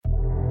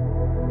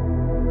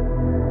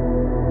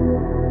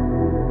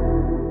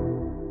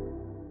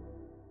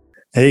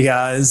Hey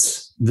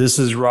guys, this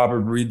is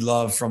Robert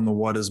Breedlove from the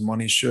What is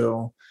Money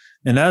Show.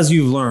 And as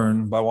you've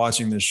learned by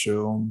watching this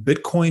show,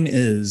 Bitcoin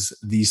is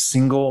the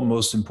single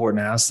most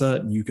important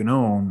asset you can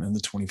own in the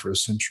 21st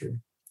century.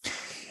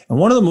 And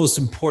one of the most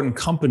important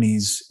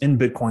companies in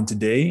Bitcoin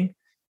today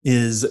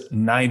is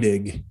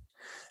NYDIG.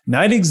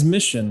 NYDIG's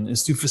mission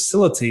is to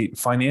facilitate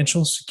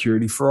financial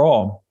security for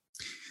all.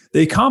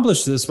 They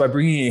accomplish this by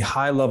bringing a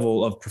high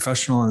level of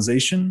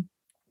professionalization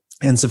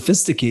and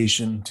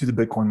sophistication to the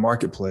Bitcoin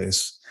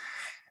marketplace.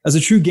 As a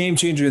true game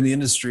changer in the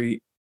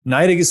industry,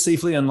 NYDIG is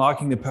safely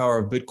unlocking the power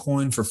of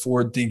Bitcoin for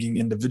forward-thinking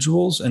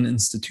individuals and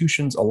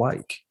institutions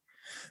alike.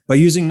 By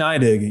using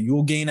NYDIG, you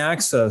will gain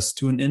access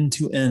to an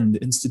end-to-end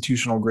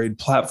institutional-grade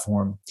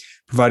platform,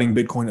 providing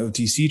Bitcoin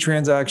OTC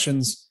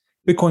transactions,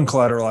 Bitcoin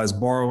collateralized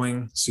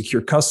borrowing,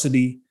 secure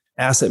custody,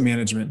 asset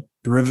management,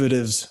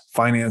 derivatives,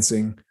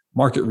 financing,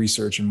 market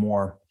research, and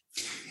more.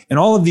 And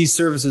all of these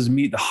services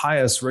meet the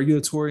highest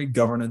regulatory,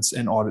 governance,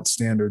 and audit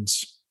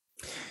standards.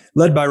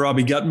 Led by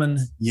Robbie Gutman,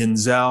 Yin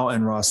Zhao,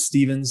 and Ross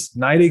Stevens,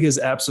 NYDIG has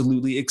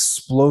absolutely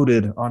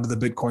exploded onto the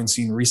Bitcoin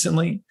scene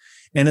recently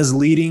and is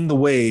leading the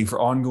way for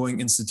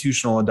ongoing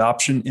institutional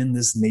adoption in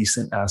this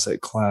nascent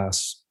asset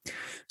class.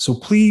 So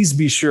please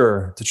be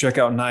sure to check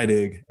out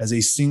NYDIG as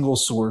a single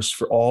source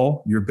for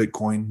all your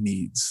Bitcoin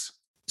needs.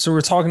 So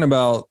we're talking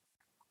about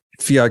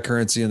fiat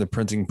currency and the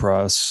printing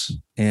press,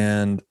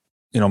 and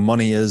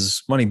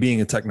money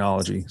being a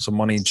technology. So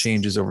money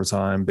changes over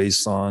time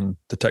based on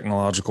the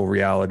technological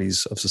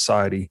realities of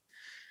society.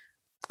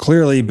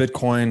 Clearly,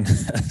 Bitcoin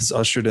has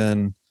ushered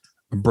in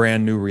a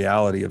brand new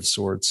reality of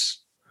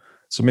sorts.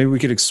 So maybe we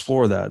could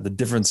explore that, the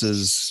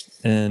differences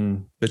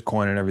in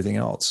Bitcoin and everything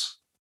else.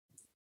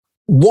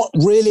 What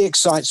really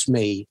excites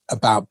me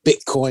about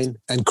Bitcoin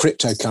and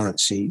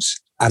cryptocurrencies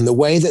and the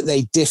way that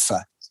they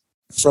differ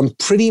from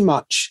pretty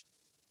much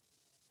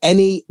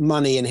any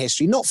money in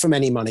history, not from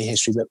any money in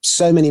history, but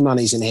so many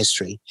monies in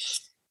history,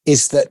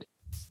 is that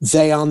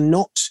they are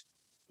not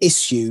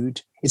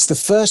issued. It's the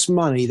first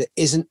money that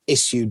isn't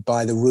issued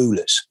by the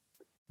rulers.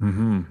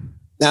 Mm-hmm.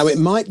 Now, it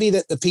might be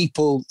that the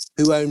people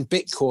who own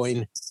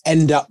Bitcoin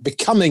end up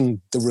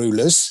becoming the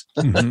rulers.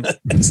 Mm-hmm.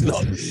 It's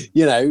not,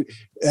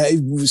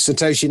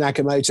 Satoshi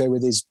Nakamoto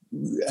with his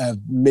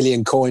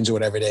million coins or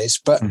whatever it is.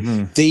 But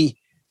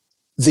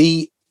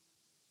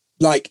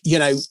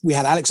we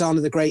had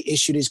Alexander the Great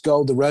issued his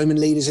gold, the Roman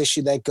leaders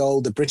issued their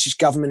gold, the British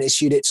government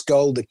issued its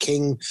gold, the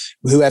king,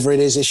 whoever it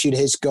is, issued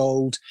his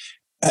gold,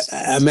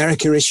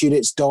 America issued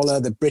its dollar,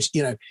 the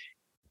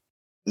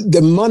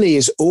money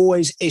is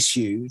always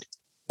issued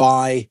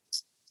by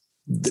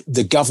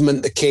the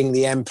government, the king,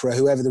 the emperor,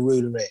 whoever the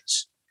ruler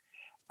is.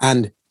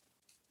 And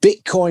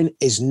Bitcoin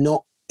is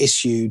not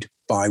issued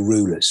by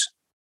rulers,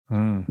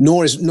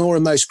 nor are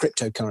most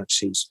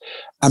cryptocurrencies.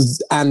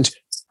 And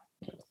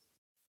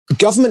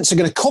governments are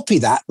going to copy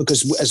that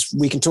because, as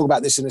we can talk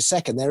about this in a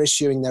second, they're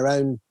issuing their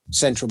own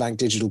central bank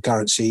digital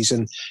currencies,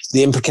 and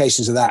the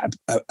implications of that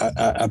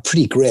are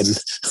pretty grim.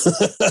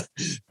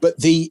 But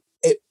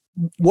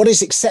what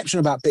is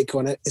exceptional about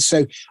Bitcoin?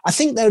 So I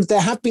think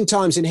there have been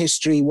times in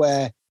history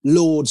where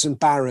lords and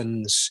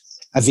barons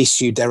have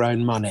issued their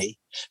own money.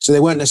 So they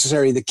weren't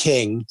necessarily the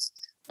king,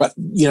 but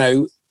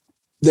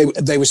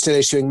they were still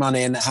issuing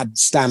money and had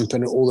stamp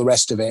and all the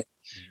rest of it.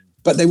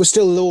 But they were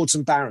still lords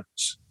and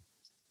barons.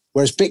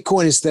 Whereas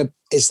Bitcoin is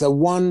the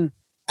one,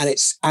 and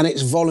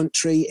it's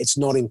voluntary. It's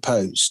not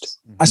imposed.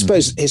 Mm-hmm. I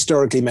suppose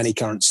historically many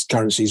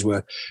currencies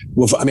were.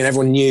 I mean,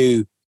 everyone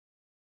knew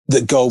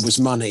that gold was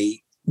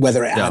money,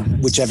 whether it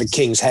had whichever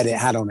king's head it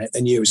had on it.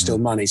 They knew it was still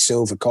money: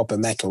 silver, copper,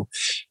 metal.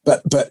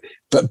 But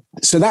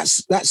so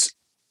that's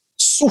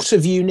sort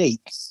of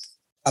unique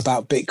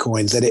about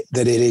Bitcoin, that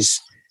it is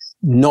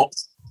not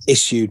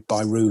issued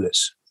by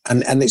rulers,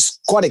 and it's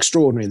quite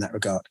extraordinary in that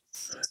regard.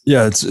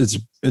 Yeah,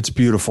 it's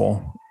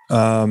beautiful.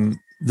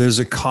 There's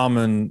a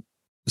common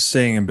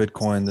saying in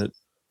Bitcoin that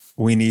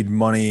we need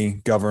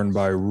money governed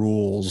by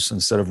rules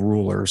instead of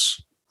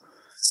rulers.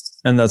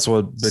 And that's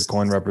what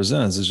Bitcoin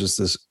represents, is just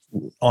this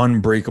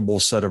unbreakable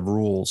set of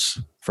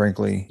rules,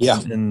 frankly,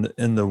 in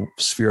the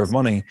sphere of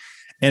money.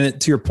 And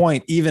to your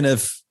point, even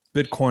if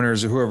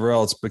Bitcoiners or whoever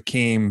else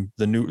became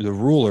the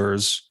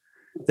rulers,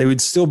 they would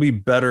still be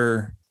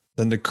better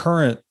than the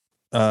current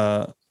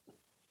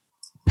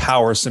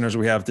power centers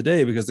we have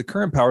today, because the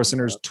current power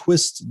centers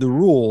twist the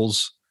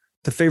rules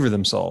to favor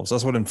themselves.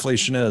 That's what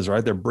inflation is,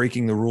 right? They're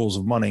breaking the rules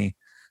of money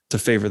to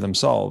favor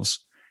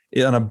themselves.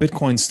 On a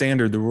Bitcoin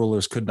standard, the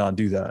rulers could not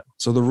do that.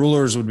 So the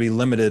rulers would be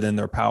limited in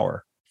their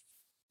power.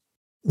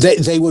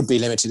 They would be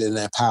limited in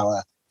their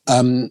power.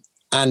 And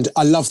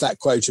I love that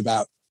quote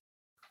about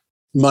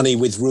money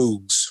with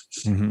rules.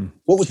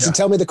 Mm-hmm.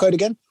 Tell me the quote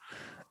again?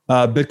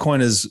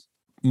 Bitcoin is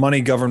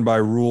money governed by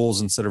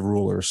rules instead of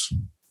rulers.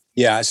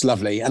 Yeah, it's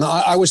lovely. And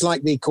I always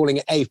like calling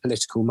it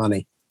apolitical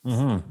money,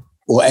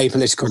 or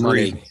apolitical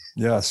money.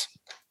 Yes.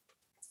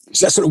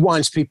 So that sort of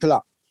winds people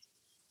up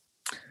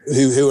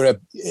who are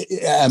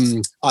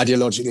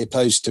ideologically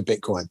opposed to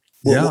Bitcoin.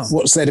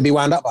 What's there to be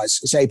wound up by?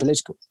 It's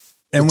apolitical.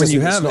 And when you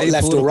have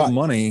apolitical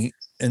money,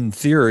 in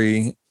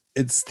theory,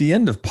 it's the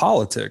end of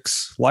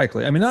politics,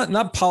 likely. I mean,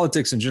 not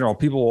politics in general.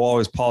 People will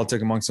always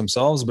politic amongst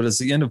themselves, but it's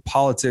the end of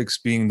politics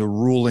being the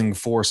ruling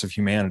force of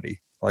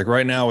humanity. Like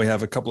right now, we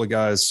have a couple of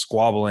guys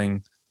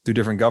squabbling through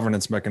different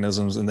governance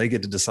mechanisms, and they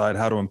get to decide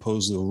how to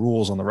impose the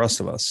rules on the rest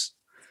of us.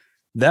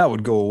 That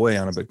would go away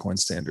on a Bitcoin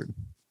standard.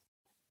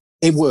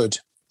 It would.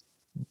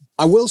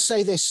 I will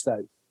say this,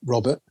 though,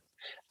 Robert,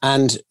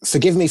 and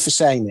forgive me for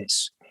saying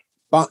this,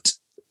 but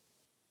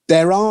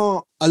there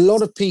are a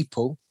lot of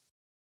people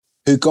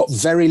who got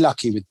very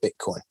lucky with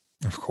Bitcoin.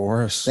 Of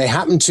course. They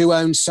happened to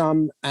own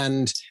some,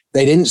 and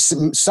they didn't.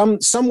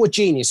 Some were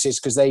geniuses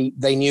because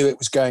they knew it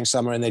was going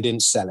somewhere and they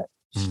didn't sell it.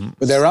 Mm-hmm.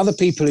 But there are other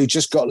people who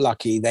just got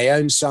lucky. They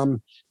owned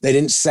some, they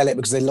didn't sell it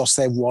because they lost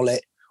their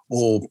wallet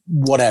or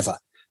whatever,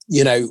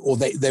 or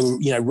they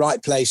were,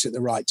 right place at the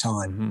right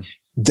time. Mm-hmm.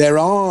 There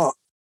are,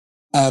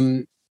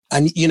 and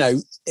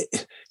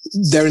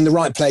they're in the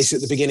right place at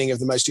the beginning of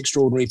the most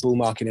extraordinary bull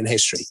market in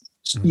history.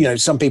 Mm-hmm.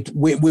 Some people,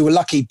 we were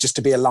lucky just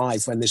to be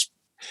alive when this,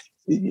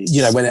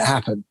 when it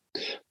happened.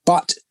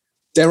 But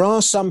there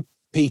are some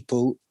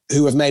people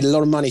who have made a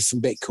lot of money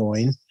from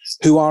Bitcoin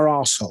who are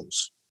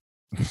arseholes.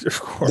 Of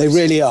course. They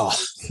really are.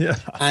 Yeah.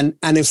 And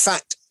in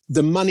fact,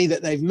 the money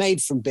that they've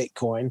made from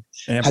Bitcoin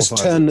has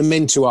turned them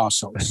into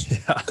arseholes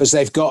because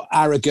they've got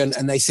arrogant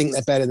and they think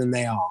they're better than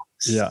they are.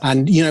 Yeah.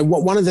 And,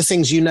 one of the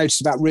things you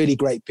notice about really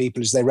great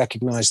people is they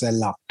recognize their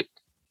luck.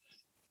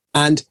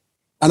 And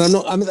I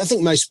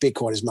think most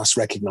Bitcoiners must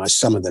recognize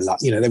some of the luck.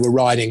 They were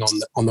riding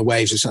on the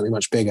waves of something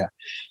much bigger.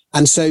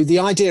 And so the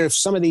idea of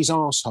some of these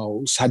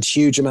arseholes had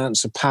huge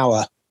amounts of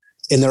power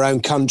in their own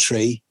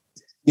country,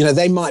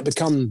 they might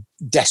become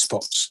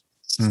despots.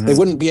 Mm-hmm. They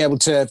wouldn't be able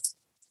to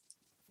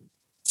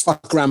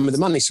fuck around with the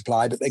money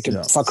supply, but they could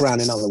fuck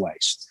around in other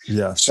ways.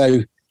 Yeah.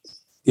 So,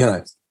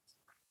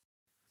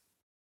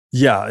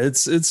 Yeah,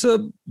 it's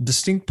a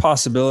distinct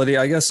possibility.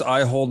 I guess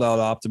I hold out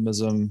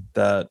optimism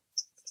that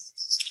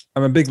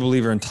I'm a big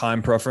believer in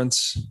time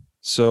preference.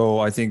 So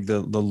I think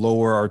the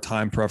lower our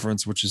time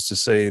preference, which is to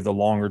say the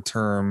longer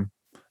term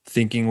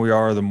thinking we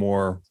are, the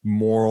more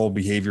moral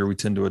behavior we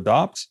tend to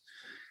adopt.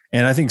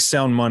 And I think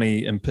sound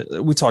money, and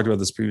we talked about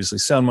this previously,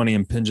 sound money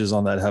impinges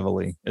on that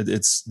heavily.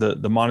 It's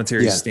the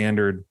monetary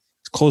standard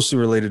is closely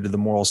related to the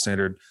moral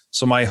standard.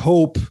 So my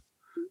hope,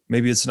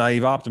 maybe it's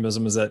naive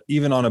optimism, is that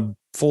even on a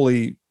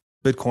fully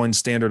Bitcoin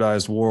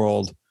standardized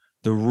world,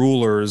 the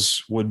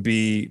rulers would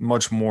be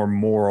much more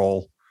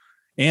moral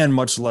and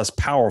much less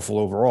powerful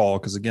overall,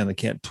 because again, they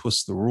can't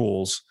twist the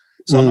rules.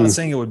 So I'm not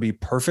saying it would be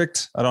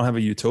perfect. I don't have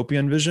a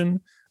utopian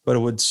vision, but it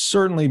would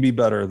certainly be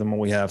better than what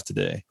we have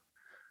today.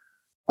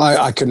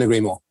 I couldn't agree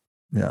more.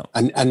 Yeah.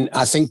 And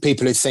I think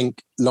people who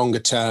think longer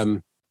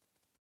term,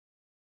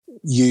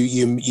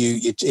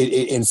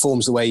 it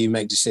informs the way you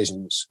make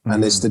decisions. Mm-hmm.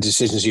 And it's the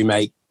decisions you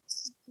make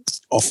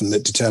often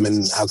that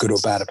determine how good or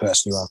bad a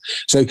person you are.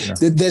 So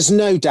there's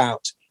no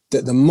doubt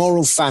that the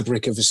moral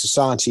fabric of a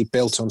society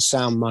built on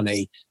sound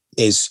money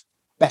is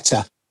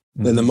better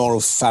than the moral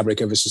fabric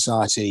of a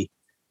society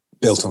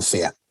built on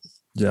fiat.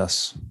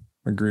 Yes,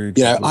 agreed.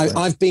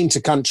 I've been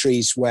to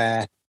countries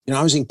where,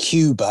 I was in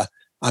Cuba.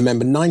 I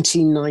remember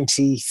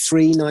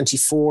 1993,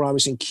 94, I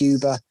was in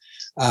Cuba,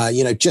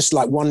 just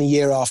like 1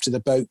 year after the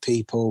boat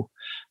people.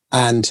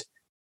 And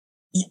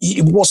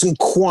it wasn't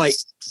quite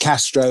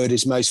Castro at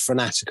his most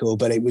fanatical,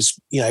 but it was,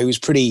 it was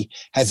pretty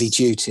heavy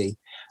duty.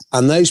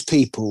 And those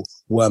people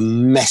were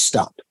messed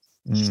up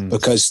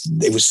because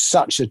it was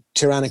such a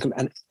tyrannical,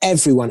 and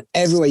everywhere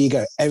you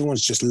go,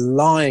 everyone's just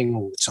lying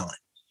all the time.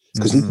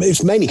 Because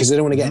it's mainly because they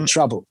don't want to get in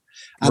trouble.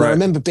 And I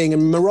remember being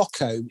in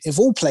Morocco, of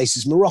all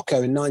places,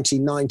 Morocco in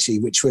 1990,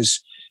 which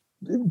was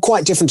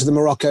quite different to the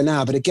Morocco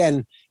now. But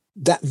again,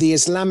 that the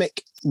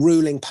Islamic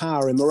ruling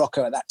power in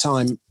Morocco at that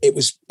time, it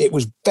was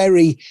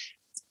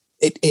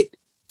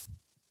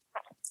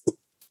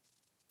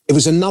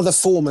another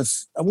form of,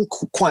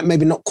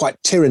 maybe not quite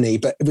tyranny,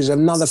 but it was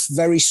another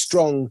very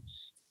strong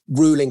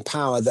ruling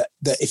power that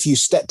if you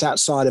stepped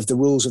outside of the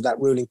rules of that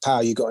ruling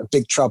power, you got in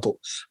big trouble.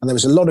 And there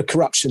was a lot of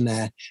corruption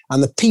there.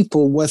 And the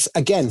people were,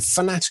 again,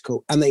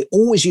 fanatical, and they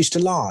always used to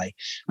lie.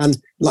 And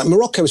like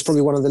Morocco was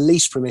probably one of the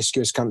least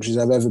promiscuous countries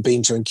I've ever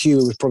been to. And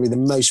Cuba was probably the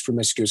most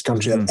promiscuous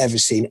country I've ever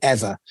seen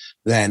ever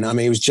then. I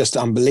mean, it was just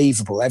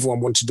unbelievable.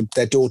 Everyone wanted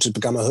their daughter to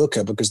become a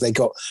hooker because they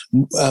got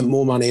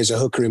more money as a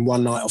hooker in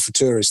one night off a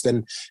tourist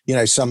than,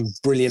 some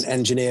brilliant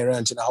engineer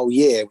earned in a whole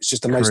year. It was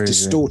just the most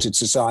distorted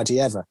society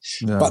ever.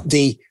 Yeah.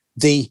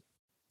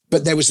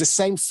 But there was the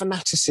same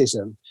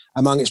fanaticism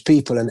among its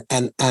people and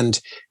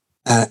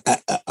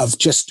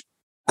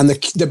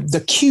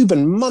the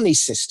Cuban money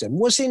system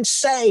was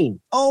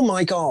insane. Oh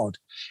my God.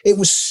 It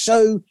was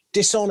so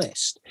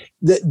dishonest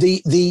that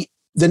the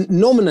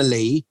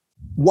nominally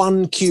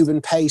 1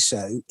 Cuban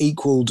peso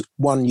equaled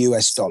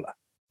 $1.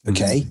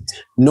 Okay.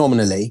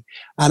 Nominally.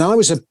 And I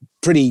was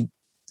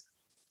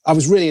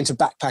really into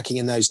backpacking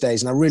in those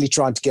days, and I really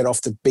tried to get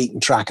off the beaten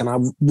track. And I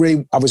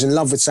was in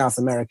love with South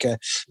America,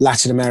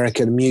 Latin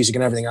America, the music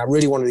and everything. I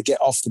really wanted to get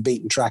off the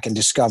beaten track and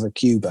discover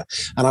Cuba.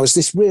 And I was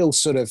this real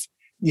sort of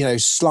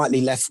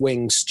slightly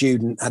left-wing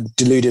student had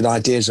deluded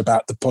ideas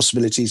about the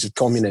possibilities of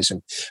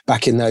communism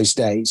back in those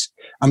days.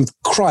 And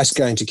Christ,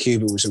 going to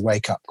Cuba was a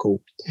wake-up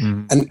call.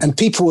 And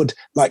people would,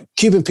 like,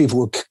 Cuban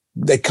people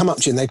they'd come up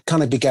to you and they'd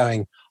kind of be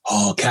going,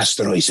 "Oh,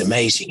 Castro, he's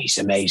amazing.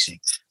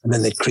 And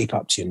then they'd creep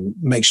up to you and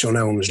make sure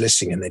no one was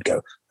listening. And they'd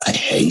go, "I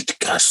hate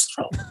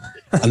Castro."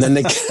 And then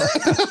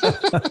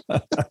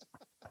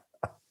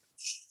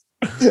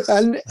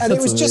and it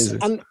was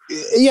amazing.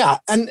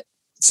 And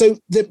so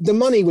the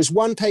money was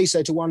 1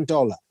 peso to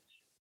 $1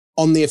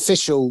 on the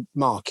official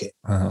market.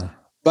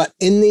 But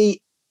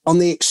on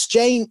the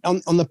exchange,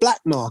 on the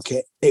black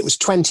market, it was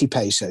 20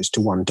 pesos to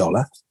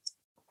 $1.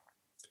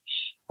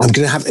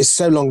 It's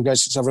so long ago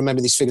since I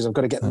remember these figures, I've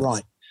got to get them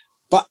right.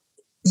 But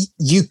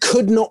you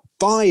could not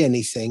buy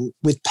anything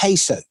with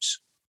pesos.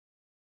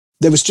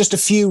 There was just a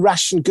few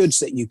ration goods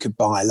that you could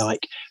buy,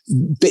 like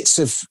bits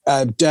of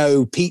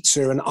dough,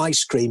 pizza and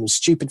ice cream and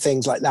stupid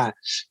things like that.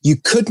 You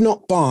could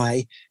not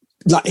buy,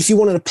 like, if you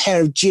wanted a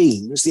pair of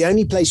jeans, the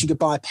only place you could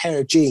buy a pair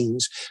of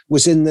jeans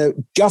was in the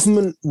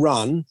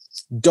government-run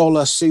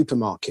dollar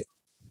supermarket.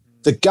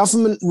 The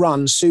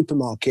government-run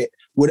supermarket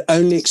would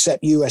only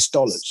accept US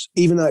dollars,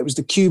 even though it was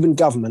the Cuban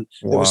government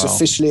that was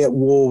officially at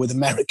war with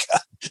America.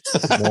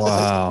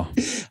 Wow.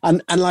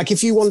 And like,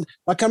 if you want,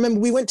 like, I remember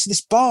we went to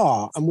this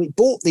bar and we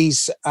bought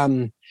these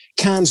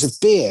cans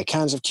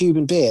of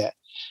Cuban beer.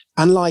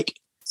 And like,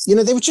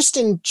 they were just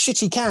in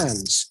shitty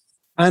cans.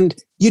 And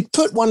you'd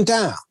put one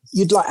down.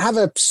 You'd like have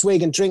a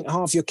swig and drink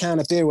half your can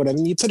of beer or whatever.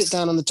 And you put it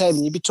down on the table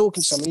and you'd be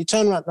talking to someone. You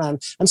turn right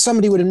around and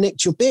somebody would have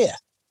nicked your beer.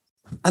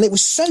 And it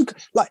was so,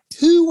 like,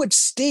 who would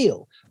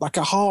steal like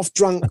a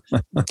half-drunk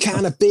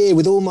can of beer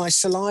with all my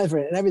saliva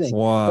in it and everything?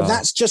 Wow. But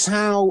that's just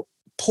how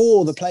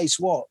poor the place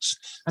was.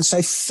 And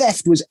so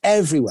theft was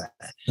everywhere.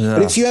 Yeah.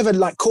 But if you ever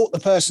like caught the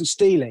person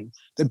stealing,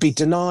 there'd be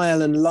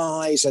denial and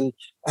lies and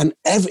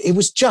it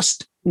was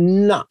just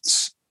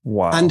nuts.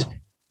 Wow. And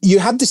you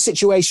had the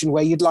situation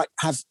where you'd like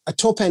have a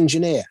top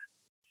engineer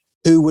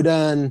who would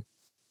earn,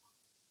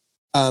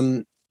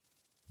 I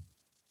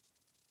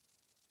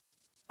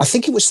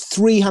think it was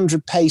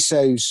 300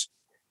 pesos.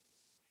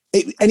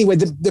 Anyway,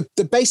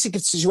 the basic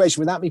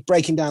situation, without me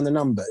breaking down the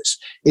numbers,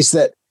 is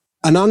that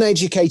an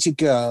uneducated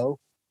girl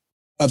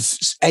of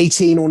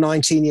 18 or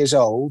 19 years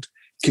old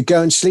could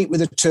go and sleep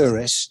with a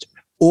tourist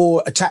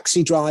or a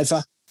taxi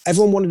driver.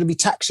 Everyone wanted to be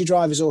taxi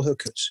drivers or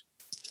hookers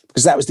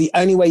because that was the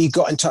only way you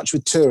got in touch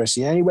with tourists.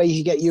 The only way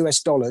you could get US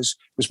dollars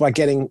was by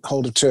getting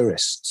hold of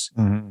tourists.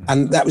 Mm-hmm.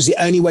 And that was the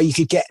only way you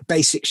could get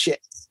basic shit,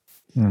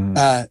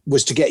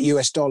 was to get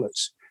US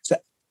dollars. So,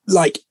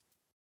 like,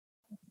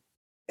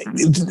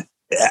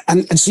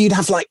 and so you'd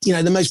have, like,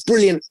 the most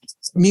brilliant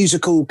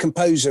musical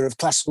composer of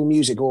classical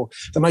music, or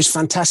the most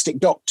fantastic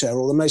doctor,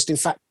 or the most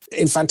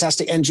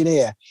fantastic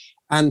engineer,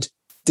 and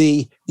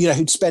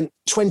who'd spent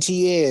 20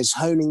 years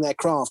honing their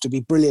craft to be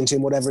brilliant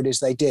in whatever it is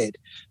they did,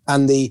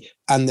 and the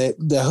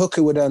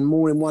hooker would earn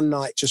more in one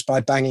night just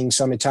by banging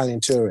some Italian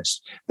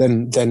tourist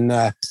than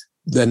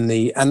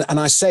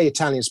I say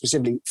Italian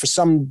specifically for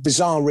some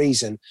bizarre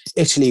reason.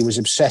 Italy was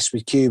obsessed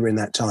with Cuba in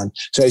that time,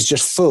 so it's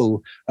just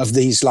full of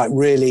these like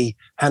really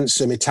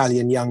handsome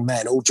Italian young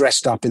men all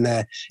dressed up in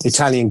their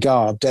Italian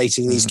garb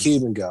dating these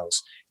Cuban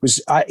girls.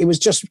 It was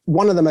just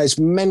one of the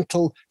most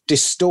mental,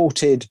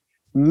 distorted,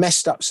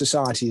 messed up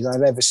societies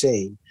I've ever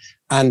seen,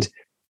 and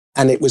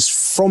it was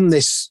from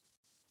this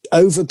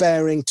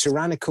overbearing,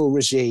 tyrannical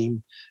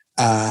regime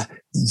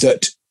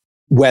that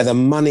where the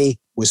money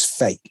was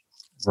fake.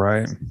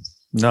 Right.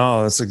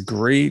 No, that's a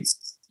great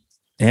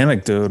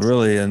anecdote,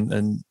 really.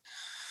 And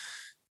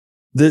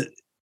the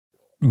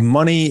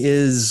money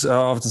is, I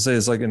often say,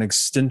 it's like an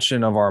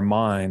extension of our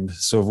mind.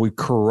 So if we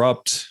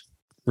corrupt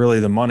really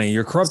the money,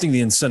 you're corrupting the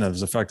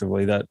incentives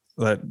effectively that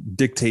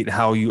dictate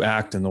how you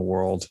act in the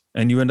world.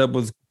 And you end up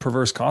with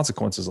perverse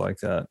consequences like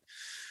that.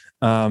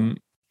 And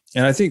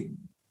I think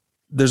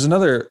there's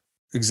another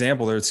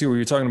example there too, where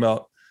you're talking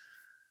about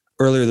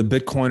earlier, the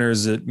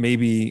Bitcoiners that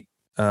maybe,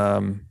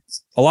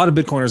 a lot of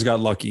Bitcoiners got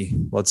lucky,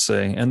 let's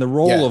say, and the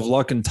role of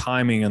luck and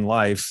timing in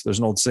life. There's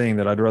an old saying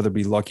that I'd rather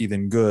be lucky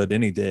than good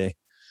any day.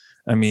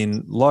 I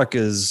mean, luck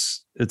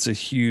it's a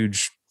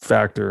huge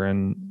factor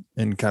in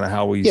kind of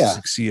how we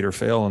succeed or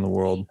fail in the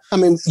world. I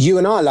mean, you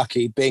and I are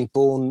lucky being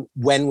born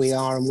when we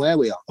are and where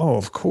we are. Oh,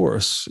 of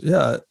course.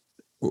 Yeah.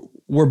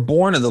 We're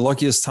born at the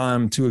luckiest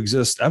time to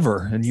exist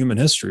ever in human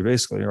history,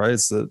 basically, right?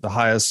 It's the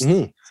highest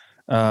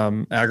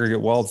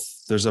aggregate wealth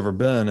there's ever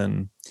been.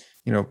 And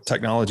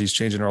technology is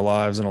changing our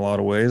lives in a lot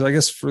of ways, I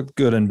guess for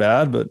good and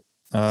bad, but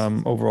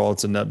overall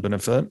it's a net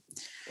benefit.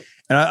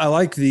 And I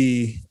like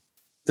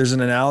there's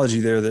an analogy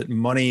there that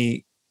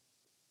money,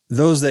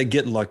 those that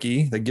get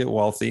lucky, that get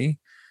wealthy,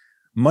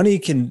 money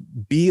can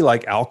be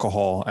like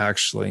alcohol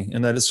actually,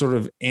 in that it sort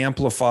of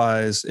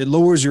amplifies, it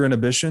lowers your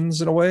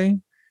inhibitions in a way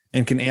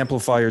and can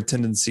amplify your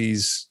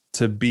tendencies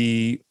to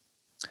be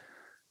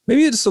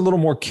maybe just a little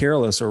more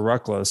careless or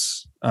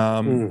reckless.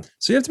 So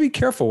you have to be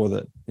careful with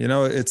it.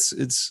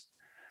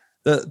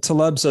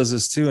 Taleb says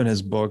this too in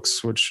his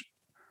books, which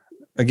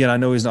again, I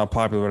know he's not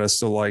popular, but I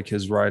still like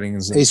his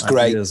writings and He's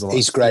great. ideas a lot.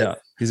 He's great. Yeah,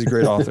 he's a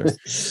great author.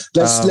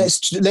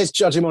 let's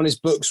judge him on his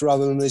books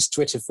rather than his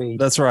Twitter feed.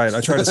 That's right.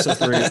 I try to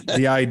separate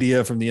the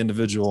idea from the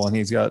individual, and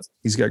he's got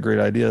great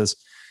ideas.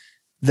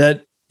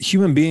 That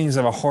human beings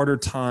have a harder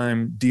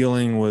time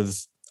dealing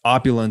with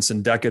opulence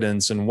and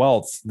decadence and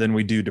wealth than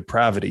we do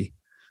depravity.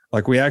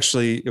 Like we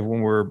actually,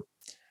 when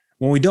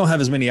we don't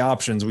have as many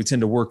options, we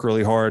tend to work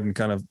really hard and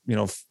kind of,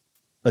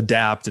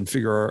 adapt and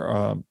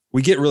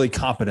we get really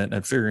competent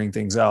at figuring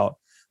things out.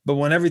 But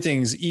when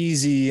everything's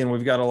easy and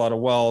we've got a lot of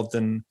wealth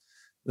and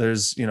we're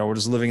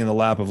just living in the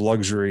lap of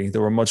luxury, that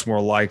we're much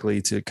more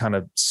likely to kind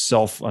of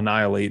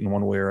self-annihilate in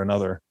one way or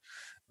another.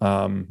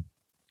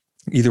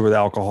 Either with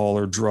alcohol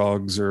or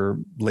drugs or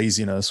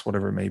laziness,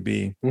 whatever it may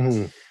be.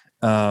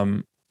 Mm-hmm.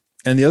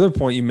 And the other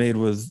point you made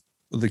with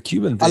the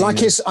Cuban thing.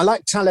 I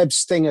like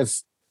Taleb's thing of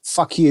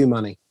fuck you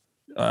money.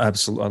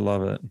 Absolutely. I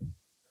love it.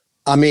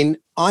 I mean,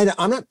 I'm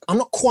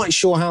not quite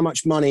sure how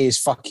much money is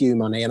fuck you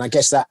money. And I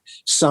guess that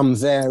sum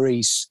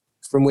varies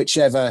from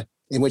whichever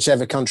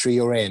country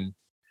you're in.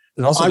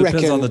 It also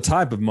depends on the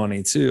type of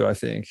money too, I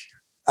think.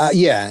 But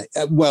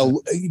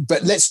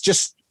let's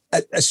just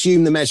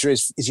assume the measure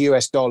is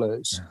US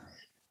dollars. Yeah.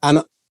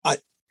 And I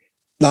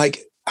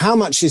like, how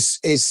much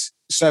is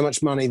so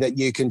much money that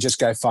you can just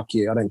go, fuck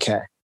you, I don't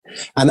care.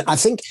 And I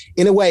think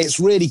in a way it's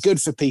really good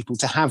for people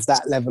to have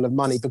that level of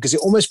money because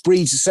it almost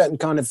breeds a certain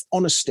kind of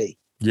honesty.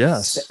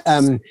 Yes.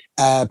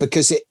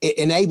 Because it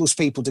enables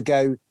people to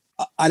go,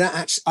 I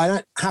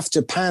don't have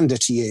to pander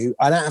to you.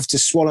 I don't have to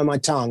swallow my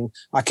tongue.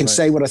 I can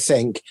say what I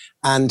think.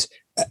 And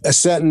a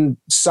certain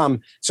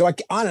sum. So I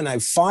don't know,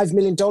 $5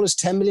 million,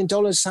 $10 million.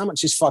 How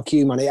much is fuck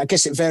you money? I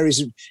guess it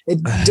varies.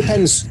 It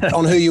depends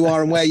on who you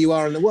are and where you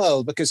are in the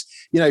world, because,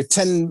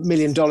 $10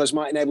 million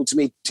might enable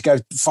me to go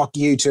fuck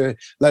you to a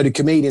load of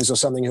comedians or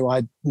something who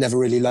I never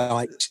really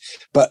liked.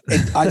 But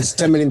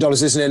 $10 million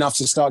isn't enough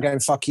to start going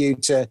fuck you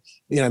to,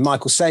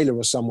 Michael Saylor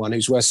or someone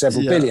who's worth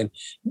several billion.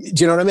 Do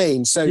you know what I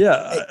mean? So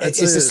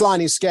it's a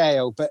sliding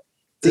scale, but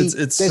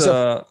it's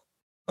a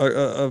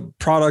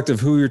product of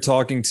who you're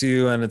talking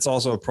to, and it's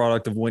also a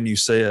product of when you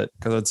say it,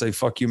 because I'd say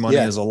fuck you money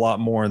is a lot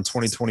more in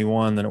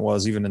 2021 than it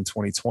was even in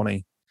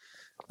 2020.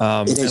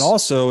 And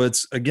also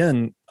it's,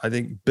 again, I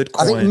think Bitcoin.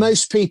 I think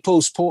most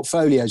people's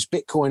portfolios,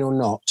 Bitcoin or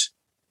not,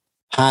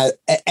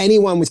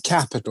 anyone with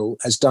capital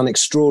has done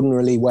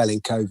extraordinarily well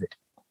in COVID.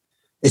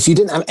 If you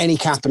didn't have any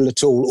capital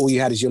at all you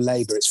had is your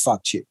labor, it's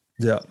fucked you.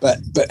 Yeah. But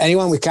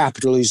anyone with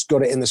capital who's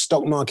got it in the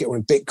stock market or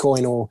in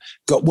Bitcoin or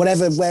got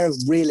where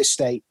real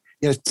estate,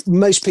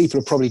 most people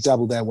have probably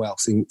doubled their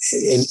wealth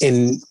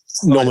in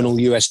nominal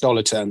US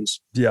dollar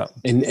terms. Yeah.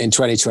 In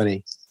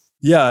 2020.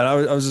 Yeah.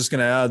 And I was just going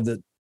to add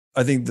that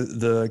I think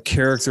the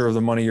character of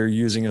the money you're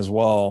using as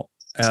well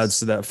adds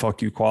to that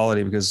fuck you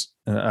quality, because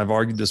I've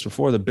argued this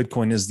before, that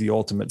Bitcoin is the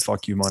ultimate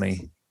fuck you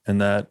money,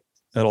 and that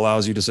it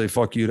allows you to say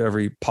fuck you to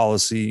every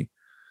policy,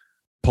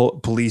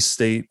 police,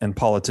 state, and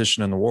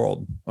politician in the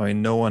world. I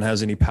mean, no one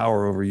has any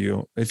power over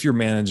you if you're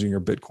managing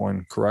your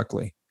Bitcoin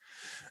correctly.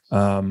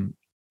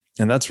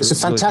 And that's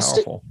really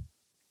powerful.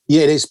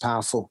 Yeah, it is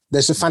powerful.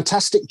 There's a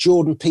fantastic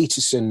Jordan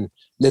Peterson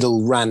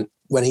little rant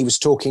when he was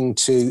talking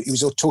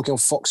on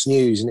Fox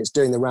News, and it's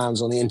doing the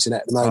rounds on the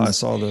internet at the moment. I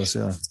saw this,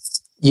 yeah.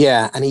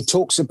 Yeah, and he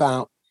talks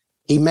about,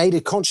 he made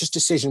a conscious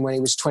decision when he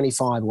was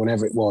 25 or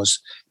whenever it was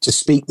to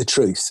speak the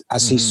truth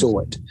as he saw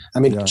it. I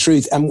mean,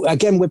 truth. And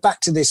again, we're back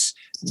to this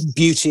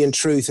beauty and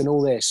truth and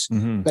all this.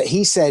 Mm-hmm. But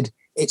he said,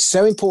 it's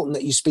so important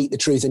that you speak the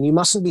truth, and you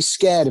mustn't be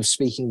scared of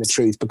speaking the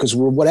truth, because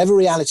whatever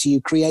reality you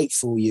create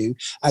for you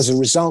as a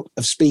result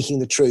of speaking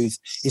the truth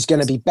is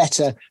going to be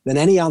better than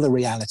any other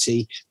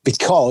reality,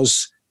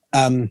 because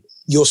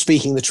you're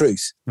speaking the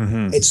truth.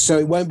 Mm-hmm. So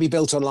it won't be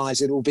built on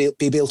lies. It will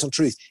be built on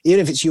truth, even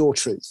if it's your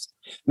truth.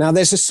 Now,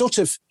 there's a sort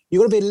of,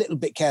 you've got to be a little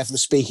bit careful of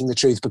speaking the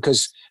truth,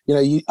 because,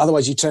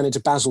 otherwise you turn into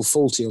Basil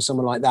Fawlty or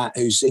someone like that,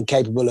 who's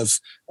incapable of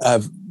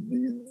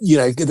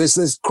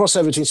there's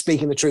crossover between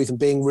speaking the truth and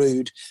being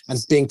rude and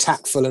being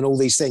tactful and all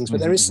these things. But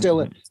there is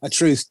still a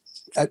truth.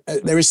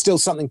 There is still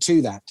something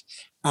to that.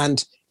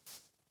 And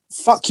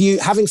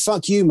having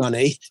fuck you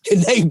money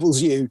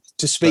enables you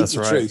to speak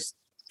the truth.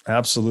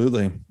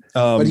 Absolutely.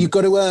 But you've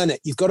got to earn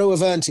it. You've got to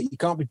have earned it. You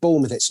can't be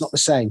born with it. It's not the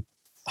same.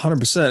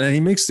 100%. And he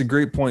makes the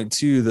great point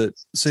too, that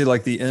say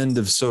like the end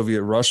of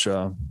Soviet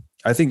Russia,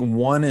 I think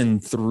 1 in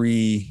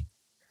 3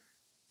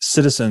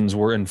 citizens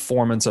were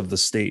informants of the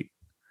state.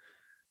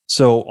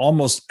 So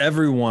almost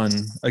everyone,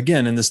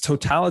 again, in this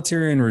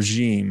totalitarian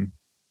regime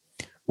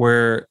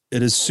where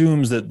it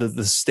assumes that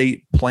the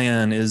state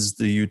plan is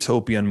the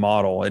utopian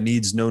model, it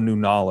needs no new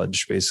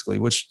knowledge, basically,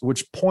 which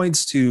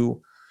points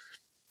to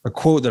a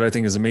quote that I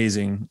think is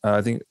amazing.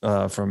 I think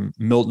from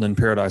Milton in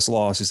Paradise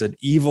Lost. He said,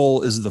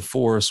 "Evil is the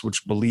force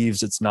which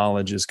believes its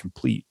knowledge is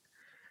complete."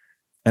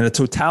 And a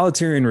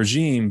totalitarian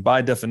regime,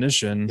 by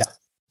definition,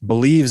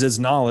 believes its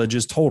knowledge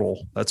is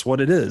total. That's what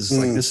it is.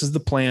 Like, this is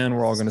the plan.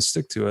 We're all going to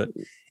stick to it.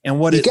 And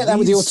what you get that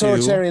with the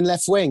authoritarian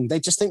left wing, they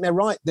just think they're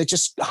right. They're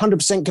just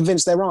 100%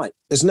 convinced they're right.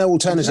 There's no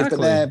alternative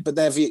but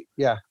their view.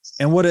 Yeah.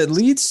 And what it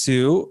leads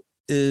to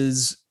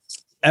is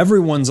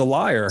everyone's a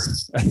liar.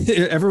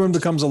 Everyone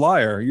becomes a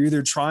liar. You're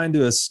either trying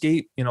to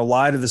escape,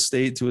 lie to the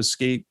state to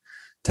escape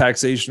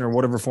taxation or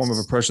whatever form of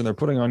oppression they're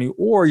putting on you,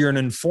 or you're an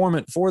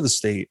informant for the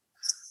state.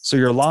 So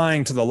you're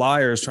lying to the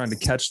liars, trying to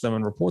catch them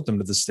and report them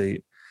to the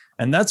state.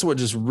 And that's what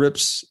just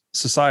rips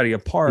society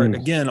apart.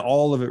 Again,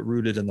 all of it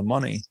rooted in the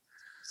money.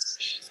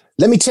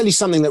 Let me tell you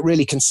something that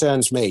really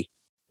concerns me.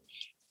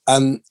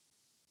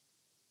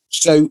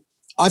 So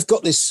I've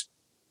got this,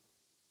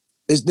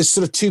 there's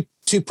sort of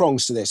two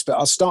prongs to this, but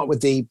I'll start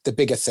with the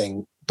bigger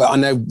thing. But I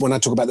know when I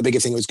talk about the bigger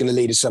thing, it was going to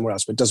lead us somewhere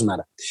else, but it doesn't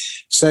matter.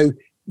 So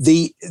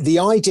the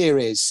idea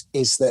is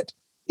that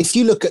if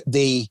you look at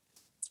the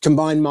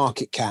combined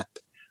market cap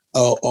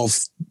of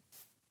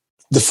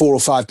the 4 or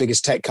 5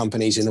 biggest tech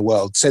companies in the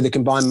world, so the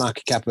combined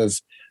market cap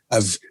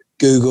of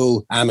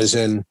Google,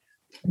 Amazon,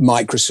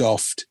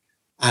 Microsoft,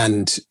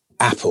 and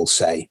Apple,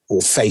 say,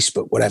 or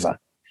Facebook, whatever,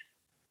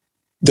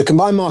 the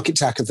combined market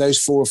cap of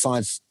those 4 or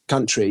 5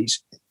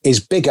 countries is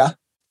bigger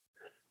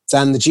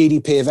than the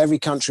GDP of every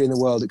country in the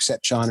world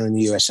except China and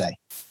the USA.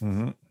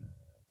 Mm-hmm.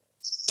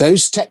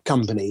 Those tech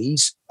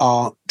companies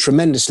are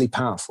tremendously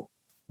powerful.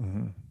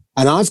 Mm-hmm.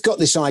 And I've got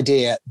this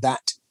idea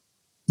that,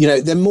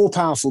 they're more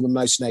powerful than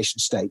most nation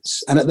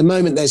states. And at the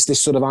moment, there's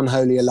this sort of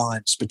unholy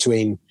alliance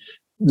between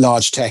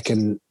large tech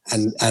and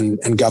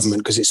government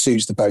because it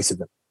suits the both of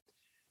them.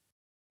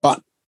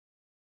 But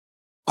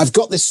I've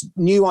got this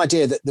new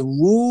idea that the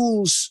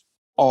rules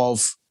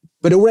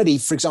but already,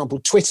 for example,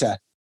 Twitter,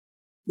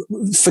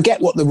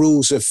 forget what the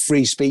rules of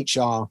free speech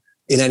are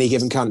in any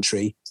given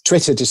country.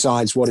 Twitter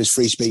decides what is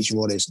free speech and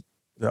what isn't.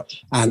 Yeah.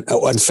 And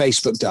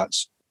Facebook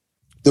does.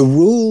 The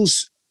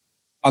rules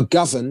are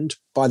governed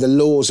by the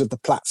laws of the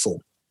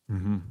platform.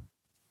 Mm-hmm.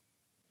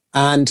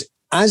 And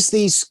as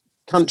these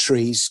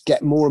countries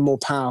get more and more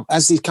power,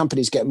 as these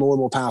companies get more and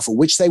more powerful,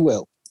 which they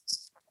will,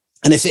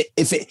 and if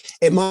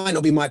it might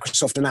not be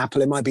Microsoft and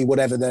Apple, it might be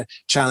whatever the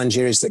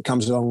challenger is that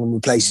comes along and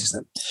replaces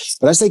them.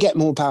 But as they get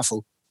more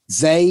powerful,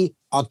 they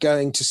are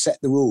going to set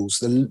the rules.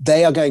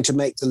 They are going to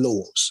make the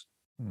laws.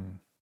 Mm.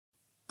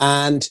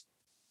 And,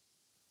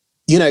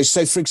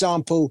 so for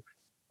example,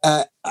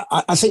 I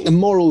think the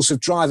morals of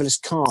driverless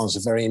cars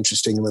are very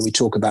interesting when we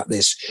talk about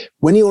this.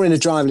 When you're in a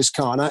driverless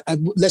car,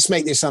 and let's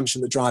make the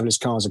assumption that driverless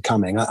cars are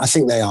coming. I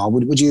think they are.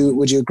 Would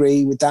you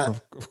agree with that?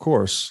 Of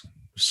course.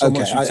 So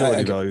much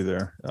utility value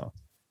there.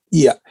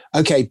 Yeah.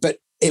 Okay. But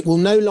you will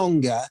no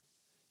longer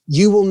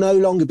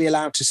be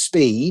allowed to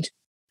speed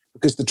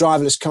because the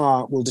driverless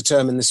car will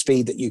determine the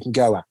speed that you can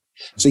go at.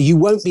 So you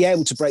won't be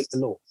able to break the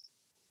law.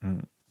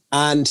 Mm.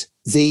 And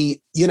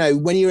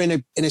when you're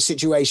in a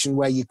situation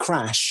where you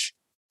crash,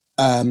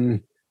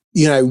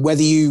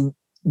 whether you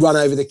run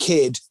over the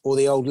kid or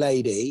the old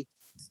lady,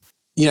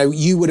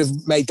 you would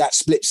have made that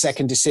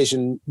split-second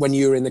decision when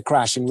you were in the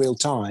crash in real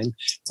time.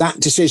 That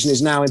decision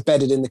is now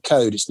embedded in the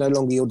code. It's no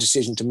longer your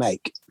decision to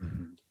make.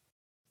 Mm-hmm.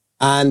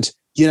 And,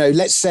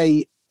 let's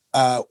say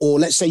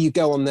you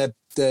go on the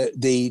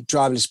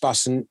driverless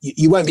bus and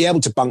you won't be able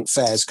to bunk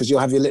fares because you'll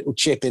have your little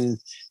chip in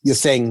your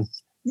thing.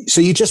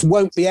 So you just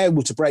won't be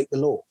able to break the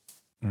law.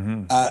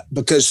 Mm-hmm.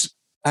 Because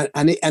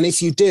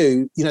if you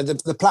do,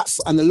 the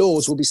platform and the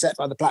laws will be set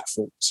by the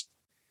platforms,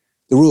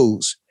 the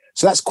rules.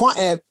 So that's quite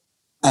a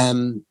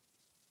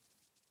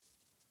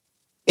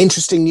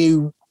interesting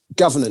new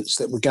governance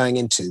that we're going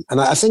into.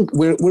 And I think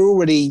we're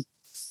already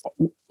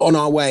on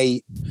our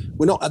way.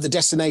 We're not at the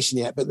destination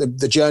yet, but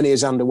the journey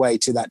is underway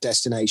to that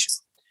destination.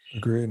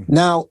 Agreed.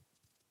 Now,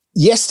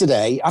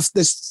 yesterday,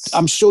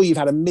 I'm sure you've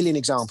had a million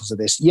examples of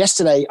this.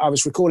 Yesterday, I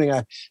was recording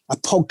a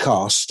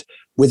podcast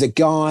with a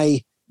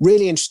guy,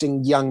 really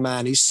interesting young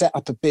man who set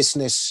up a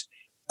business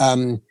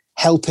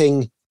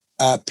helping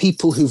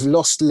people who've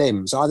lost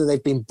limbs. Either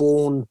they've been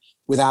born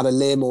without a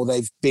limb or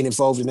they've been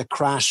involved in a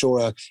crash or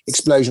an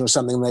explosion or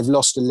something and they've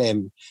lost a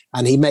limb.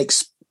 And he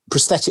makes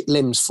prosthetic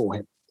limbs for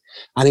him.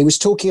 And he was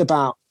talking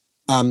about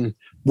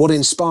what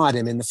inspired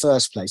him in the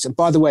first place. And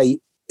by the way,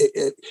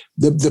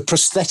 the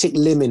prosthetic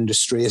limb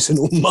industry is an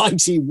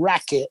almighty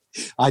racket,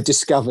 I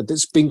discovered,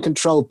 that's been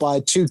controlled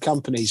by 2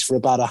 companies for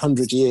about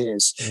 100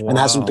 years. Wow. And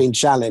hasn't been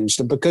challenged.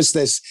 And because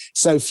there's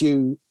so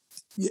few,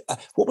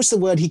 what was the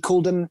word he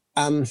called them?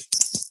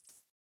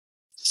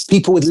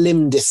 People with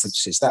limb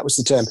differences. That was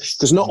the term.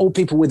 Because not all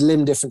people with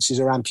limb differences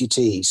are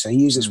amputees. So he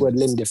used this word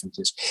limb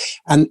differences.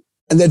 And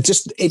they're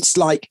just, it's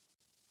like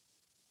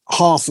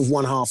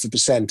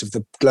 0.5% of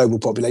the global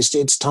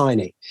population. It's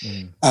tiny.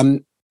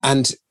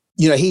 And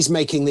he's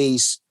making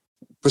these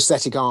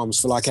prosthetic arms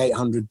for like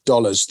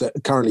 $800 that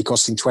are currently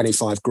costing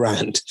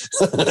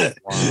 $25,000.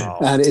 Wow.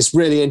 And it's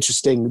really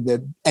interesting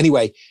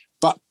anyway,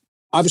 but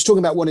I was talking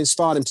about what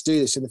inspired him to do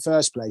this in the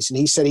first place. And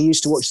he said he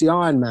used to watch the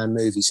Iron Man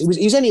movies.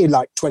 He's only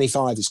like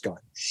 25, this guy.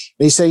 And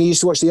he said he used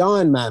to watch the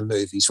Iron Man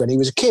movies when he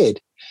was a kid.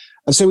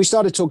 And so we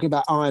started talking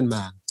about Iron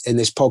Man in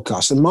this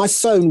podcast, and my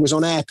phone was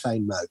on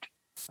airplane mode.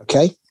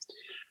 Okay.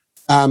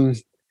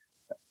 And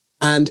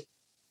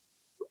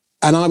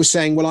I was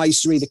saying, well, I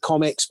used to read the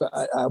comics, but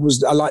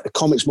I like the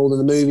comics more than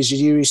the movies.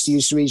 You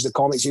used to read the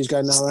comics. He was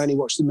going, no, I only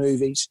watch the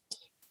movies.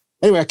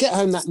 Anyway, I get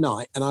home that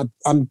night and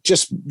I'm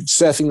just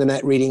surfing the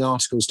net, reading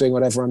articles, doing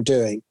whatever I'm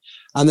doing.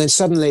 And then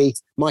suddenly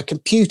my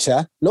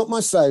computer, not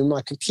my phone,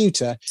 my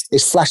computer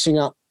is flashing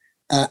up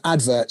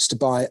adverts to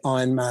buy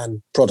Iron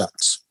Man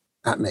products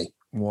at me.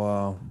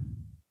 Wow.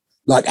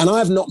 Like, and I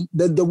have not,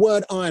 the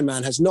word Iron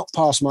Man has not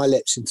passed my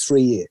lips in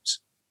 3 years.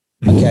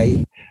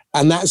 Okay.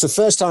 And that's the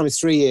first time in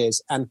 3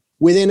 years. And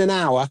within an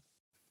hour,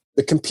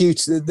 the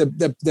computer,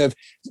 the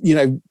you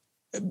know,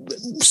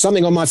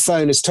 something on my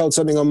phone has told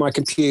something on my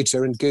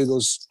computer, and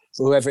Google's,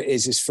 or whoever it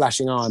is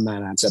flashing Iron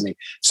Man ads at me.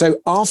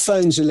 So our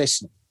phones are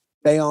listening.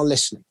 They are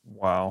listening.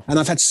 Wow. And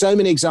I've had so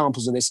many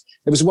examples of this.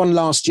 There was one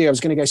last year. I was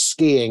going to go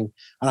skiing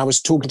and I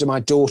was talking to my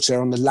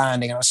daughter on the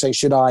landing and I was saying,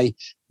 should I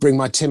bring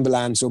my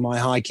Timberlands or my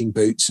hiking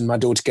boots? And my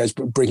daughter goes,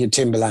 bring your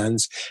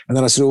Timberlands. And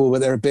then I said, oh, but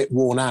they're a bit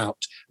worn out.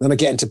 And then I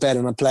get into bed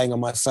and I'm playing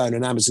on my phone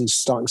and Amazon's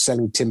starting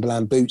selling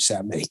Timberland boots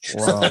at me.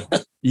 Wow.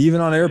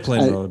 Even on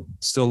airplane mode,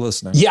 still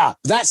listening. Yeah,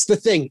 that's the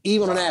thing.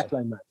 Even on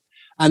airplane mode.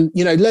 And,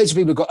 you know, loads of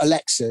people have got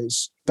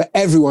Alexas, but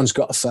everyone's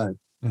got a phone.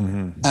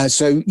 Mm-hmm.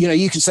 So, you know,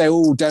 you can say,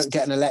 oh, don't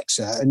get an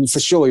Alexa. And for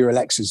sure your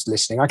Alexa's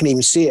listening. I can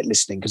even see it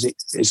listening because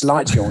its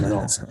lights go on and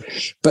off.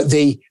 But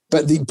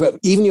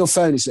even your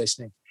phone is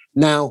listening.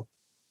 Now,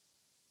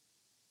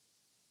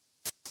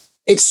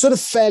 it's sort of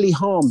fairly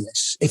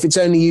harmless if it's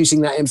only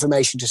using that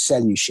information to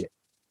sell you shit.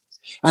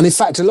 And in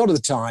fact, a lot of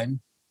the time,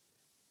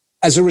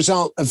 as a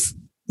result of,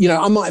 you know,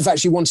 I might have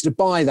actually wanted to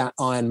buy that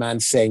Iron Man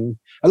thing.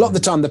 A lot of the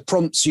time, the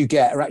prompts you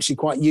get are actually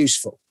quite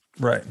useful.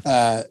 Right.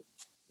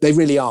 They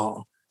really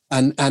are.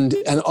 And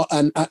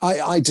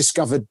I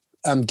discovered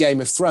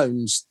Game of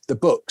Thrones, the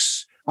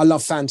books. I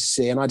love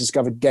fantasy, and I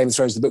discovered Game of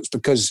Thrones, the books,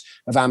 because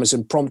of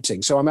Amazon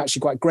prompting. So I'm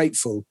actually quite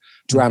grateful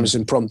to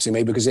Amazon prompting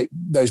me, because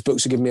those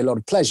books have given me a lot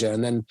of pleasure.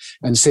 And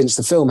since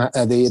the film,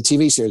 the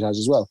TV series has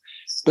as well.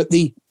 But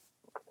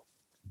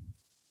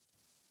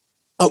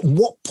at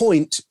what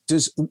point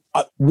does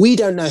we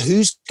don't know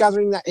who's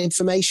gathering that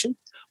information,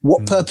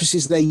 what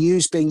purposes they're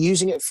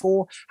using it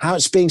for, how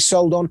it's being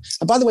sold on.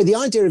 And by the way, the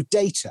idea of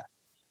data,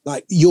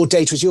 like your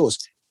data is yours.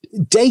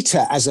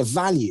 Data as a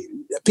value,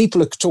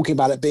 people are talking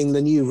about it being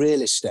the new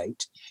real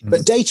estate,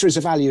 but data as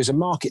a value as a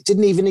market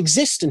didn't even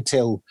exist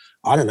until,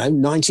 I don't know,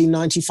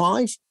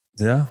 1995.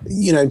 Yeah.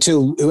 You know,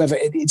 until whoever,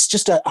 it's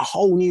just a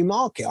whole new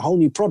market, a whole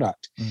new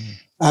product.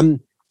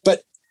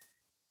 But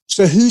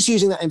so who's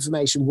using that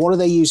information? What are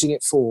they using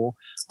it for?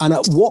 And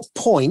at what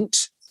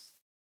point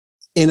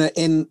in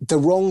the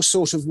wrong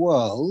sort of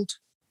world,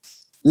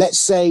 let's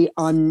say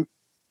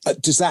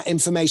does that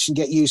information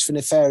get used for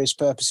nefarious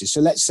purposes?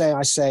 So let's say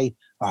I say,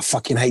 I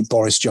fucking hate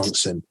Boris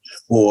Johnson,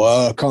 or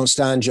I can't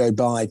stand Joe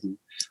Biden.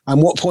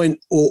 And what point,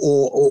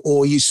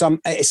 or you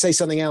say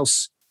something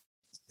else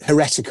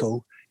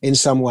heretical in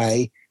some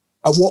way?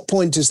 At what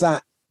point does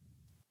the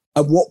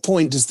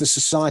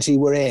society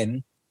we're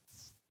in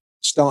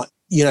start?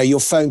 You know, your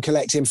phone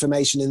collect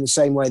information in the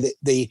same way that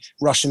the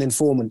Russian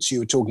informants you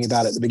were talking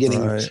about at the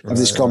beginning of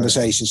this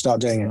conversation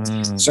start doing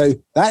it. So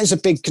that is a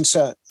big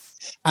concern.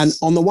 And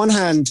on the one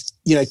hand,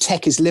 you know,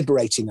 tech is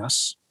liberating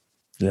us.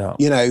 Yeah.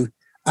 You know,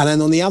 and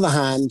then on the other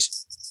hand,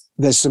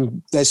 there's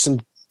some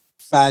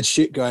bad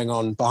shit going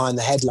on behind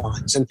the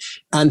headlines.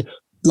 And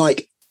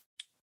like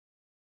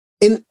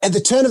at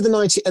the turn of the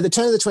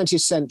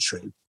 20th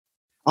century,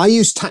 I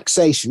use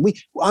taxation.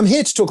 I'm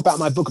here to talk about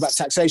my book about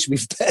taxation.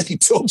 We've barely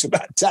talked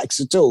about tax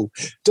at all.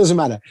 Doesn't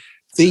matter.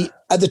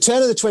 At the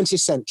turn of the 20th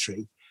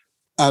century,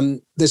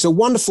 there's a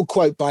wonderful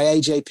quote by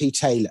A.J.P.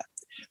 Taylor,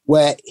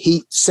 where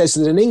he says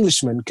that an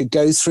Englishman could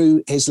go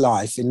through his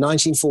life in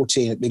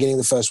 1914 at the beginning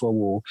of the First World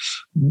War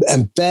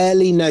and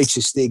barely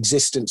notice the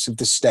existence of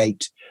the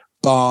state,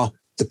 bar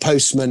the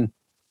postman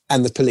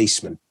and the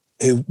policeman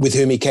with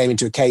whom he came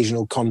into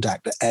occasional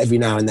contact every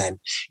now and then.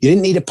 You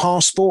didn't need a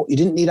passport. You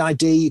didn't need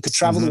ID. You could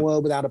travel the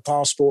world without a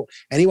passport.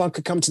 Anyone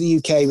could come to the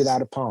UK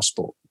without a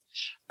passport.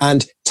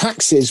 And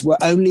taxes were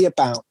only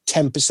about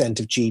 10%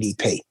 of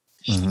GDP.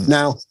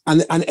 Now,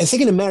 and I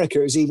think in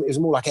America it was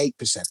more like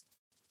 8%.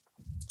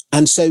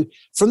 And so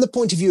from the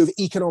point of view of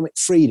economic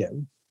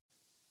freedom,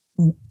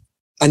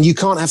 and you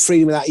can't have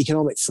freedom without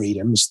economic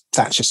freedom, as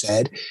Thatcher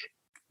said,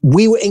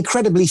 we were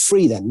incredibly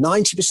free then.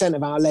 90%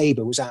 of our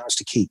labor was ours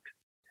to keep.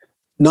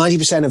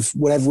 90% of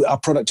whatever our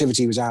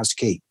productivity was ours to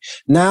keep.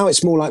 Now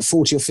it's more like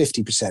 40 or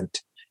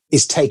 50%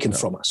 is taken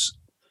from us.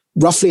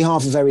 Roughly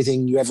half of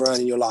everything you ever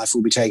earn in your life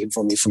will be taken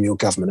from you, from your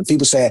government. And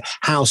people say a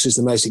house is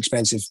the most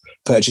expensive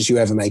purchase you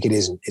ever make. It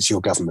isn't. It's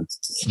your government.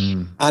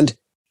 And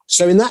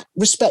so in that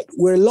respect,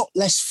 we're a lot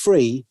less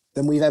free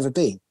than we've ever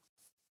been.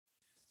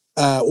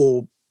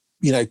 Or,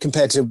 you know,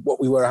 compared to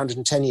what we were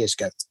 110 years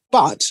ago.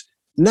 But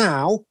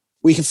now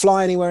we can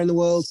fly anywhere in the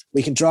world.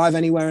 We can drive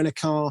anywhere in a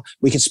car.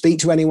 We can speak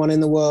to anyone in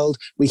the world.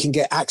 We can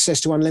get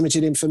access to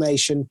unlimited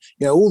information.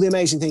 You know, all the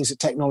amazing things that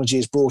technology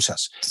has brought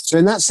us. So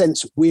in that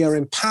sense, we are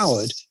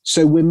empowered.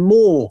 So we're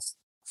more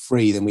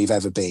free than we've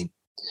ever been.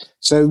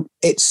 So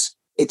it's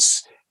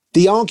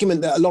the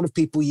argument that a lot of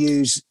people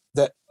use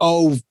that,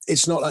 oh,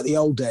 it's not like the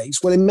old days.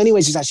 Well, in many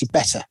ways, it's actually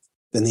better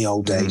than the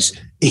old days,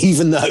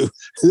 even though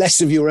less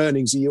of your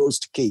earnings are yours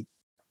to keep.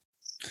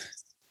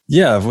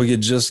 Yeah, if we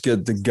could just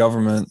get the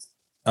government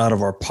out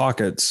of our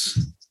pockets,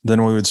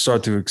 then we would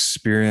start to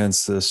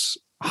experience this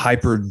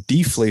hyper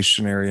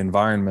deflationary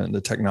environment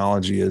that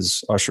technology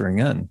is ushering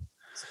in.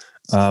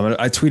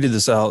 I tweeted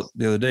this out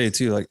the other day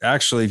too. Like,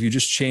 actually, if you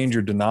just change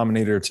your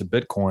denominator to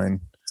Bitcoin,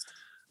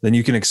 then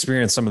you can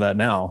experience some of that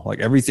now. Like,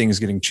 everything is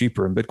getting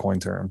cheaper in Bitcoin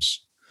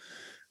terms.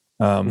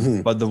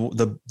 But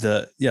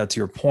to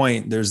your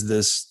point, there's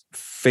this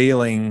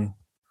failing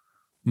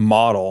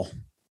model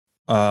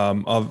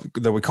of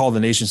that we call the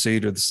nation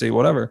state or the state,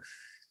 whatever.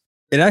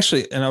 It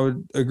actually, and I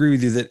would agree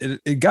with you that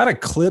it got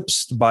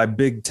eclipsed by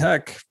big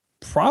tech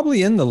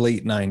probably in the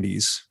late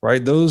 90s,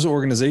 right? Those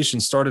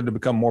organizations started to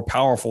become more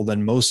powerful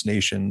than most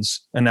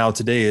nations. And now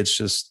today it's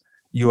just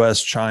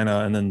US, China,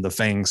 and then the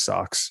FANG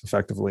stocks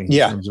effectively in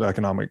terms of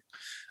economic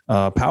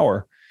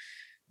power.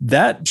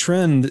 That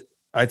trend,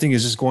 I think,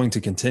 is just going to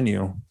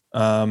continue.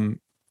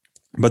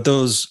 But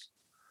those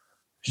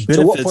benefits.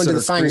 So, what point do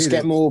the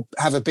FANGs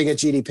have a bigger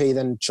GDP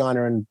than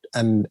China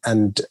and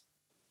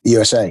the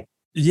USA?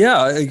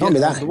 Yeah, again,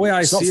 the way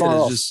I see it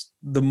is just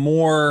the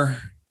more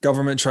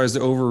government tries to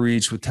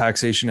overreach with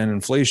taxation and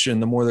inflation,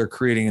 the more they're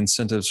creating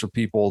incentives for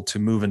people to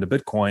move into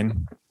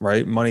Bitcoin,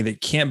 right? Money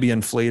that can't be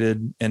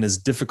inflated and is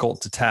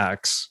difficult to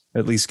tax,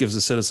 at least gives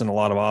the citizen a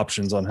lot of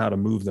options on how to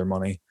move their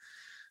money.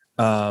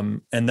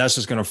 And that's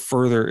just going to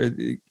further,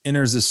 it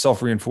enters this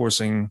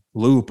self-reinforcing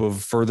loop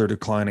of further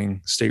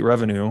declining state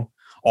revenue.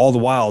 All the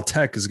while,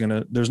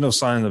 there's no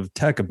sign of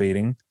tech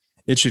abating.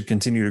 It should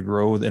continue to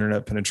grow with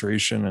internet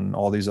penetration and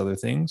all these other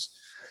things.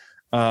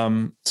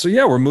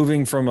 We're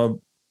moving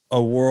from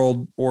a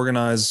world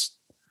organized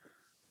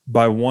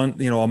by a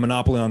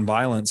monopoly on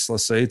violence,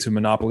 let's say, to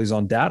monopolies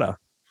on data,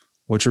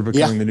 which are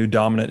becoming the new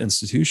dominant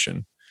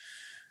institution.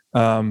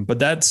 But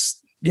that's,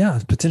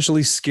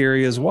 potentially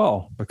scary as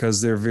well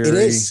because they're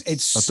very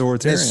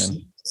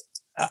authoritarian.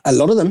 A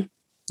lot of them.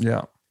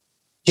 Yeah.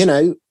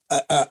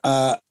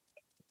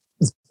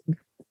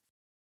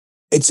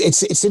 It's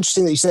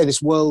interesting that you say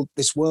this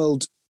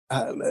world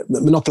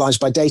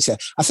monopolized by data.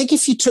 I think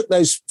if you took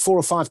those 4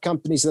 or 5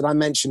 companies that I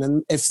mentioned,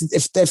 and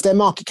if their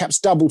market caps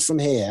doubled from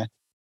here,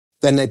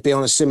 then they'd be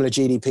on a similar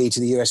GDP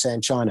to the USA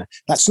and China.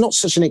 That's not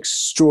such an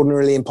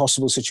extraordinarily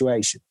impossible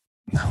situation.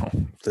 No,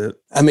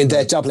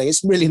 they're doubling.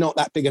 It's really not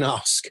that big an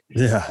ask.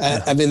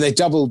 Yeah. They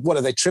doubled. What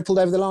have they tripled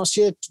over the last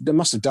year? They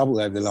must have doubled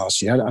over the last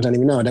year. I don't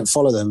even know. I don't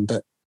follow them,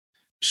 but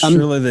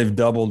surely they've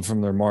doubled from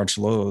their March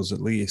lows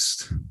at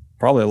least.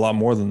 Probably a lot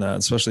more than that,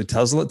 especially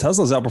Tesla.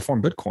 Tesla's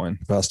outperformed Bitcoin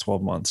the past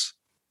 12 months.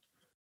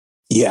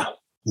 Yeah.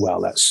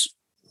 Well, that's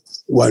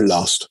won't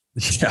last.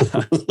 Yeah.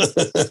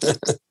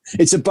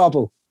 It's a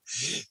bubble.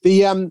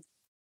 We're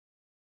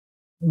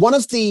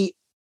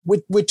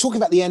talking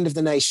about the end of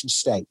the nation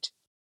state.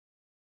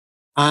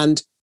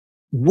 And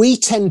we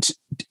tend to,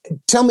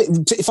 tell me,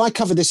 if I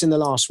covered this in the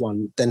last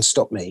one, then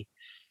stop me.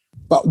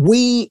 But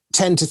we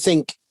tend to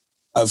think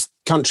of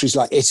countries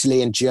like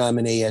Italy and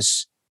Germany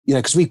as,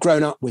 because we've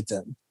grown up with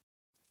them.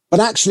 But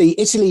actually,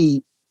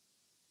 Italy,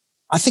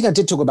 I think I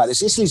did talk about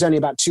this. Italy's only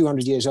about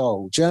 200 years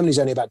old. Germany's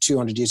only about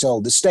 200 years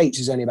old. The States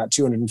is only about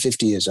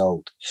 250 years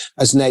old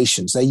as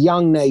nations. They're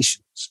young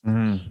nations.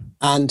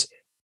 And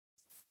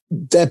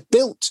they're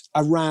built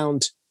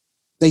around,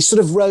 they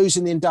sort of rose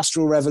in the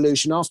Industrial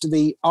Revolution after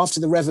the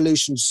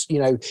revolutions,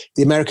 the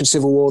American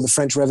Civil War, the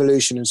French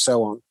Revolution, and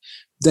so on.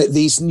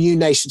 These new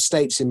nation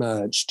states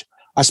emerged.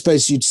 I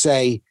suppose you'd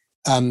say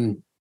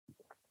in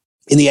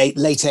the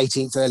late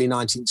 18th, early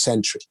 19th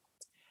century.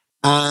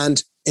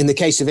 And in the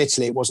case of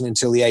Italy, it wasn't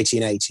until the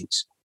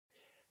 1880s.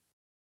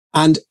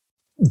 And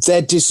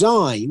they're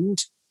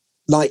designed,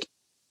 like,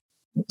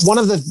 one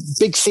of the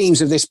big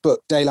themes of this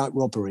book, Daylight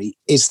Robbery,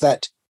 is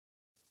that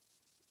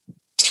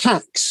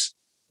tax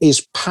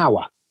is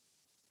power.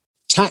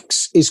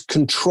 Tax is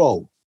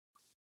control.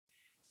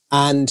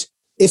 And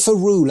if a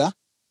ruler,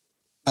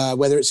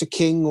 whether it's a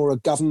king or a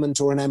government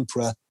or an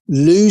emperor,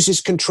 loses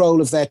control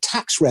of their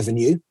tax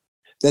revenue,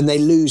 then they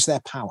lose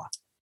their power.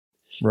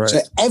 Right. So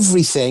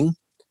everything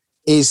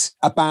is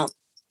about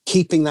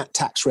keeping that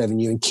tax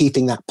revenue and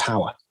keeping that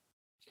power.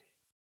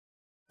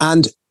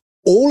 And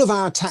all of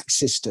our tax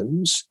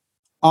systems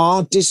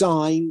are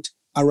designed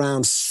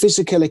around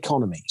physical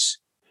economies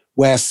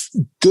where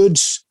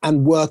goods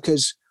and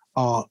workers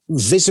are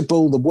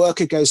visible. The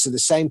worker goes to the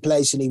same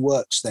place and he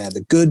works there.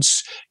 The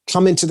goods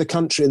come into the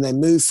country and they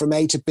move from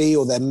A to B,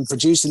 or they're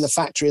produced in the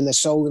factory and they're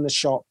sold in the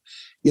shop,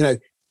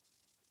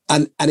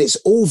 and it's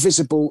all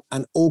visible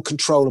and all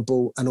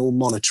controllable and all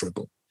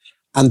monitorable.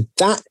 And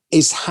that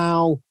is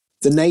how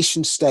the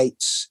nation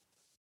states'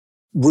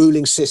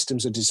 ruling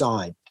systems are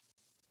designed.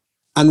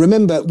 And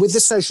remember, with the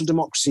social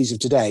democracies of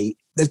today,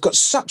 they've got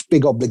such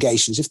big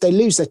obligations. If they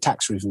lose their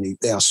tax revenue,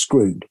 they are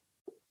screwed.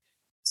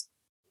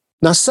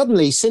 Now,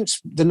 suddenly,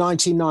 since the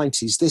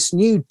 1990s, this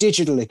new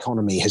digital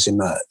economy has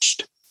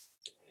emerged.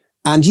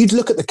 And you'd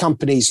look at the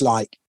companies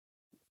like,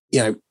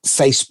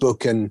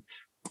 Facebook and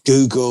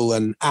Google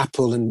and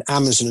Apple and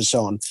Amazon and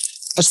so on.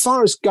 As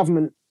far as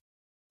government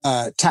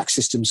tax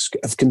systems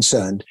are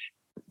concerned,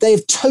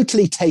 they've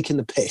totally taken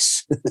the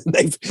piss.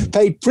 They've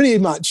paid pretty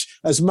much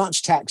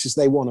tax as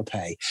they want to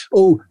pay.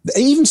 Oh,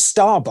 even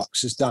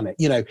Starbucks has done it.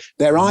 You know,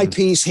 their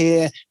IP's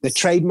here, their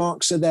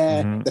trademarks are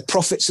there, the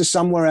profits are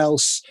somewhere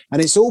else,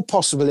 and it's all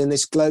possible in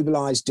this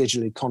globalized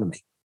digital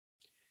economy.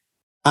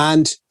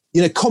 And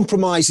you know,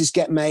 compromises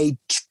get made.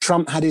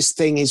 Trump had his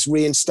thing, his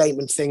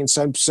reinstatement thing, and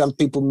some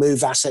people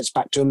move assets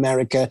back to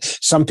America.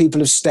 Some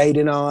people have stayed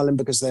in Ireland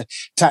because the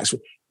tax,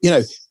 you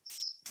know,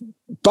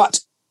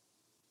 but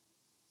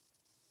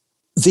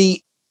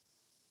there's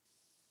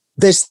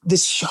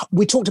this,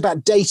 we talked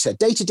about data.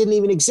 Data didn't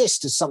even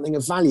exist as something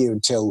of value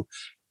until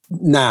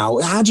now.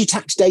 How do you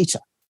tax data?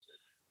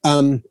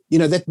 You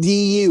know, the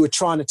EU are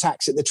trying to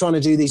tax it. They're trying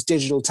to do these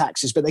digital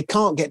taxes, but they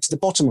can't get to the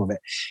bottom of it.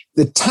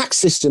 The tax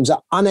systems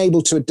are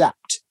unable to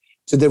adapt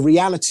to the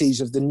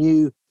realities of the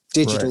new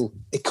digital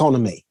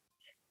economy.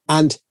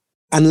 And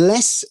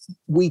unless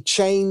we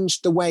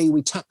change the way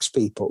we tax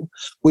people,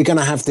 we're going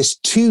to have this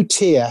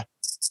two-tier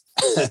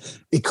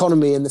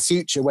economy in the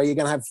future where you're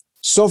going to have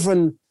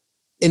sovereign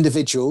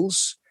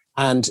individuals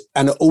and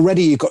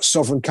already you've got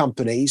sovereign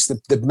companies,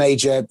 the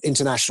major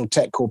international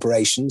tech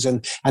corporations,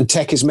 and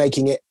tech is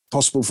making it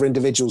possible for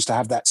individuals to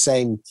have that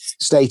same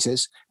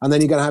status. And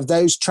then you're going to have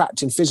those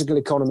trapped in physical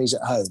economies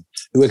at home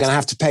who are going to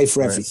have to pay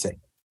for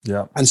everything.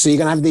 Yeah. And so you're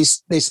going to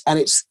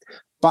have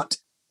but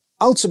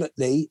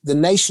ultimately the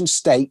nation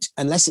state,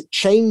 unless it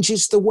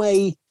changes the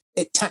way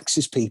it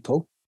taxes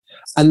people,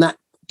 and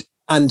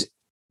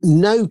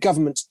no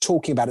government's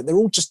talking about it. They're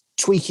all just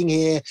tweaking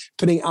here,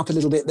 putting it up a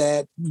little bit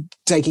there,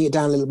 taking it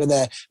down a little bit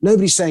there.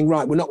 Nobody's saying,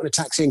 right, we're not going to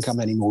tax income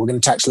anymore. We're going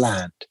to tax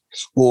land,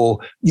 or,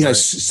 you know,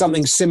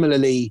 something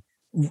similarly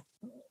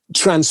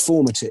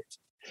transformative.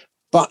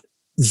 But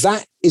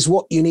that is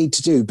what you need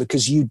to do,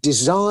 because you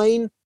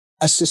design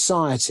a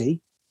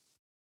society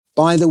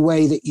by the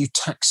way that you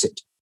tax it.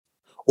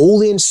 All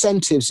the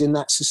incentives in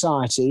that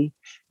society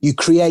you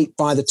create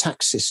by the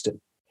tax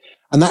system.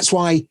 And that's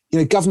why, you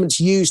know, governments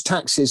use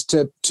taxes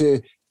to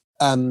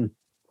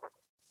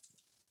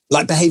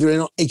like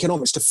behavioral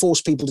economics, to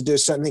force people to do a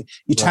certain thing.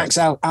 You tax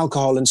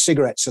alcohol and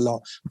cigarettes a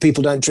lot.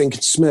 People don't drink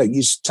and smoke.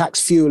 You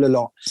tax fuel a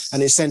lot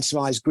and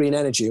incentivize green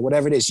energy or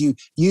whatever it is. You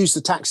use the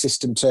tax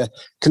system to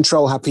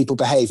control how people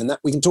behave. And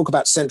that we can talk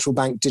about central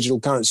bank digital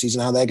currencies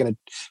and how they're going to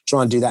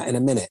try and do that in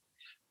a minute.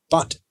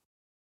 But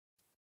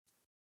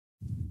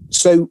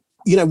so,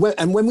 you know,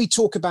 when we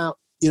talk about,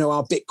 you know,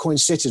 our Bitcoin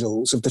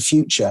citadels of the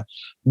future,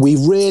 we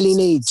really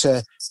need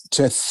to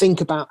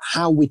think about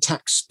how we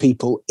tax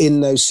people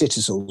in those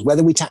citadels,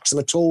 whether we tax them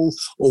at all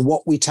or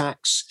what we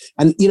tax.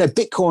 And, you know,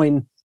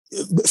 Bitcoin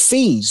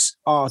fees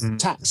are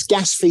tax,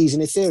 gas fees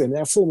in Ethereum,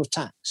 they're a form of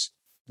tax.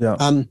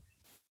 Yeah.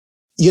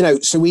 You know,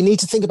 so we need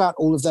to think about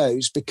all of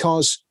those,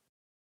 because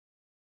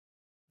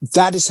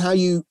that is how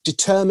you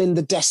determine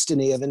the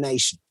destiny of a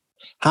nation.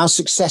 How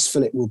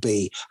successful it will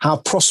be, how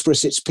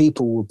prosperous its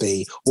people will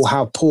be, or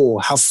how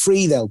poor, how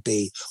free they'll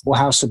be, or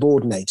how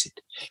subordinated.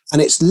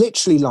 And it's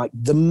literally like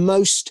the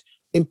most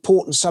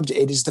important subject.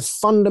 It is the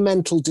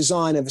fundamental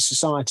design of a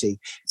society.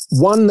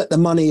 One, that the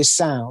money is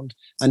sound,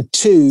 and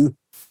two,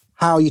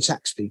 how you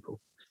tax people.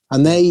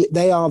 And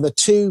they are the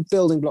two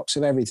building blocks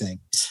of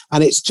everything.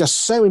 And it's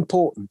just so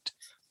important.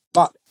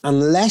 But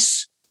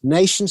unless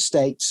nation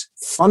states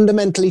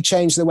fundamentally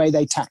change the way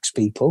they tax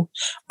people,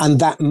 and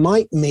that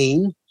might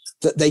mean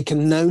that they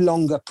can no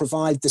longer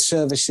provide the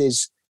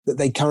services that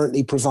they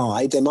currently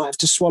provide. They might have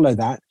to swallow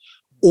that.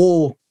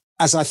 Or,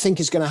 as I think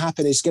is going to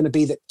happen, is going to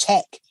be that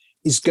tech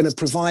is going to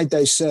provide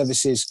those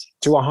services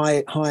to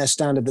a higher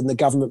standard than the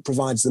government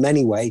provides them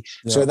anyway.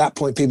 Yeah. So at that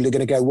point, people are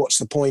going to go, what's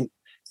the point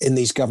in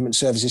these government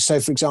services?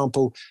 So, for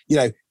example, you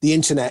know, the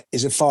internet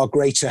is a far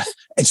greater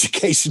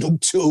educational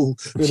tool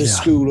than a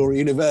school or a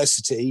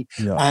university.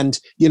 Yeah. And,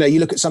 you know, you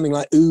look at something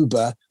like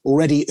Uber.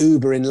 Already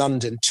Uber in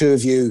London, two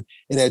of you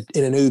in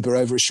an Uber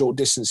over a short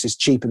distance is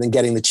cheaper than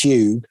getting the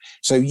tube.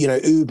 So, you know,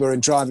 Uber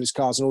and driverless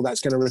cars and all that's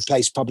going to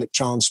replace public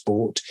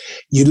transport.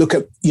 You look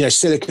at, you know,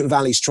 Silicon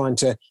Valley's trying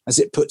to, as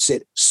it puts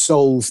it,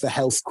 solve the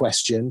health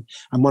question.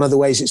 And one of the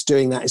ways it's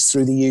doing that is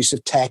through the use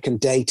of tech and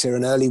data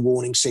and early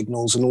warning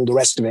signals and all the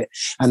rest of it,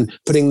 and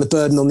putting the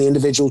burden on the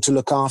individual to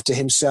look after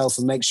himself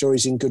and make sure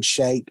he's in good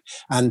shape.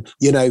 And,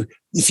 you know,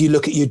 if you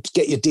look at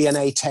get your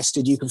DNA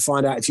tested, you can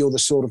find out if you're the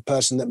sort of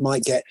person that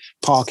might get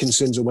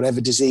Parkinson's or whatever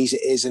disease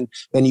it is, and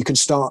then you can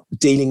start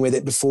dealing with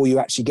it before you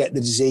actually get the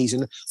disease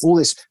and all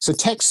this. So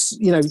tech's,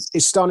 you know,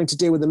 is starting to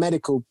deal with the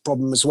medical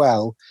problem as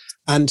well.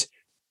 And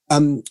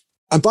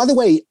by the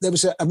way, there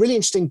was a really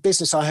interesting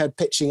business I heard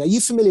pitching. Are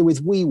you familiar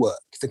with WeWork,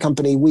 the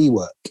company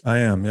WeWork? I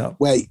am, yeah.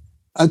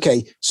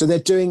 Okay, so they're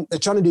trying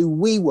to do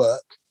WeWork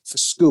for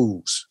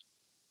schools.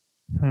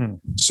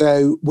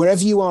 So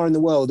wherever you are in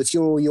the world, if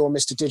you're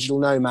Mr. Digital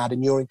Nomad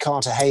and you're in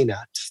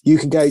Cartagena, you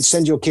can go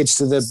send your kids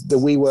to the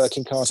WeWork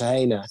in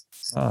Cartagena.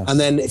 And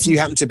then if you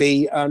happen to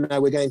be, oh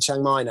no, we're going to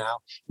Chiang Mai now,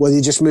 well,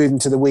 you just move them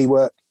to the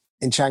WeWork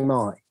in Chiang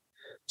Mai.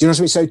 Do you know what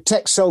I mean? So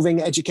tech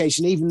solving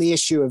education, even the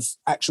issue of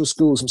actual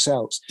schools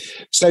themselves.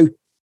 So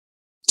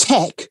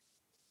tech,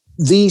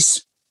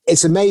 these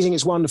it's amazing,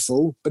 it's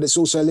wonderful, but it's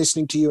also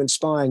listening to you and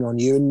spying on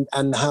you,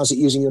 and how's it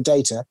using your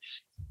data.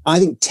 I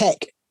think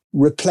tech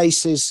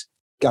replaces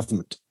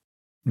government.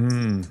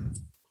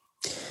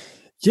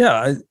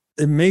 Yeah,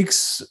 it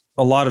makes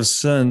a lot of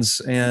sense.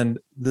 And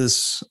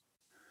this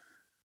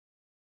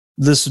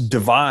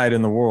divide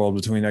in the world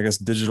between, I guess,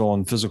 digital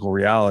and physical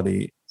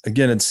reality,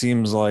 again, it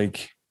seems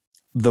like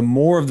the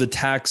more of the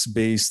tax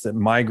base that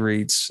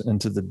migrates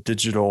into the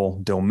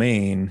digital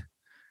domain,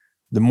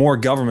 the more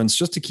governments,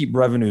 just to keep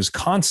revenues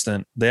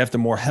constant, they have to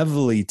more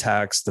heavily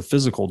tax the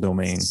physical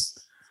domain.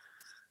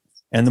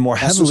 And the more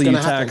heavily you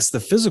tax the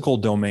physical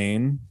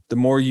domain, the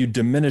more you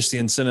diminish the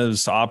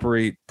incentives to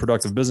operate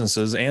productive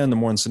businesses, and the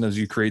more incentives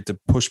you create to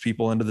push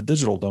people into the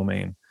digital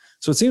domain.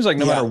 So it seems like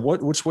no matter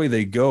which way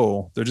they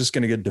go, they're just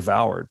going to get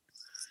devoured.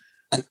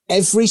 And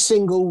every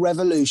single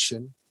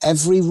revolution,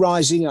 every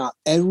rising up,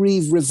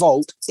 every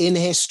revolt in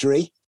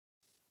history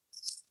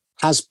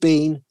has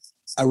been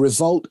a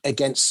revolt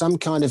against some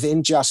kind of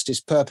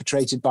injustice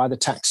perpetrated by the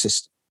tax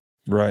system.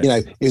 Right.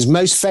 It was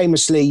most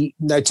famously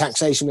no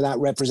taxation without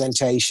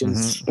representation.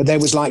 But there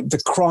was like the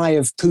cry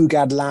of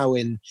Pugad Lao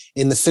in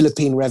the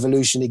Philippine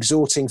Revolution,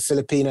 exhorting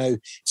Filipino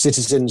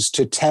citizens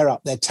to tear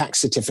up their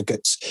tax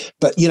certificates.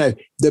 But,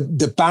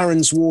 the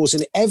Barons' Wars,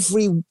 and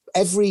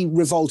every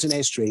revolt in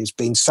history has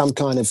been some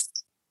kind of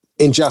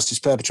injustice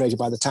perpetrated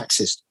by the tax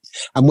system.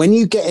 And when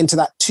you get into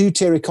that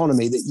two-tier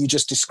economy that you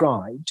just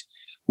described,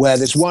 where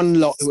there's one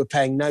lot who are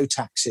paying no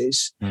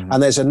taxes,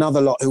 and there's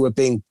another lot who are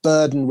being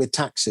burdened with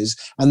taxes,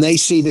 and they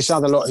see this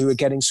other lot who are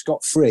getting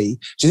scot-free.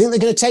 Do you think they're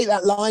going to take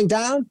that lying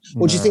down?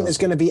 Or do you think there's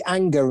going to be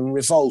anger and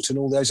revolt and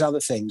all those other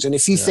things? And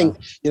if you think,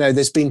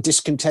 there's been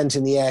discontent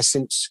in the air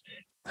since,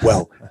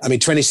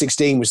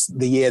 2016 was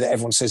the year that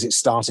everyone says it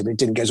started, but it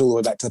didn't. It goes all the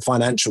way back to the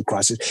financial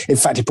crisis. In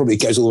fact, it probably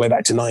goes all the way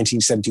back to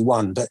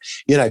 1971. But,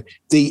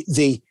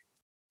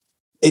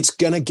 it's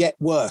going to get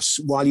worse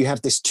while you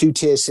have this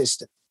two-tier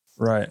system.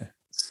 Right.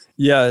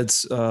 Yeah,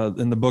 it's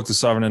in the book, The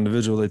Sovereign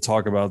Individual, they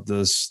talk about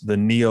this, the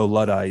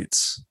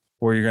neo-Luddites,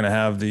 where you're going to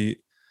have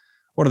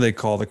what do they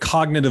call, the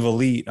cognitive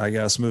elite, I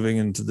guess, moving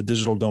into the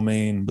digital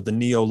domain, but the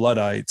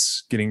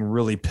neo-Luddites getting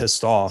really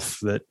pissed off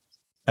that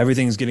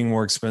everything's getting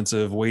more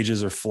expensive,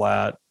 wages are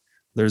flat,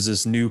 there's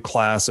this new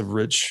class of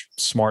rich,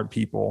 smart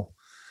people.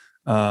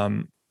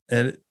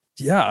 It's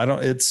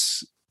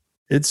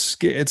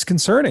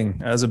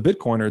concerning as a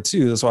Bitcoiner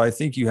too. That's why I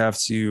think you have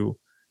to,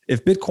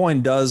 if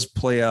Bitcoin does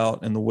play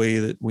out in the way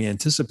that we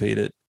anticipate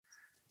it,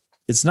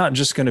 it's not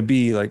just going to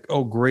be like,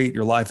 oh, great,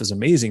 your life is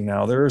amazing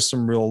now. There is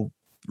some real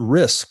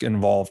risk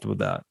involved with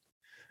that,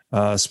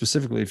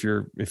 specifically if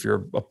you're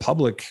a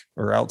public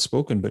or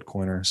outspoken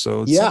Bitcoiner.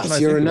 So if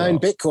you're a known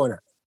Bitcoiner.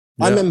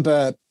 I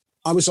remember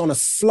I was on a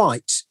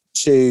flight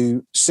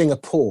to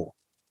Singapore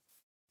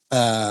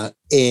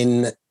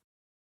in,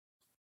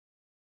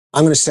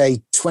 I'm going to say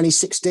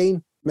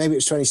 2016, maybe it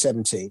was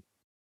 2017.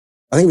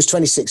 I think it was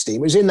 2016.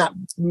 It was in that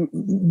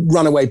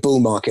runaway bull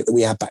market that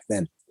we had back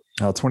then.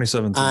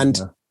 2017. And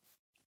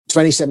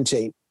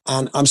 2017.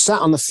 And I'm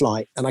sat on the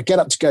flight and I get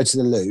up to go to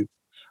the loo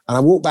and I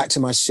walk back to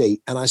my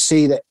seat and I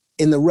see that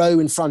in the row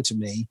in front of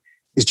me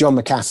is John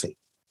McAfee.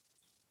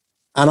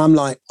 And I'm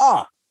like,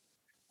 I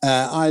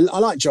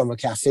like John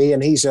McAfee,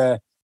 and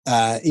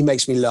he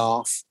makes me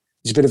laugh.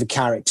 He's a bit of a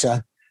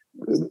character,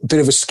 a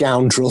bit of a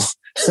scoundrel,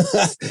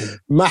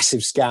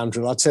 massive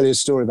scoundrel. I'll tell you a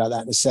story about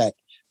that in a sec.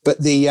 But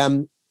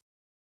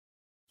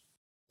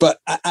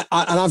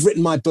I've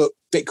written my book,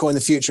 Bitcoin: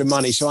 The Future of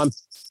Money. So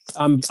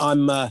I'm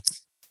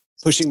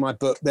pushing my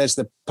book. There's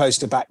the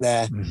poster back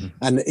there.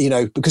 And,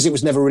 because it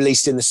was never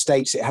released in the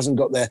States, it hasn't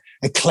got the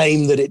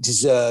acclaim that it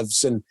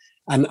deserves. And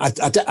I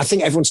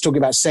think everyone's talking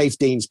about Safe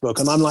Dean's book.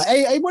 And I'm like,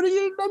 hey, what are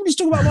you? Nobody's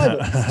talking about my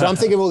book. So I'm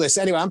thinking of all this.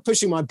 Anyway, I'm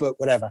pushing my book,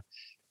 whatever.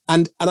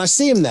 And I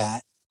see him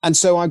there. And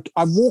so I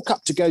walk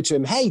up to go to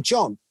him. Hey,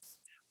 John.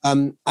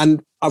 And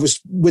I was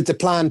with the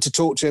plan to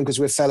talk to him because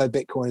we're fellow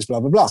Bitcoiners, blah,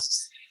 blah, blah.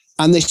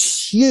 And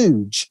this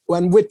huge,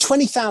 when we're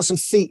 20,000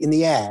 feet in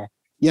the air,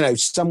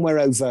 somewhere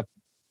over,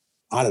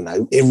 I don't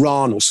know,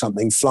 Iran or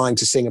something, flying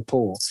to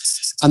Singapore.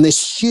 And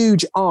this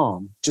huge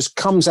arm just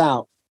comes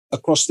out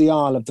across the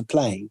aisle of the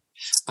plane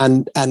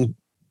and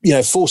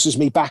forces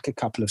me back a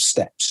couple of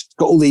steps.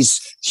 Got all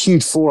these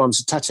huge forearms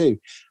of tattoo.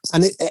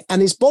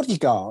 And his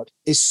bodyguard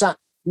is sat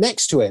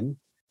next to him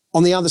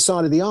on the other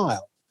side of the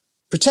aisle,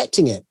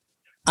 protecting him.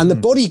 And the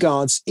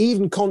bodyguard's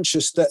even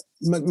conscious that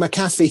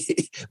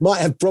McAfee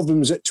might have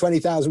problems at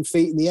 20,000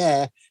 feet in the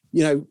air,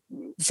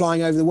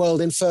 flying over the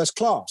world in first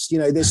class.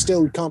 They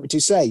still can't be too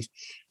safe.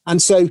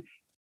 And so,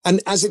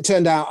 and as it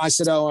turned out, I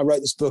said, I wrote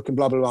this book and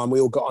blah, blah, blah, and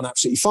we all got on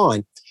absolutely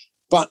fine.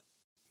 But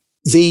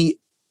the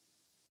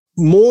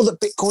more that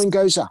Bitcoin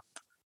goes up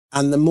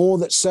and the more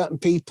that certain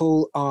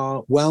people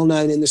are well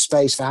known in the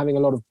space for having a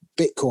lot of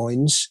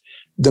Bitcoins,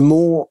 the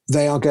more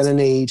they are going to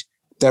need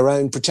their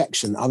own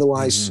protection.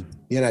 Otherwise,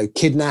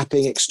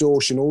 kidnapping,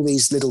 extortion, all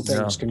these little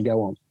things can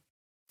go on.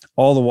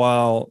 All the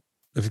while,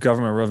 if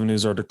government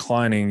revenues are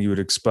declining, you would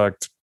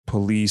expect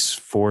police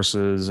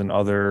forces and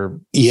other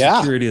Yeah.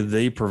 security that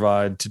they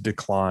provide to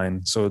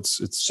decline. So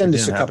it's Send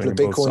us again a couple of happening on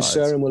both Bitcoins, sides.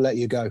 sir, and we'll let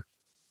you go.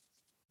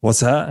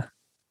 What's that?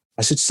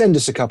 I said, send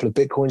us a couple of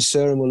Bitcoins,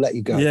 sir, and we'll let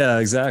you go. Yeah,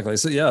 exactly.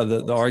 So yeah,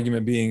 the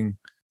argument being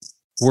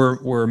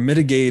we're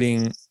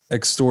mitigating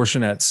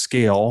extortion at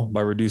scale by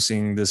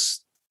reducing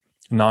this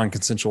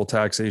non-consensual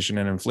taxation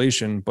and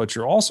inflation, but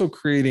you're also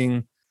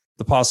creating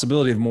the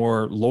possibility of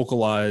more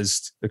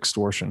localized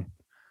extortion.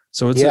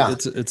 So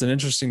it's an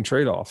interesting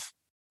trade-off.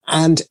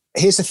 And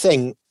here's the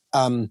thing,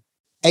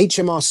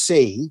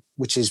 HMRC,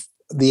 which is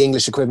the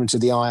English equivalent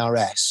of the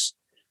IRS,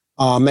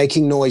 are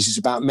making noises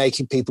about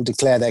making people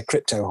declare their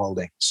crypto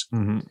holdings.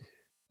 Mm-hmm.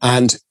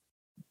 And,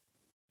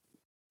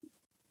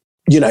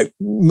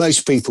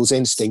 most people's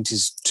instinct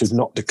is to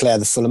not declare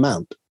the full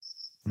amount.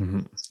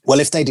 Mm-hmm. Well,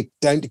 if they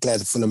don't declare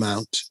the full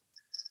amount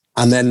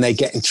and then they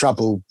get in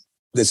trouble,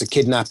 there's a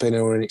kidnapping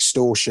or an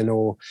extortion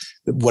or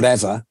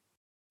whatever,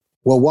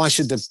 well, why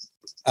should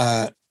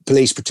the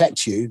police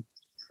protect you?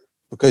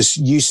 Because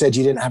you said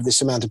you didn't have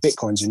this amount of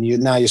Bitcoins and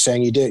now you're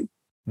saying you do.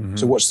 Mm-hmm.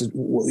 So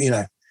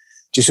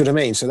do you see what I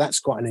mean? So that's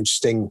quite an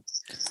interesting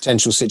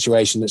potential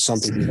situation that some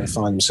people may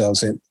find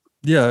themselves in.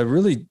 Yeah,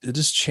 it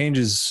just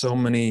changes so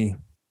many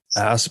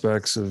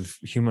aspects of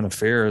human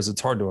affairs. It's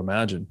hard to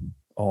imagine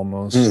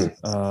almost.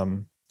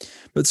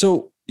 But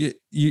so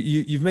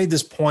you've made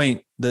this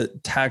point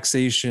that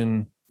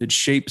taxation, it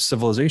shapes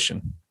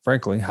civilization.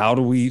 Frankly, how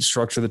do we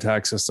structure the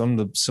tax system?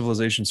 The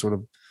civilization sort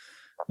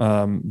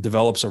of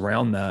develops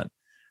around that.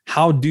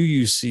 How do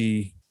you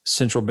see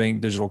central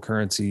bank digital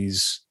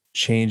currencies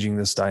changing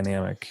this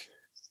dynamic?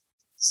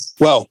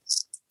 Well,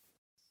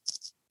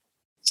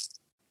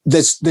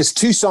 there's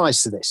two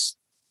sides to this.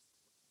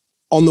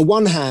 On the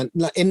one hand,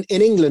 in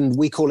England,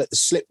 we call it the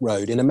slip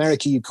road. In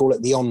America, you call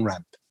it the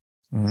on-ramp.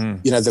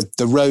 Mm-hmm.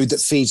 The road that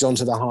feeds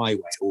onto the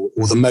highway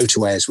or the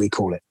motorway, as we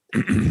call it.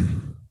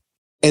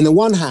 In the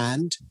one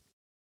hand,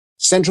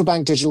 central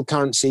bank digital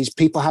currencies,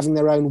 people having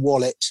their own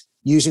wallet,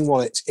 using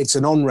wallets, it's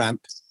an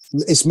on-ramp.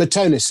 It's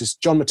Matonis,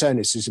 John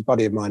Matonis, who's a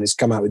buddy of mine, has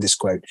come out with this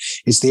quote.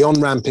 It's the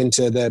on-ramp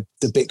into the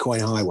Bitcoin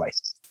highway.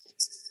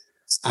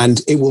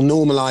 And it will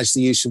normalize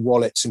the use of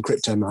wallets and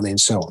crypto money and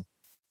so on.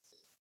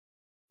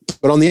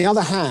 But on the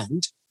other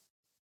hand,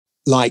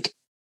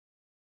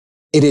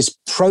 it is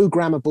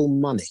programmable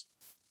money.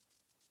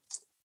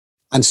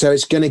 And so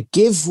it's going to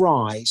give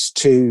rise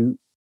to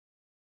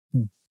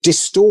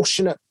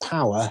distortionate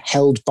power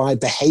held by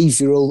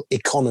behavioral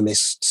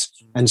economists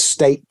and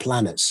state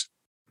planners.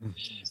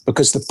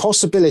 Because the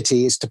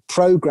possibility is to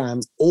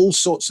program all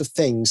sorts of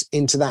things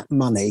into that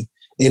money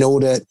in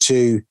order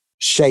to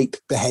shape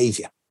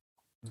behavior.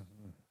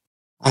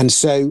 And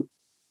so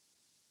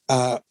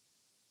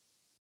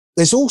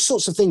there's all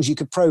sorts of things you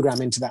could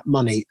program into that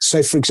money.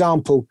 So, for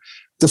example,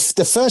 the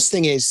first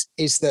thing is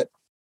that,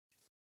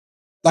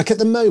 at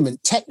the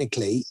moment,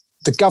 technically,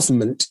 the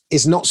government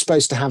is not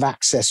supposed to have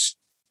access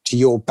to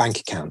your bank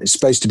account. It's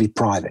supposed to be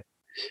private.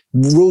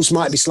 Rules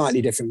might be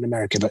slightly different in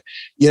America, but,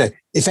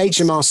 if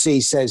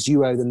HMRC says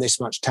you owe them this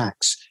much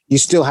tax, you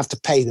still have to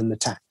pay them the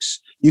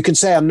tax. You can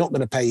say, I'm not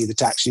going to pay you the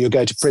tax, and you'll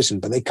go to prison,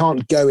 but they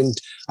can't go and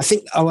I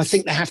think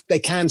they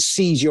can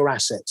seize your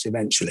assets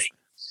eventually.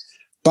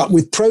 But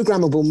with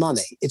programmable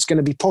money, it's going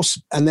to be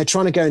possible. And they're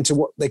trying to go into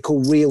what they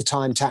call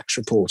real-time tax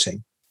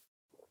reporting.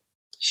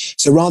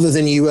 So rather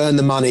than you earn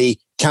the money,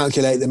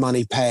 calculate the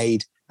money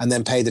paid, and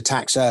then pay the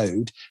tax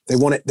owed, they're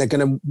going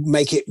to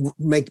make it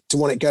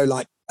go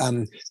like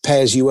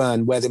pay as you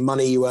earn, where the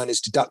money you earn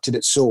is deducted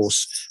at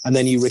source, and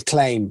then you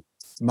reclaim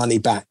money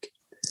back.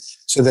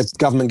 So the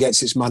government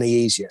gets its money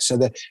easier. So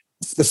the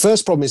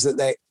first problem is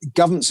that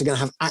governments are going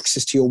to have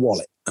access to your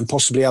wallet, and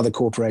possibly other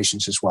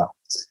corporations as well.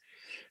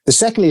 The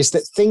second is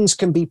that things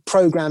can be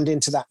programmed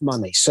into that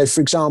money. So,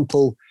 for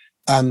example,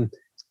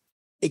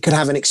 it could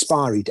have an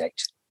expiry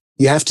date.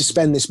 You have to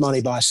spend this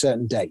money by a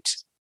certain date.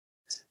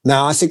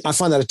 Now, I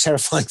find that a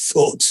terrifying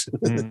thought.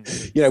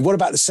 What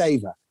about the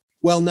saver?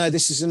 Well, no,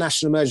 this is a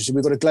national emergency.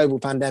 We've got a global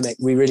pandemic.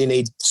 We really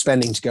need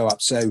spending to go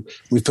up. So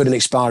we've put an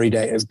expiry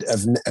date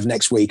of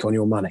next week on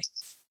your money.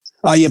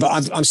 Oh, yeah,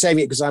 but I'm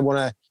saving it because I want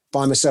to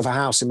buy myself a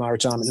house in my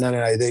retirement. No,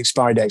 the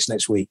expiry date's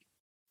next week.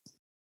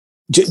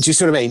 Do you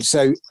see what I mean?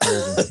 So,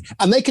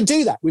 and they can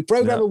do that with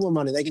programmable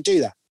money. They can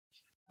do that.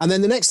 And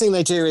then the next thing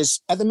they do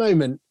is, at the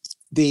moment,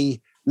 the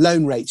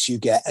loan rates you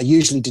get are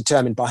usually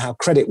determined by how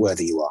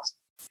creditworthy you are.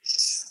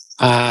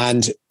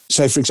 And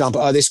so, for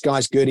example, this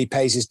guy's good. He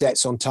pays his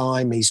debts on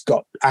time. He's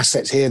got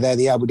assets here, there,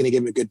 the other. We're going to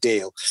give him a good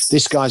deal.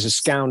 This guy's a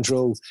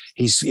scoundrel.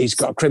 He's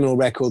got a criminal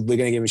record. We're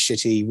going to give him a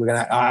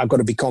shitty. I've got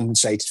to be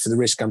compensated for the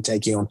risk I'm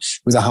taking on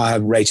with a higher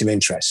rate of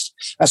interest.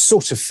 That's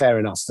sort of fair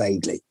enough,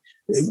 vaguely.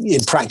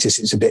 In practice,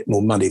 it's a bit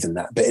more money than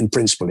that, but in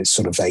principle, it's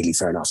sort of vaguely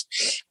fair enough.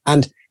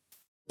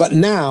 But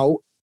now,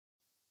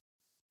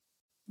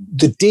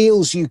 the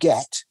deals you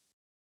get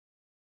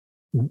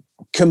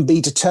can be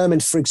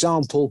determined, for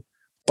example,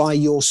 by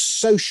your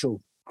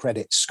social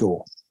credit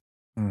score.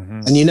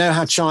 Mm-hmm. And you know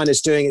how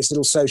China's doing its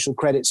little social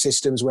credit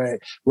systems where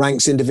it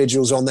ranks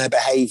individuals on their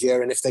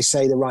behavior. And if they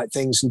say the right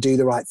things and do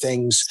the right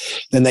things,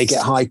 then they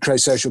get high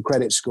social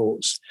credit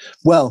scores.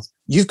 Well,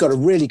 you've got a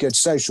really good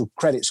social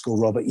credit score,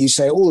 Robert. You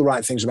say all the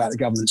right things about the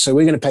government. So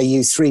we're going to pay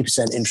you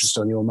 3% interest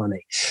on your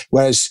money.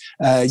 Whereas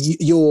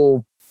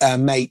your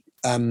mate,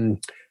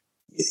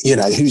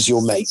 who's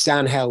your mate?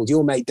 Dan Held,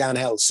 your mate Dan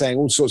Held, saying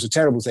all sorts of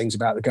terrible things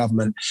about the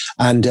government.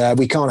 And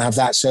we can't have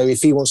that. So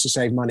if he wants to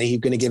save money, you're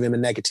going to give him a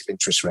negative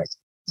interest rate.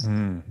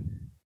 Mm.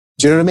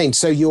 Do you know what I mean?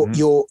 So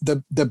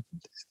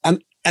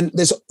and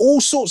there's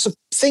all sorts of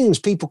things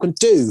people can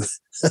do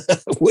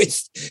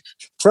with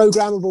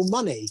programmable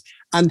money.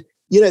 And,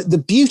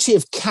 the beauty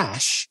of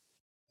cash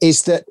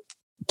is that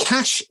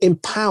cash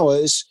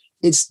empowers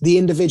the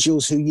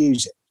individuals who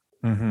use it.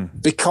 Mm-hmm.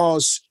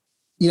 Because,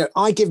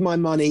 I give my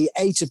money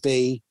A to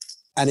B,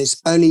 and it's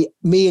only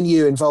me and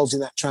you involved in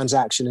that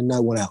transaction and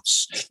no one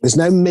else. There's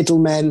no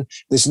middlemen.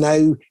 There's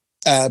no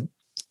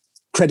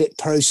credit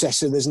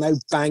processor. There's no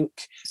bank.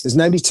 There's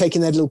nobody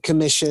taking their little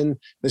commission.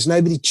 There's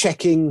nobody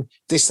checking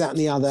this, that, and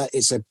the other.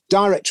 It's a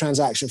direct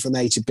transaction from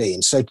A to B.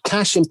 And so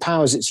cash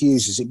empowers its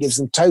users. It gives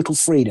them total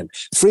freedom.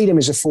 Freedom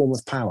is a form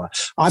of power.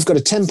 I've got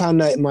a £10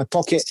 note in my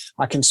pocket.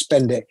 I can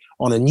spend it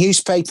on a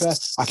newspaper.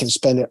 I can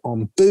spend it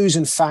on booze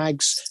and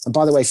fags. And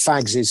by the way,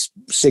 fags is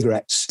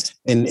cigarettes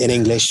in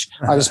English.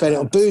 I can spend it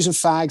on booze and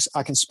fags.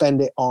 I can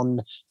spend it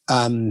on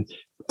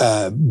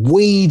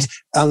weed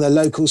on the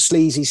local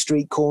sleazy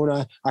street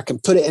corner. I can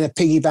put it in a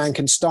piggy bank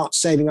and start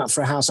saving up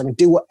for a house. I can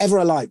do whatever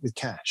I like with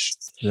cash.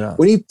 Yeah.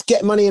 When you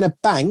get money in a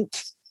bank,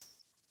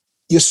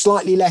 you're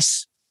slightly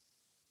less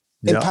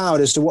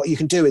empowered as to what you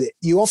can do with it.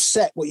 You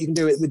offset what you can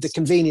do with the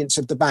convenience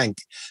of the bank.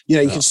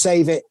 You can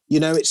save it.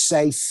 It's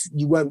safe.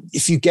 You won't,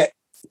 if you get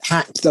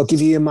hacked, they'll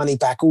give you your money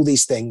back, all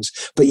these things,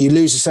 but you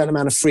lose a certain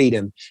amount of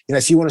freedom.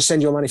 If you want to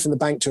send your money from the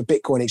bank to a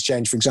Bitcoin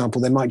exchange, for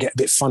example, they might get a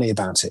bit funny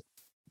about it.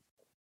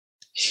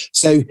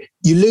 So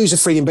you lose a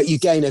freedom, but you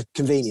gain a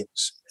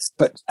convenience.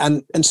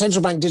 And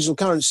central bank digital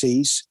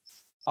currencies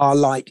are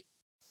like,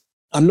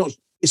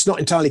 it's not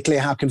entirely clear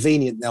how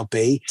convenient they'll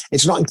be.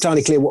 It's not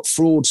entirely clear what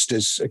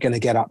fraudsters are going to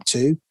get up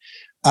to.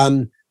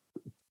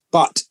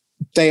 But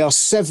they are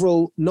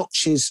several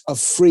notches of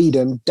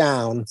freedom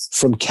down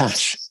from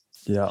cash.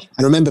 Yeah.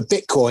 And remember,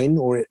 Bitcoin,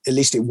 or at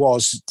least it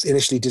was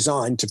initially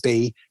designed to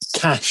be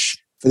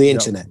cash for the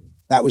internet.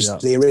 That was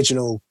the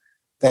original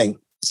thing.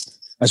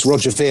 As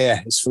Roger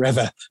Ver is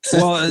forever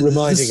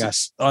reminding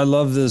us. I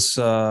love this.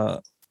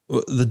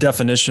 The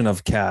definition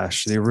of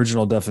cash, the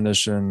original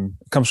definition,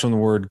 comes from the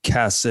word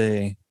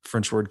casse,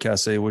 French word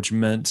casse, which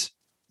meant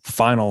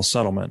final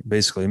settlement.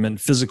 Basically, it meant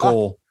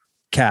physical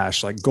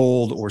cash, like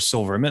gold or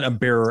silver. It meant a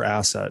bearer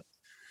asset.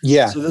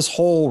 Yeah. So this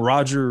whole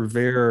Roger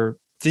Ver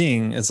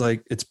thing is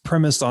like, it's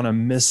premised on a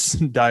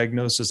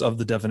misdiagnosis of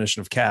the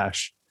definition of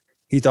cash.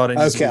 He thought it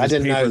needs to be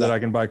this paper that I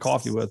can buy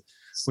coffee with,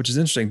 which is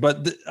interesting.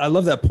 But I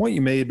love that point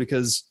you made,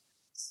 because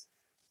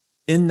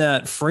in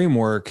that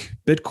framework,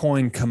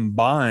 Bitcoin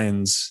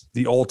combines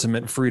the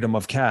ultimate freedom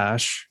of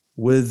cash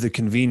with the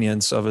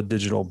convenience of a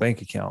digital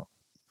bank account.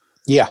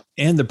 Yeah.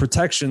 And the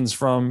protections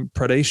from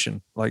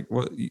predation. Like,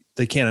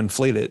 they can't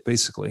inflate it,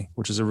 basically,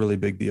 which is a really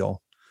big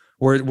deal.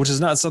 Which is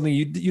not something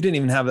you didn't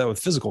even have that with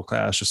physical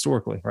cash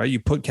historically, right? You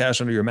put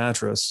cash under your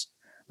mattress,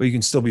 but you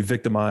can still be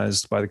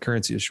victimized by the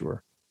currency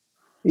issuer.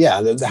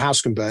 Yeah, the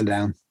house can burn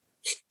down.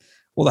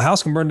 Well, the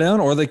house can burn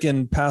down, or they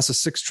can pass a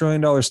 $6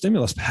 trillion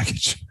stimulus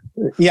package.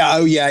 Yeah.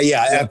 Oh, yeah.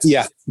 Yeah.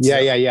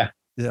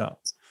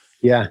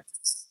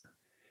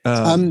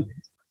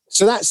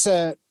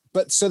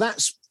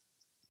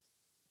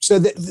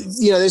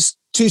 There's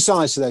two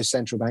sides to those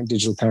central bank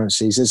digital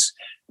currencies.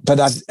 But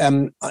as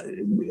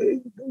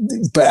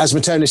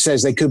Matona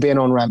says, they could be an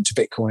on-ramp to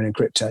Bitcoin and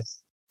crypto.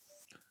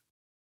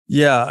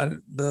 Yeah.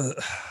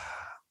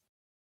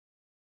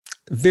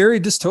 Very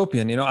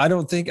dystopian. I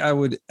don't think I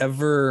would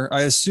ever,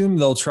 I assume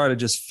they'll try to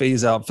just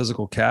phase out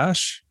physical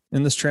cash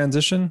in this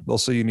transition. They'll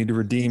say you need to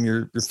redeem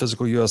your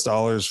physical US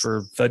dollars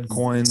for Fed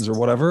coins or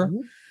whatever.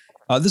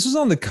 This was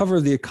on the cover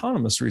of The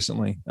Economist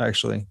recently,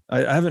 actually.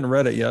 I haven't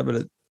read it yet,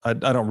 but I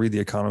don't read The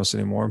Economist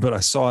anymore, but I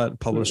saw it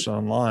published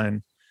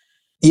online.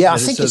 Yeah, I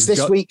think it's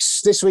this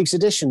week's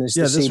edition. Is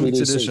this week's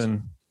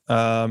edition.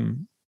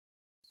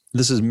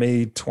 This is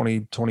May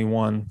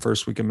 2021,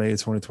 first week of May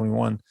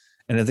 2021.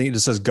 And I think it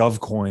just says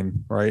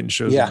GovCoin, right? And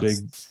shows a big,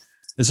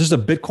 it's just a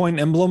Bitcoin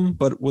emblem,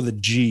 but with a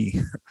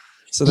G.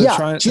 So they're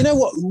trying. Do you know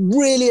what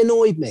really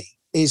annoyed me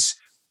is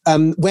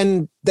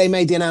when they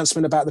made the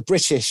announcement about the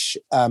British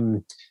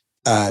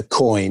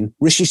coin,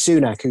 Rishi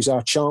Sunak, who's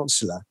our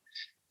chancellor,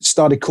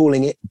 started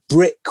calling it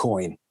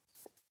Britcoin.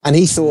 And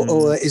he thought,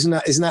 isn't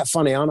that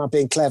funny? Aren't I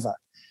being clever?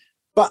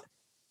 But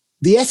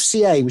the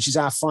FCA, which is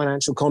our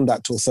Financial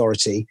Conduct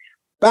Authority,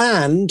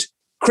 banned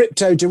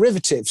crypto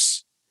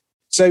derivatives.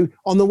 So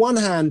on the one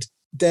hand,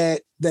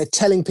 they're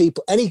telling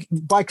people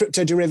buy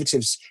crypto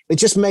derivatives. They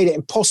just made it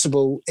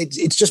impossible.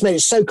 It's just made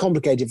it so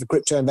complicated for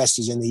crypto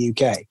investors in the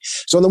UK.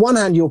 So on the one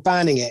hand, you're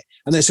banning it.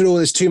 And they said, oh,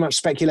 there's too much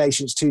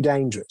speculation, it's too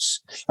dangerous.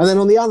 And then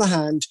on the other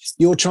hand,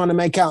 you're trying to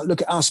make out,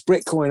 look at us,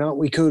 Bitcoin, aren't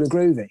we cool and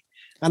groovy?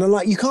 And I'm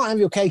like, you can't have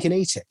your cake and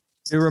eat it.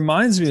 It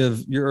reminds me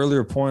of your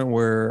earlier point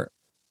where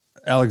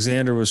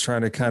Alexander was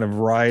trying to kind of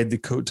ride the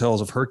coattails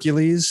of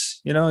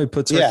Hercules. You know, he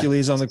puts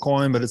Hercules on the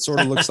coin, but it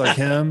sort of looks like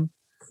him.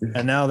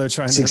 And now they're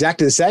trying to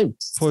exactly the same.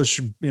 Push,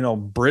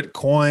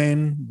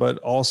 Britcoin, but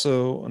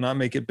also not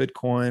make it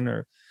Bitcoin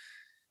or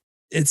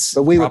it's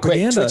but we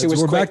propaganda. Were quick.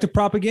 We're back to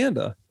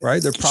propaganda,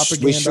 right? They're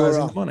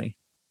propagandizing money.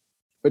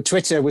 But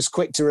Twitter was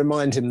quick to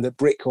remind him that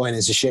Bitcoin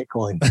is a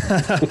shitcoin.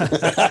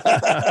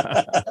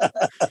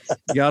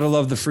 You gotta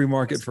love the free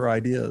market for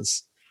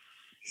ideas.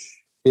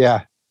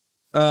 Yeah.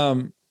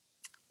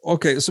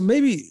 Okay, so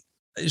maybe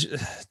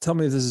tell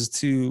me if this is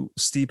too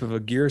steep of a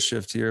gear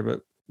shift here,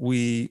 but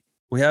we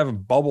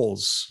have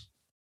bubbles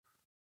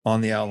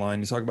on the outline.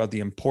 You talk about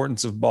the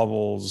importance of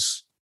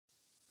bubbles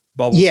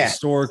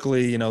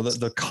historically.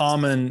 The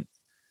common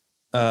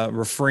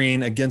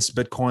refrain against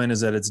Bitcoin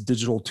is that it's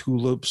digital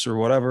tulips or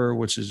whatever,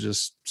 which is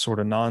just sort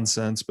of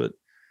nonsense. But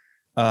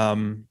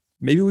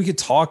maybe we could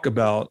talk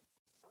about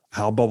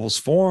how bubbles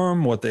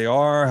form, what they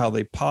are, how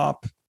they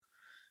pop,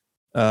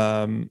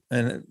 and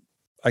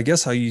I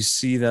guess how you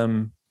see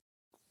them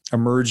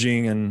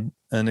emerging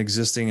and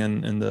existing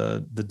in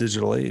the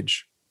digital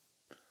age.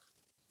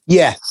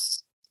 Yeah.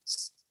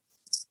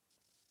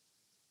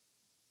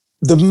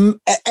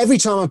 Every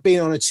time I've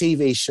been on a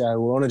TV show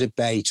or on a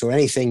debate or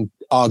anything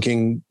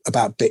arguing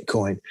about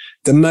Bitcoin,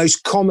 the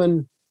most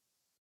common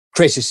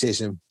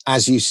criticism,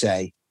 as you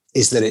say,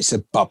 is that it's a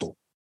bubble.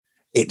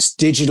 It's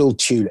digital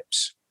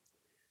tulips.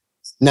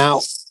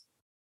 Now,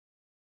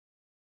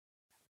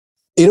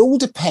 it all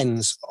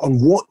depends on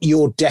what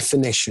your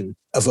definition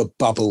of a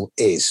bubble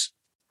is.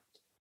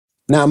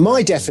 Now,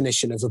 my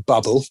definition of a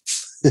bubble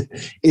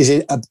is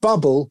a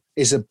bubble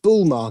is a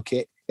bull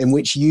market in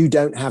which you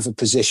don't have a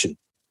position.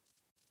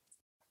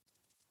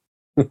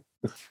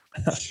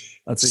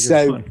 That's a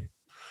good one.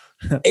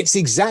 It's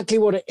exactly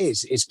what it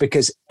is. It's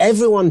because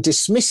everyone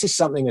dismisses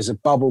something as a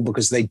bubble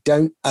because they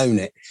don't own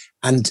it.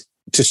 And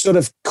to sort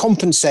of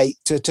compensate,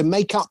 to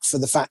make up for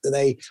the fact that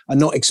they are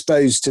not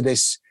exposed to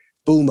this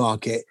bull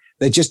market,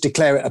 they just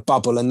declare it a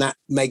bubble, and that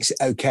makes it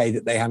okay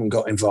that they haven't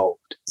got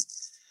involved.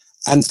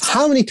 And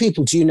how many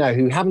people do you know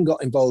who haven't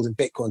got involved in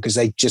Bitcoin because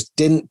they just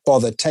didn't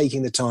bother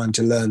taking the time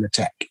to learn the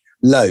tech?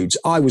 Loads.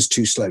 I was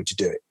too slow to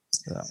do it.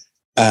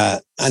 Yeah.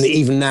 And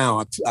even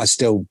now, I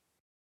still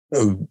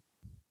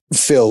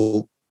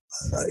feel,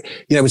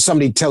 when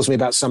somebody tells me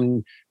about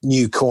some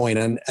new coin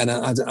and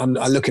I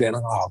look at it and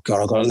I'm, oh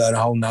God, I've got to learn a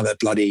whole nother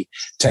bloody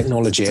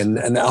technology. And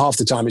half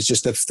the time it's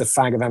just the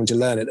fag of having to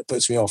learn it that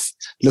puts me off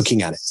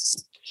looking at it.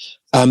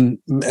 And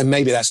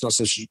maybe that's not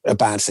such a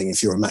bad thing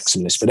if you're a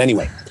maximalist, but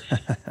anyway.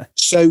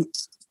 So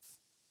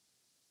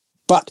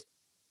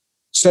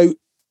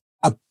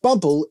a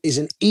bubble is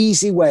an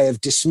easy way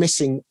of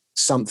dismissing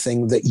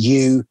something that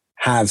you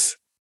have.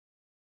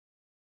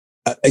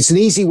 It's an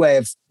easy way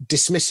of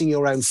dismissing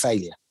your own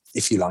failure,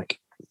 if you like.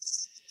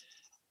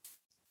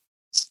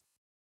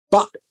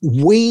 But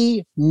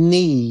we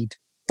need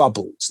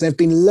bubbles. There have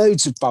been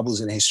loads of bubbles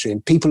in history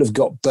and people have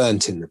got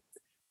burnt in them.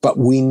 But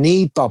we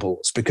need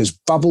bubbles because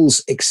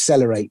bubbles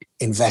accelerate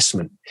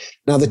investment.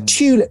 Now, the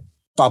tulip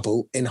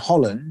bubble in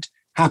Holland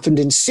happened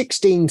in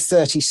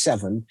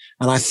 1637.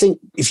 And I think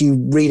if you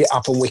read it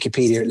up on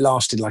Wikipedia, it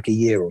lasted like a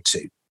year or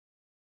two.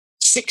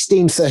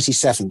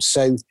 1637.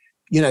 So,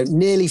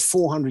 nearly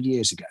 400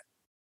 years ago.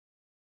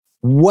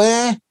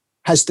 Where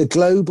has the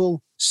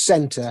global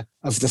center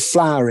of the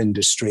flower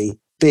industry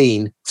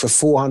been for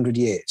 400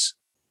 years?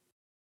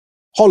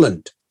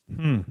 Holland.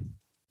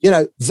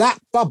 That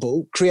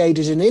bubble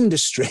created an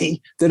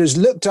industry that has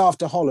looked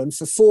after Holland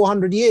for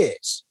 400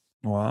 years.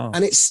 Wow.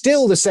 And it's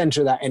still the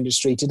center of that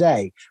industry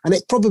today. And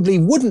it probably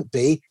wouldn't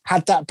be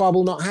had that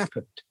bubble not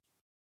happened.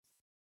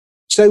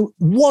 So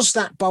was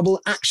that bubble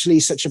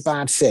actually such a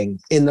bad thing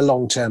in the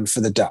long term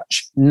for the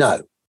Dutch? No,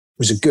 it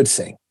was a good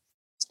thing.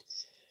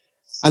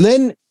 And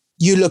then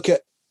you look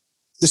at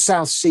the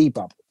South Sea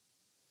bubble.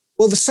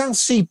 Well, the South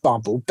Sea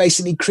bubble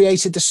basically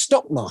created the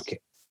stock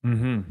market.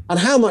 Mm-hmm. And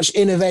how much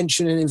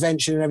invention and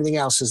everything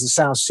else has the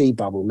South Sea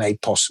bubble made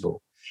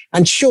possible?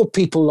 And sure,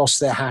 people lost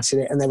their hat in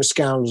it and there were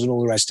scoundrels and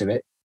all the rest of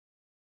it.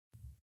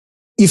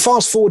 You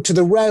fast forward to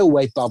the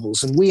railway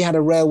bubbles, and we had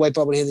a railway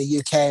bubble here in the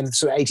UK in the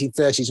sort of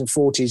 1830s and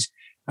 40s.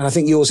 And I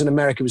think yours in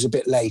America was a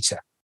bit later.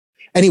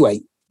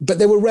 Anyway, but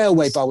there were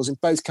railway bubbles in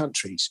both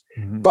countries.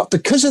 Mm-hmm. But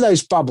because of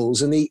those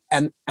bubbles and the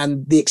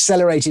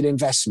accelerated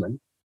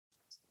investment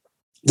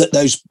that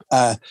those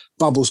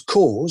bubbles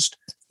caused,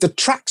 the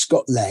tracks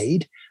got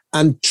laid.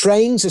 And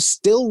trains are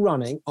still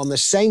running on the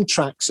same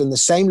tracks and the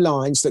same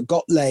lines that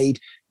got laid,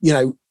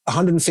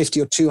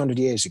 150 or 200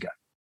 years ago.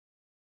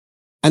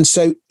 And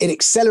so it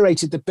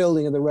accelerated the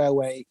building of the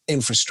railway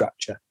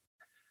infrastructure.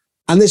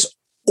 And there's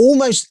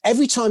almost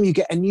every time you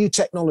get a new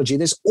technology,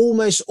 there's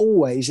almost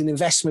always an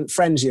investment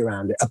frenzy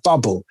around it, a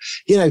bubble.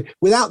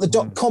 Without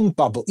the .com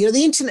bubble,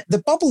 the internet,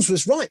 the bubbles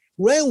was right.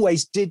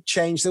 Railways did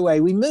change the way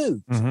we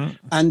move.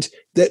 Mm-hmm.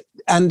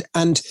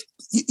 And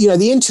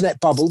the internet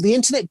bubble, the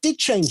internet did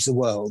change the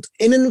world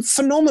in a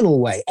phenomenal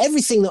way.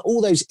 Everything that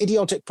all those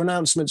idiotic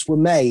pronouncements were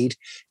made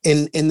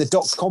in the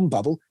dot-com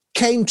bubble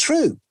came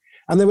true.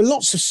 And there were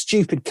lots of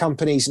stupid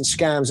companies and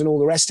scams and all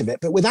the rest of it.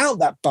 But without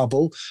that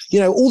bubble,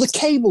 all the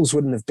cables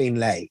wouldn't have been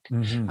laid.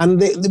 Mm-hmm. And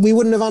we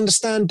wouldn't have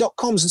understood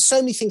dot-coms. And so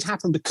many things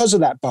happened because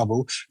of that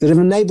bubble that have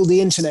enabled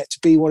the internet to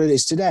be what it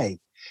is today.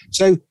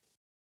 So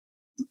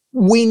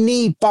we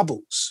need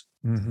bubbles.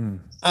 Mm-hmm.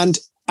 And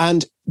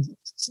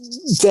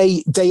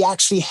they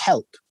actually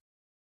help.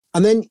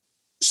 And then,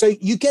 so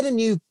you get a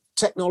new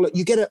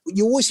technology,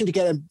 you always seem to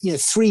get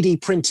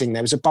 3D printing.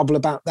 There was a bubble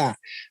about that.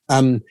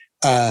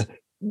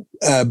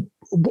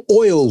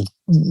 Oil,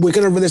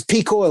 there's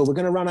peak oil, we're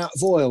going to run out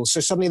of oil. So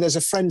suddenly there's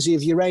a frenzy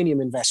of uranium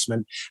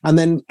investment.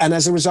 And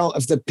as a result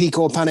of the peak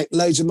oil panic,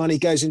 loads of money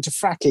goes into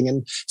fracking.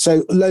 And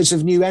so loads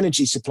of new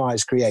energy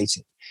supplies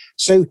created.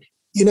 So,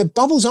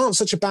 bubbles aren't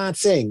such a bad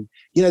thing.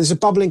 There's a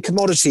bubble in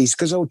commodities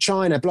because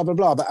China, blah, blah,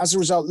 blah. But as a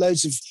result,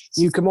 loads of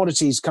new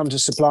commodities come to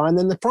supply and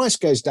then the price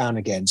goes down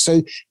again.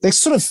 So they're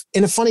sort of,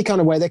 in a funny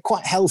kind of way, they're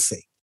quite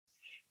healthy.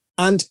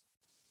 And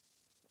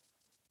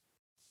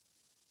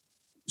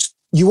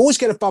you always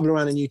get a bubble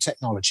around a new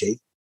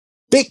technology.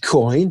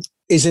 Bitcoin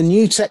is a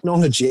new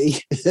technology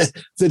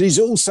that is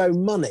also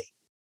money.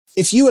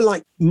 If you were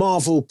like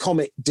Marvel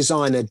comic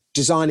designer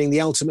designing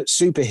the ultimate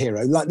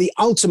superhero, like the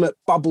ultimate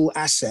bubble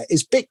asset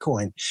is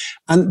Bitcoin.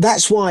 And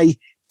that's why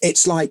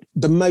it's like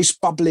the most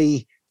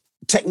bubbly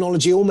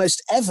technology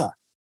almost ever.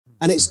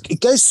 And it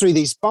goes through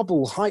these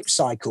bubble hype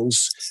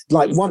cycles,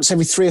 like once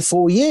every 3 or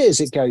 4 years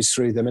it goes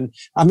through them. And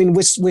I mean,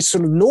 we're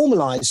sort of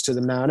normalized to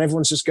them now, and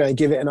everyone's just going to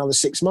give it another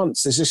 6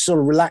 months. There's this sort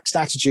of relaxed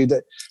attitude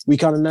that we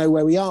kind of know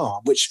where we are,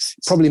 which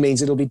probably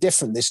means it'll be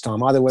different this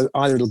time. Either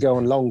it'll go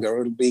on longer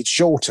or it'll be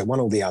shorter, one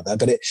or the other,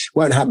 but it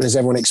won't happen as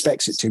everyone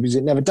expects it to, because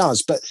it never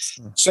does. But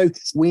so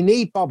we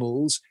need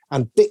bubbles,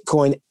 and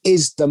Bitcoin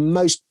is the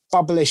most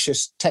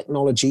bubblicious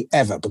technology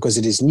ever, because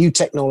it is new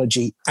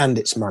technology and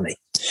it's money.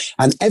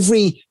 And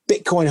every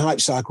Bitcoin hype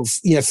cycle,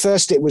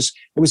 first there was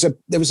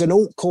an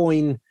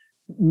altcoin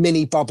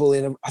mini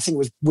bubble I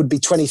think would be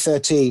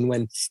 2013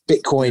 when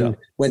Bitcoin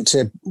went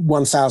to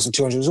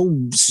 1,200. It was all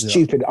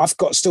stupid. I've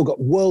still got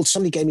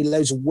somebody gave me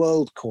loads of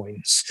world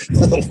coins.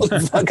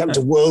 I come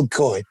to world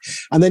coin.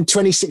 And then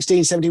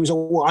 2016, 17 was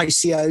all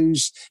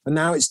ICOs, and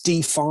now it's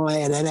DeFi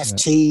and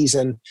NFTs.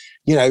 And,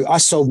 I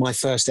sold my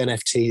first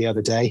NFT the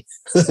other day.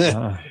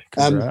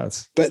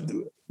 Congrats.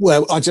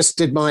 Well, I just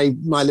did my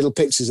little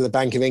pictures of the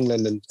Bank of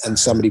England and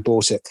somebody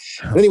bought it.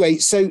 But anyway,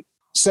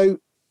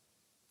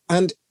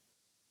 and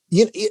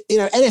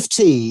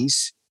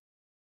NFTs,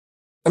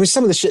 I mean,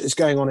 some of the shit that's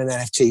going on in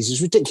NFTs is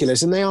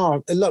ridiculous, and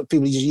a lot of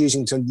people are just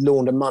using to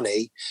launder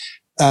money.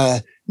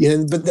 But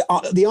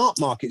the art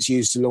market's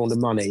used to launder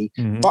money,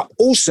 but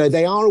also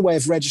they are a way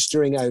of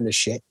registering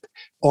ownership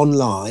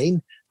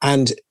online.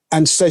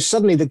 And so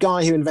suddenly the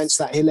guy who invents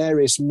that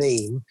hilarious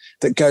meme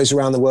that goes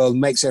around the world,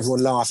 makes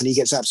everyone laugh, and he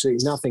gets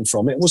absolutely nothing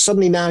from it. Well,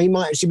 suddenly now he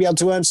might actually be able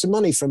to earn some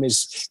money from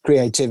his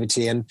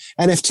creativity. And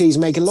NFTs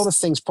make a lot of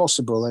things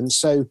possible. And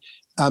so,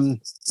 I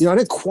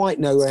don't quite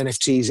know where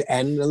NFTs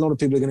end. A lot of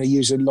people are going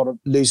to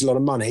lose a lot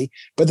of money,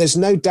 but there's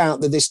no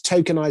doubt that this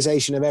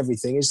tokenization of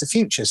everything is the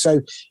future.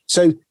 So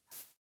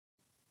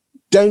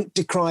don't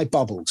decry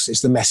bubbles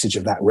is the message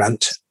of that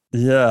rant.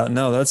 Yeah,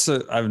 no,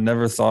 I've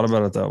never thought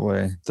about it that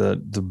way.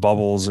 The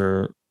bubbles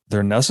they're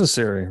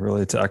necessary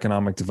really to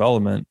economic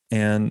development.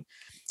 And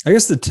I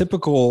guess the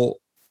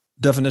typical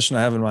definition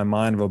I have in my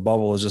mind of a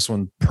bubble is just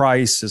when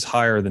price is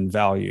higher than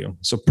value.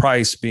 So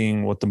price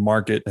being what the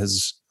market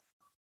has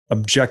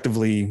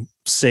objectively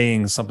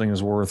saying something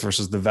is worth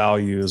versus the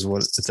value is what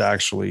it's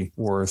actually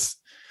worth.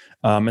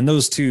 And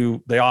those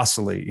two, they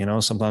oscillate,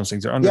 sometimes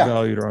things are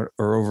undervalued or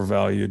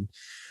overvalued.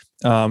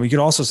 You could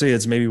also say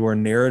it's maybe where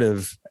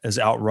narrative is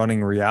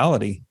outrunning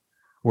reality,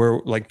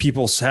 where like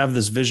people have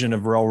this vision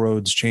of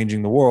railroads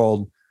changing the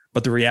world,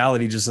 but the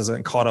reality just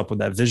hasn't caught up with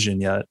that vision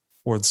yet,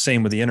 or the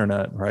same with the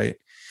internet, right?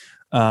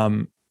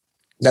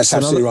 That's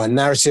absolutely right.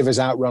 Narrative has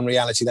outrun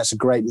reality. That's a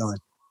great line.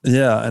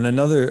 Yeah. And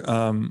another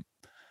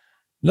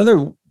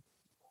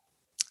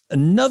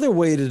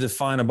way to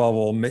define a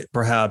bubble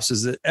perhaps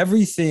is that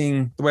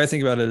everything, the way I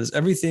think about it is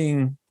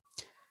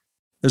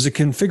there's a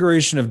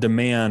configuration of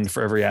demand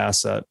for every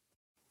asset.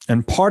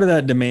 And part of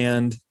that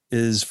demand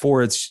is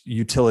for its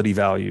utility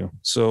value.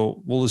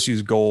 So we'll just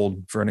use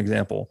gold for an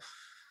example.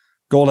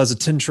 Gold has a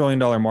 $10 trillion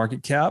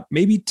market cap.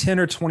 Maybe 10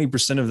 or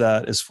 20% of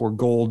that is for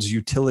gold's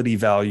utility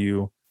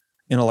value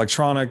in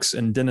electronics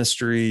and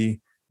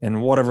dentistry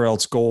and whatever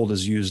else gold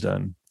is used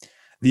in.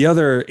 The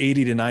other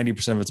 80 to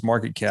 90% of its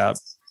market cap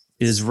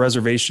is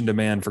reservation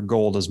demand for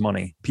gold as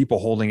money, people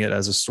holding it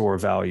as a store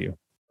of value,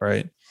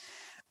 right?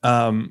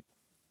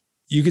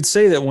 You could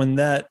say that when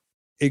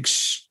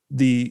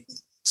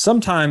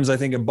sometimes I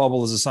think a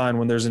bubble is a sign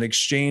when there's an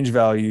exchange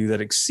value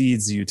that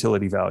exceeds the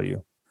utility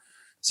value.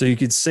 So you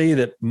could say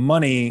that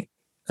money,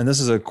 and this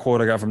is a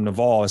quote I got from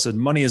Naval, I said,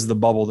 money is the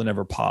bubble that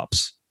never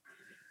pops.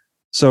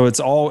 So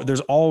there's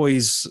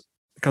always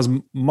because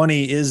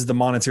money is the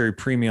monetary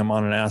premium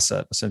on an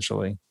asset,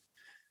 essentially.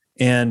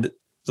 And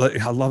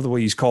I love the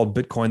way he's called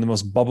Bitcoin the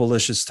most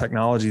bubblicious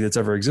technology that's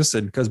ever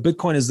existed, because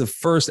Bitcoin is the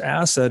first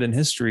asset in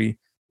history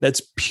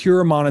that's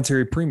pure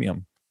monetary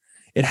premium.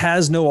 It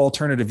has no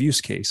alternative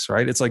use case,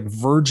 right? It's like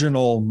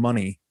virginal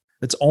money.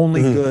 It's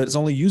only good. It's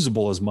only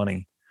usable as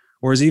money.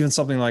 Whereas even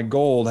something like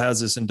gold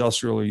has this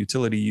industrial or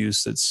utility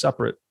use that's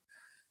separate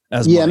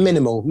as money.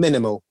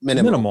 Minimal.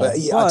 But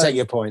I take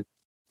your point.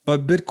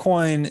 But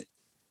Bitcoin,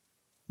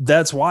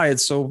 that's why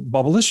it's so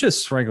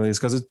bubblicious, frankly, is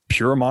because it's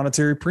pure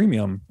monetary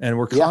premium. And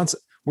we're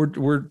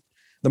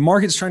the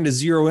market's trying to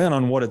zero in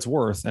on what it's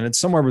worth. And it's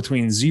somewhere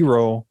between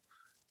zero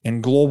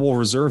and global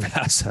reserve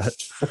asset.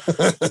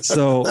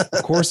 So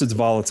of course it's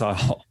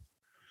volatile.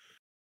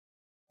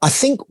 I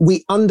think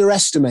we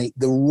underestimate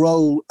the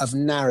role of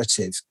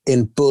narrative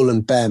in bull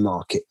and bear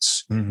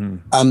markets.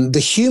 The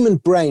human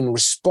brain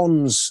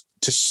responds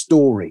to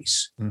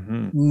stories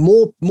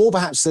more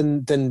perhaps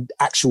than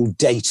actual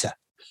data.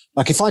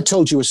 Like if I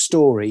told you a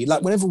story,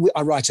 like whenever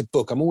I write a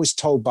book, I'm always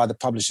told by the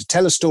publisher,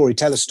 tell a story,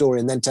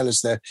 and then tell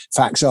us the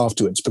facts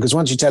afterwards. Because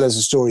once you tell us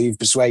a story, you've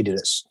persuaded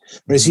us.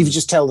 Whereas if you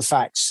just tell the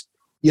facts,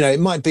 it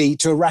might be,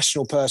 to a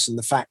rational person,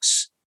 the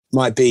facts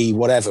might be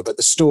whatever, but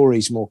the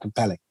story's more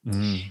compelling.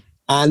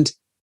 And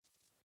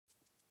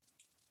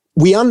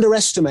we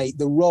underestimate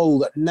the role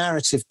that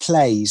narrative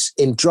plays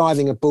in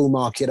driving a bull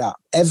market up.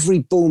 Every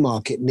bull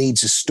market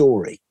needs a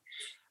story.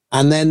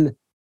 And then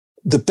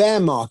the bear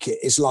market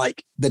is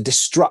like the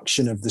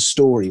destruction of the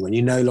story, when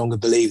you no longer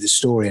believe the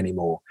story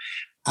anymore.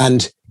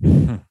 And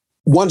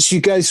once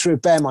you go through a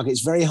bear market,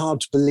 it's very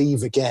hard to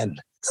believe again.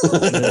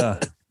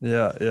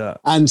 Yeah.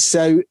 And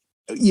so,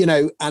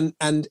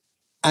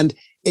 and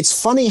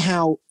it's funny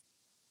how,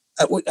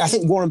 I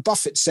think Warren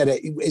Buffett said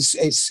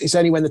it's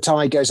only when the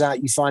tide goes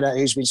out you find out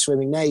who's been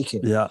swimming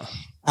naked. Yeah.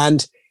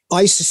 And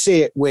I used to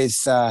see it with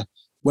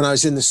when I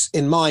was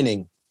in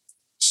mining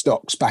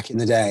stocks back in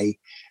the day.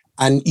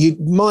 And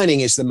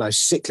mining is the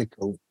most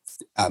cyclical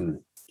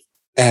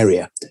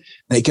area.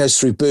 And it goes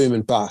through boom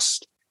and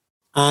bust.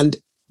 And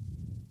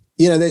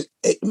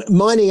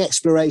mining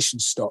exploration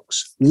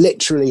stocks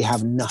literally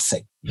have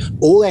nothing.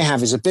 All they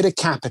have is a bit of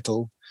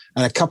capital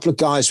and a couple of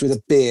guys with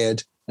a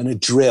beard and a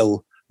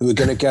drill who are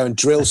going to go and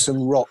drill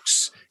some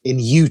rocks in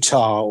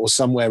Utah or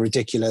somewhere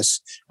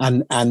ridiculous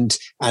and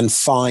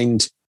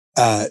find,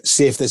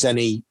 see if there's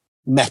any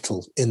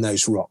metal in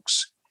those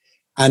rocks.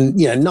 And,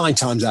 9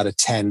 times out of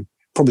 10,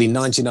 probably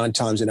 99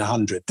 times in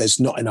 100, there's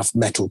not enough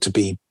metal to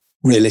be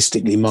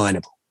realistically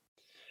mineable.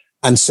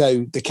 And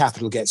so the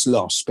capital gets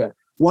lost. But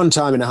 1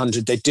 time in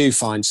 100, they do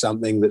find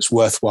something that's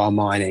worthwhile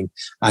mining,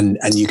 and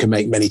you can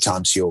make many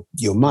times your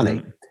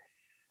money.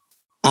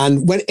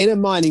 And when in a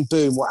mining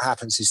boom, what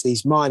happens is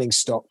these mining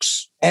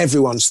stocks,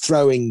 everyone's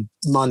throwing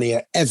money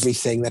at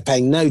everything. They're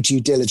paying no due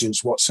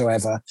diligence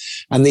whatsoever.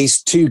 And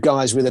these 2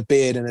 guys with a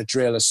beard and a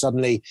drill are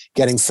suddenly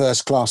getting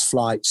first-class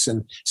flights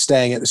and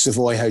staying at the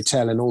Savoy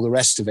Hotel and all the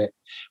rest of it,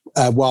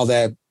 while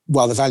the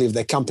value of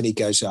their company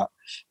goes up.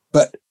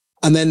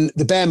 And then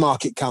the bear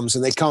market comes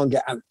and they can't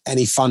get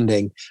any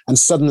funding. And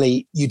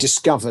suddenly you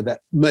discover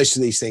that most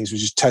of these things were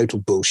just total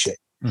bullshit.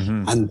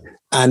 And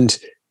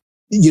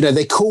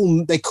they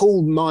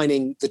call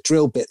mining the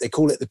drill bit, they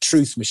call it the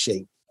truth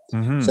machine.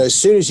 So as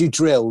soon as you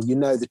drill, you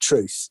know the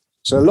truth.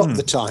 So a lot of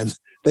the time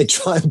they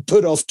try and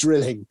put off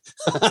drilling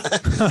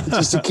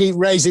just to keep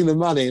raising the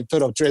money and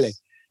put off drilling.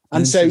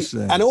 And so,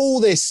 and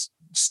all this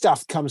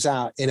stuff comes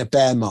out in a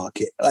bear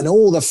market and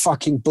all the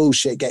fucking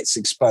bullshit gets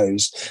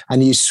exposed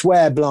and you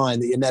swear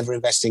blind that you're never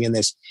investing in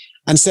this.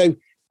 And so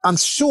I'm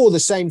sure the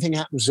same thing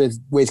happens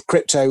with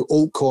crypto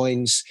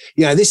altcoins.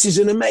 This is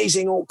an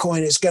amazing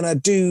altcoin. It's going to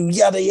do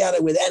yada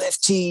yada with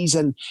NFTs,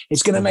 and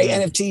it's going to make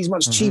NFTs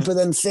much cheaper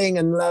than thing,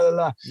 and la la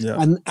la.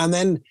 Yeah.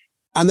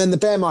 And then the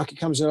bear market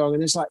comes along,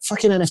 and it's like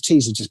fucking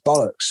NFTs are just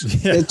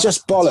bollocks. Yeah, they're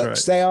just bollocks.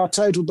 Right. They are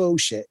total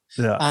bullshit.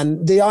 Yeah.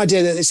 And the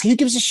idea that who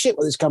gives a shit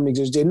what this company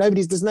is doing?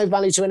 There's no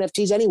value to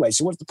NFTs anyway.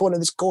 So what's the point of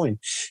this coin?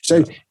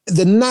 So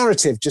the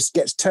narrative just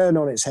gets turned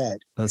on its head.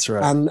 That's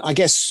right. And I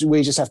guess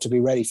we just have to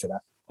be ready for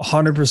that.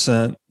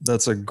 100%.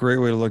 That's a great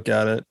way to look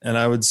at it. And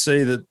I would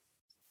say that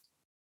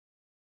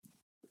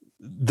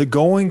the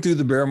going through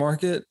the bear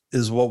market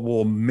is what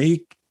will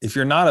make, if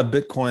you're not a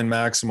Bitcoin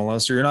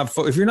maximalist, or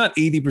if you're not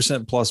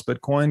 80% plus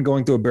Bitcoin,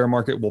 going through a bear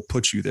market will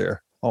put you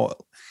there.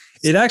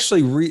 It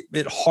actually,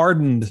 it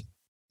hardened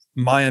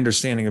my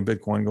understanding of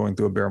Bitcoin going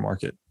through a bear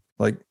market.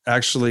 Like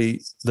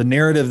actually the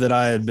narrative that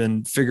I had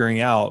been figuring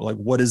out, like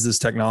what is this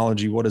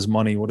technology? What is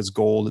money? What is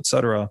gold, et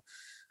cetera?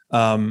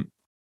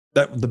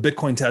 That the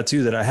Bitcoin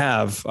tattoo that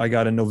I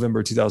got in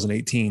November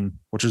 2018,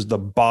 which is the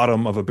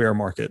bottom of a bear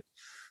market.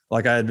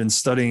 Like I had been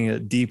studying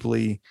it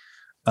deeply.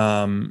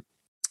 And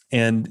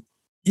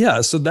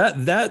yeah, so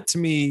that to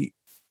me,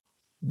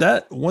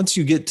 that once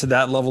you get to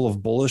that level of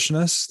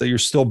bullishness, that you're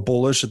still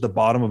bullish at the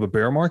bottom of a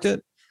bear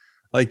market,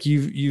 like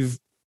you've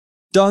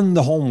done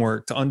the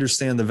homework to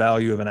understand the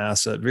value of an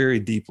asset very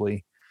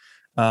deeply.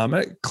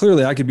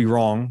 Clearly I could be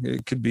wrong.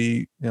 It could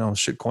be,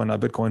 shitcoin,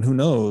 not Bitcoin, who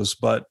knows?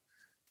 But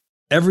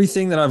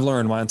everything that I've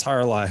learned my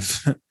entire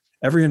life,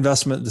 every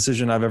investment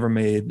decision I've ever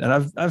made,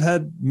 and I've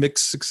had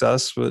mixed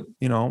success, but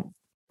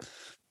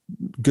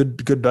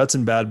good bets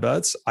and bad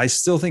bets. I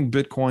still think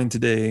Bitcoin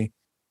today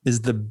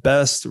is the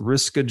best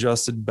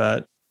risk-adjusted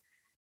bet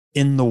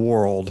in the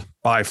world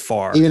by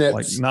far. Even at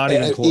not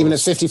even close. Even at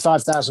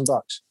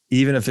 $55,000.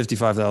 Even at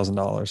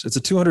 $55,000. It's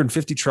a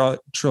 $250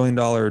 trillion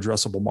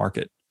addressable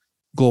market,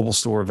 global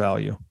store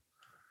value.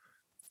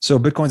 So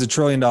Bitcoin's $1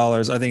 trillion.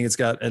 I think it's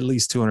got at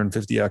least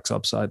 250x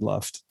upside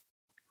left.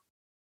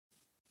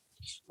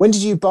 When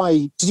did you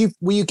buy?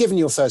 Were you given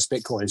your first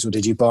Bitcoins, or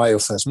did you buy your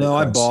first Bitcoins? No,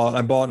 I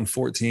bought in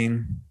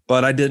 2014,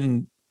 but I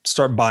didn't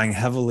start buying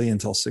heavily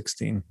until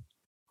 2016.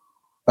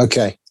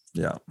 Okay.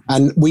 Yeah.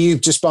 And were you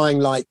just buying,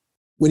 like,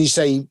 when you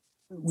say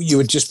you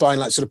were just buying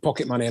like sort of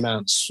pocket money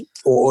amounts,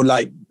 or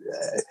like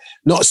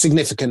not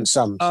significant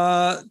sums?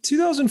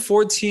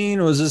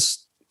 2014 was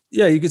just,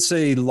 you could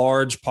say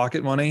large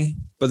pocket money,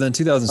 but then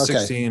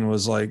 2016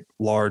 was like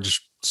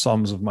large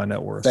sums of my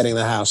net worth. Betting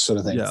the house sort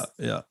of thing. Yeah.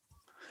 Yeah.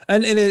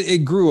 And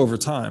it grew over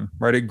time,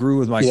 right? It grew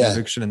with my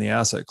conviction in the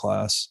asset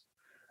class.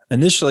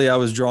 Initially, I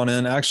was drawn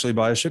in actually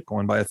by a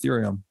shitcoin, by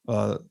Ethereum.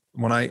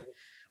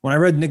 When I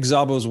read Nick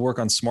Szabo's work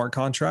on smart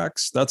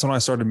contracts, that's when I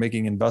started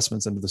making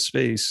investments into the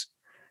space.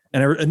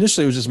 And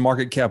initially, it was just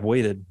market cap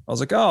weighted. I was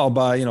like, I'll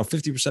buy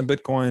 50%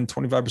 Bitcoin,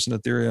 25%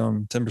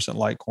 Ethereum, 10%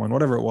 Litecoin,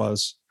 whatever it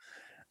was.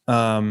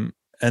 And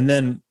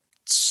then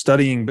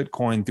studying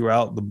Bitcoin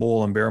throughout the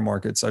bull and bear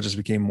markets, I just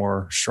became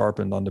more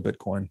sharpened onto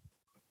Bitcoin.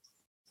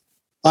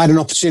 I had an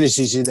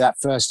opportunity to do that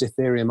first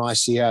Ethereum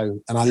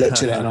ICO, and I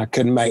looked at it and I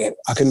couldn't make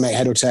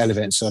head or tail of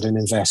it, so I didn't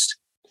invest.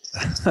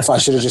 If I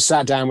should have just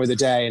sat down with a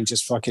day and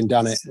just fucking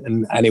done it.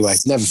 And anyway,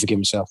 never forgive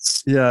myself.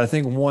 Yeah, I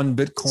think one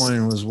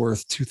Bitcoin was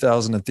worth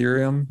 2,000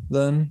 Ethereum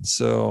then.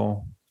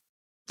 So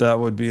that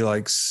would be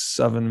like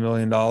 $7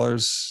 million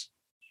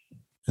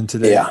in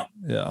today.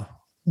 Yeah.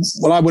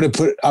 Well, I would have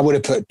put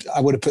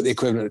the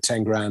equivalent of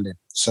 10 grand in.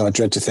 So I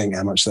dread to think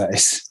how much that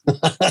is.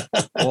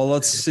 Well,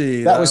 let's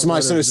see. That was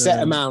my sort of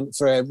set amount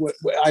for when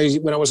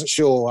I wasn't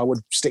sure. I would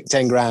stick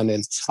 10 grand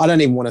in. I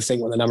don't even want to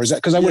think what the number is,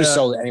 because I would have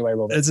sold it anyway,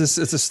 Robert. It's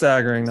a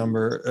staggering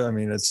number. I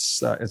mean,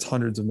 it's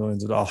hundreds of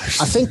millions of dollars.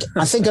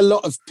 I think a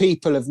lot of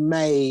people have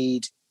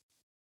made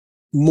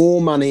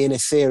more money in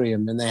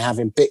Ethereum than they have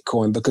in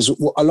Bitcoin, because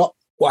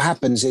what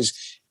happens is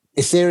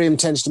Ethereum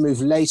tends to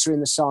move later in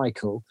the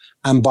cycle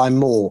and buy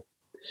more.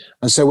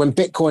 And so when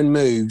Bitcoin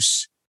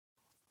moves,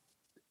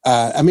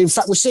 in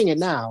fact, we're seeing it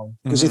now,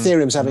 because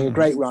Ethereum's having a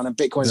great run and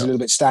Bitcoin's a little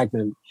bit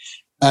stagnant.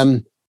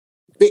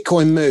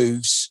 Bitcoin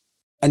moves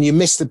and you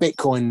miss the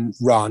Bitcoin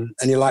run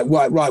and you're like,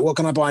 right, what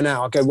can I buy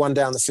now? I'll go one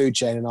down the food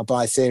chain and I'll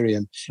buy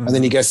Ethereum. And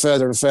then you go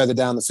further and further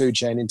down the food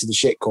chain into the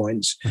shit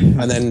coins.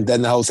 And then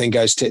the whole thing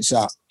goes tits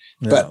up.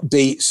 Yeah.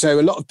 But so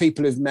a lot of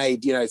people who've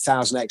made,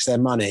 1,000x their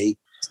money,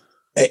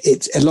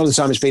 it's a lot of the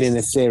time it's been in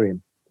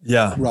Ethereum.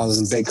 Yeah. Rather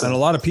than Bitcoin. And a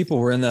lot of people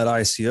were in that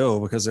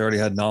ICO because they already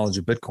had knowledge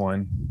of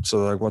Bitcoin. So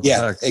like, what the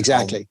heck? Yeah,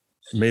 exactly.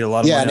 Made a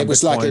lot of money. And it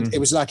was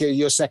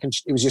your second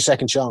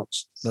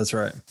chance. That's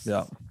right.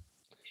 Yeah.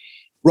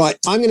 Right.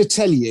 I'm going to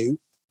tell you,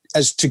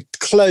 as to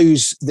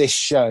close this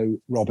show,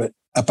 Robert,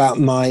 about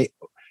my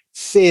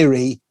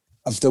theory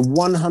of the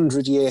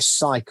 100-year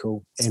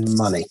cycle in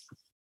money.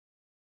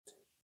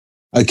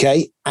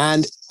 Okay.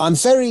 And I'm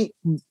very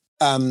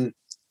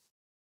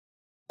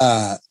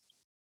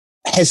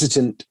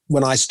hesitant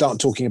when I start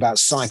talking about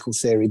cycle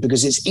theory,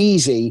 because it's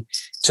easy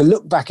to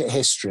look back at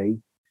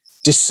history,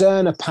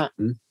 discern a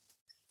pattern,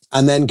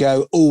 and then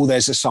go, oh,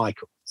 there's a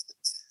cycle.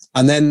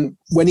 And then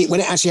when it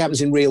actually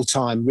happens in real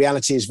time,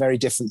 reality is very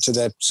different to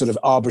the sort of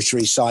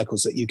arbitrary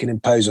cycles that you can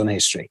impose on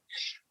history.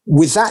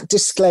 With that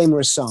disclaimer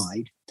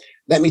aside,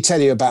 let me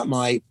tell you about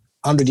my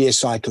 100-year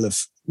cycle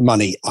of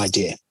money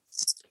idea.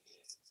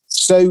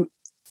 So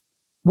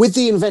with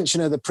the invention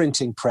of the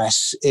printing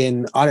press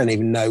in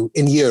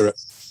Europe,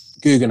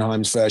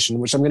 Guggenheim's version,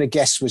 which I'm going to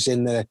guess was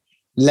in the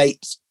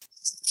late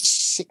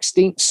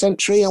 16th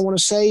century, I want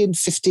to say, in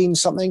 15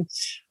 something.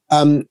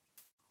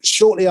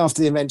 Shortly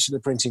after the invention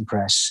of the printing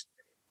press,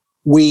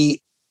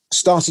 we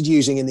started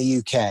using in the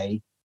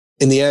UK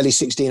in the early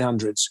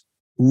 1600s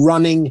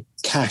running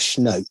cash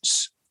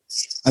notes.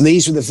 And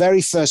these were the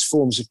very first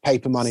forms of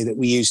paper money that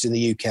we used in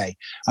the UK.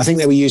 I think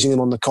they were using them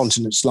on the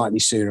continent slightly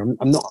sooner.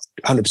 I'm not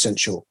 100%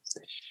 sure.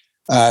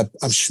 I'm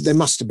sure they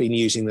must have been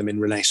using them in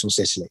Renaissance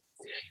Italy.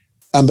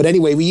 But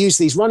anyway, we used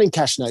these running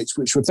cash notes,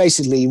 which were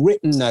basically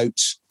written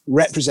notes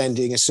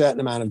representing a certain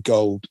amount of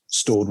gold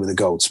stored with a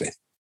goldsmith.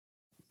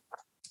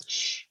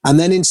 And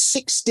then in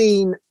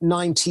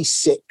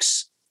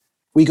 1696,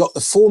 we got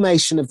the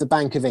formation of the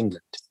Bank of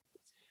England.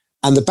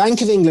 And the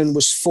Bank of England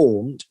was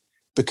formed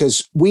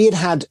because we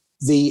had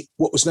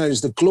what was known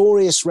as the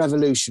Glorious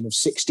Revolution of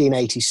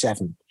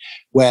 1687,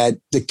 where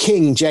the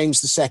King,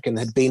 James II,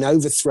 had been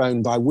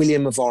overthrown by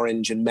William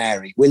and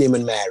Mary.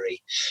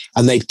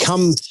 And they'd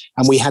come,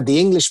 and we had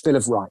the English Bill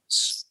of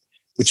Rights,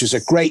 which was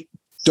a great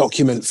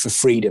document for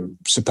freedom,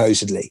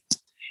 supposedly.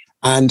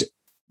 And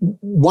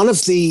one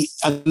of the,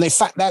 and in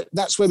fact,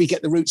 that's where we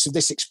get the roots of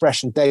this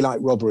expression, daylight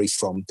robbery,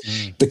 from,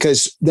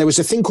 because there was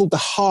a thing called the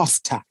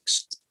half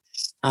tax.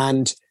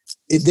 And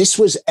this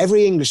was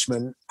every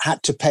Englishman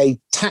had to pay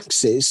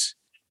taxes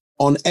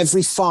on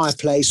every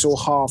fireplace or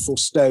hearth or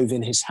stove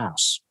in his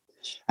house.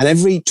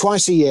 And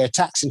twice a year, a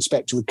tax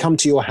inspector would come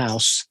to your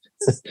house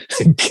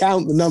and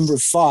count the number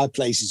of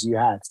fireplaces you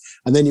had.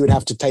 And then you would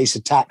have to pay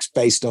some tax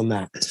based on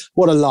that.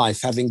 What a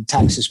life, having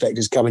tax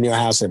inspectors come in your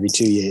house every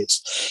 2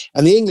 years.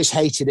 And the English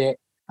hated it.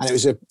 And it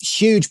was a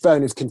huge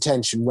bone of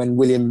contention when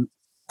William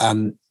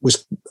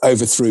was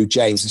overthrew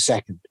James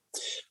II.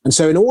 And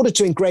so in order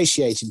to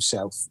ingratiate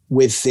himself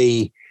with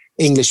the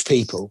English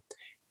people,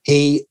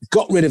 he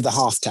got rid of the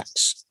half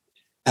tax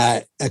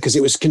because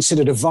it was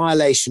considered a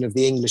violation of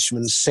the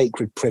Englishman's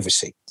sacred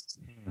privacy.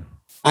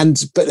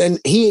 But then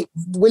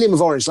William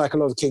of Orange, like a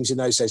lot of kings in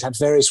those days, had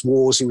various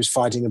wars he was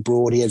fighting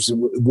abroad. He had a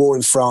war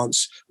in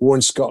France, war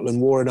in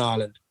Scotland, war in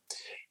Ireland,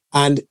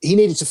 and he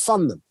needed to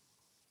fund them.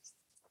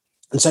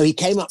 And so he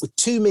came up with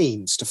two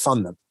means to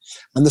fund them.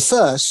 And the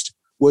first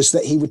was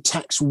that he would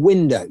tax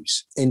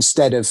windows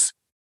instead of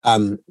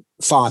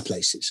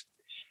fireplaces.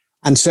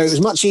 And so it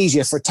was much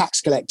easier for a tax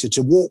collector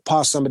to walk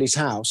past somebody's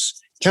house,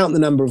 count the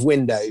number of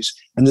windows,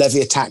 and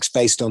levy a tax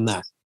based on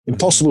that.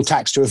 Impossible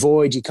tax to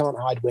avoid. You can't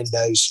hide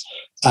windows.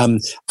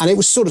 And it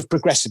was sort of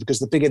progressive because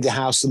the bigger the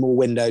house, the more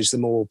windows, the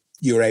more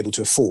you were able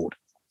to afford.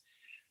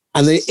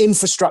 And the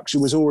infrastructure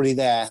was already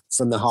there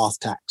from the half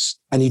tax,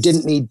 and you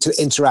didn't need to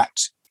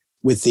interact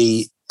with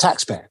the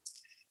taxpayer.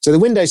 So the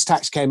windows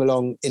tax came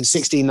along in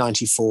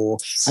 1694,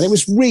 and it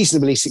was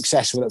reasonably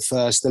successful at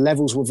first. The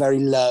levels were very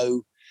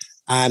low,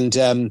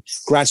 and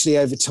gradually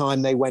over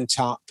time they went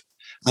up.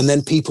 And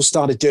then people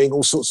started doing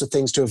all sorts of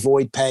things to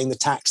avoid paying the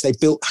tax. They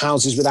built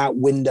houses without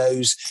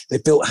windows. They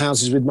built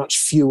houses with much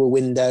fewer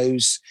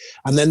windows.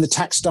 And then the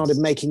tax started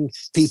making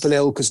people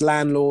ill because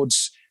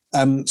landlords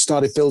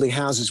started building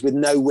houses with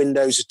no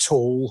windows at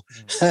all.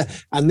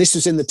 And this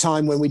was in the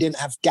time when we didn't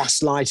have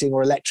gas lighting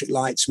or electric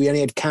lights. We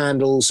only had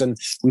candles, and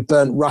we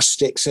burnt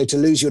rustics. So to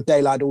lose your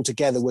daylight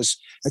altogether was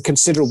a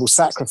considerable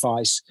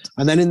sacrifice.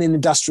 And then in the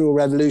Industrial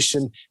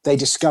Revolution, they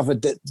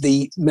discovered that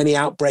the many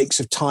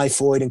outbreaks of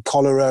typhoid and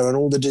cholera and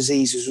all the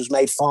diseases was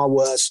made far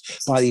worse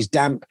by these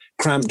damp,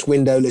 cramped,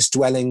 windowless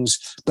dwellings.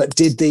 But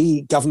did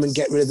the government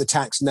get rid of the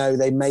tax? No,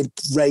 they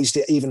raised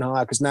it even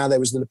higher because now there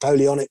was the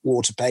Napoleonic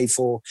War to pay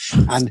for.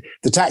 And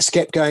the tax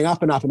kept going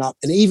up and up and up.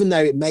 And even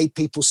though it made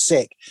people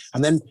sick,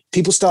 and then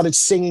people started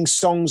singing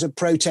songs of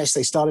protest,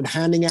 they started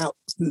handing out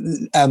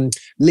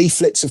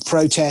leaflets of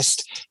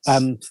protest.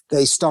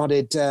 They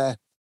started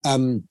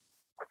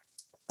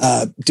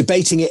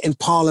debating it in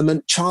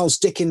Parliament. Charles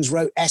Dickens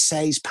wrote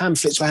essays,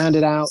 pamphlets were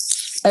handed out,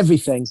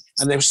 everything.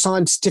 And there were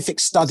scientific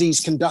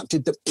studies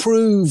conducted that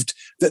proved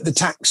that the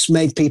tax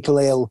made people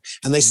ill,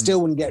 and they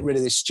still wouldn't get rid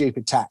of this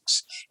stupid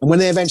tax. And when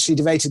they eventually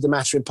debated the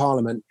matter in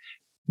Parliament,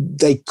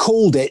 they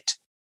called it,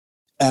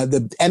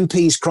 the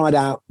MPs cried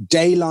out,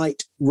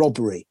 daylight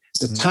robbery.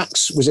 The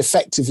tax was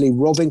effectively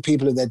robbing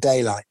people of their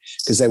daylight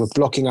because they were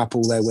blocking up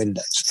all their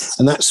windows.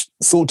 And that's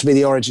thought to be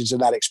the origins of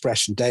that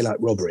expression,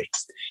 daylight robbery.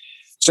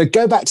 So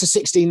go back to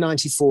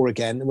 1694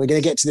 again, and we're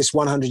going to get to this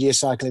 100-year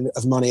cycle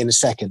of money in a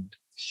second.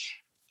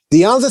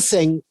 The other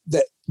thing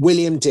that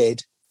William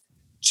did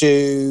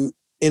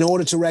in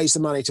order to raise the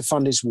money to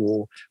fund his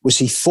war was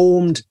he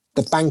formed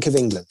the Bank of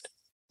England.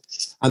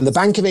 And the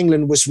Bank of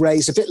England was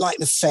raised a bit like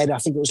the Fed. I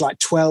think it was like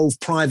 12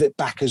 private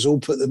backers all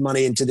put the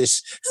money into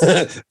this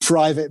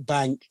private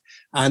bank.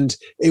 And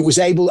it was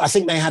I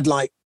think they had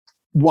like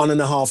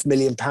 £1.5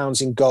 million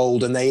in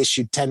gold, and they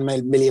issued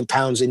 £10 million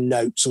in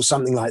notes or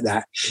something like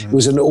that. It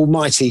was an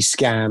almighty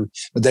scam,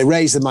 but they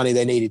raised the money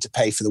they needed to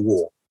pay for the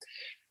war.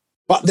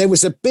 But there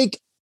was at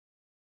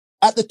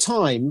the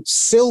time,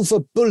 silver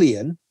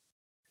bullion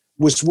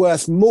was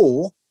worth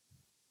more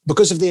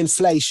because of the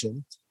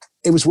inflation.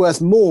 It was worth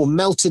more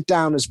melted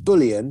down as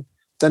bullion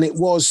than it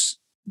was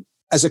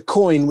as a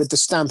coin with the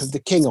stamp of the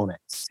king on it.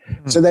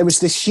 So there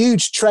was this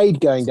huge trade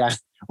going down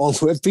on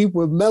where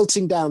people were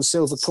melting down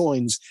silver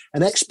coins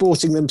and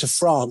exporting them to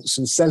France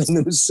and selling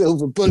them as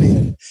silver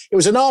bullion. It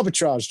was an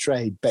arbitrage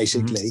trade,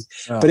 basically,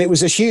 but it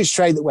was a huge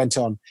trade that went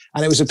on.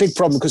 And it was a big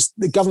problem because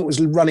the government was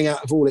running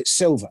out of all its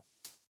silver.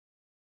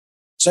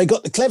 So he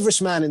got the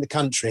cleverest man in the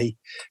country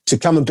to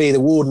come and be the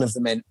warden of the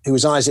mint, who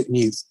was Isaac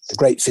Newton, the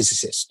great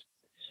physicist.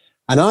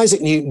 And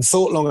Isaac Newton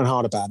thought long and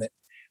hard about it.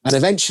 And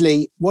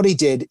eventually what he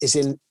did is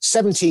in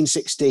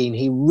 1716,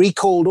 he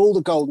recalled all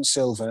the gold and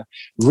silver,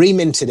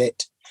 reminted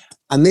it.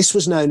 And this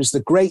was known as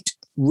the Great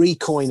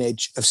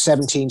Recoinage of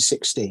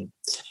 1716.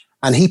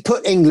 And he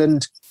put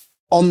England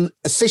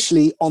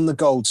officially on the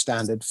gold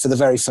standard for the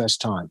very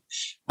first time.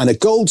 And a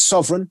gold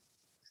sovereign,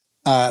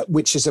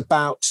 which is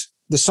about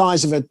the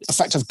size of in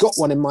fact, I've got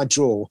one in my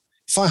drawer.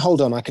 If I hold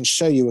on, I can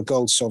show you a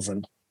gold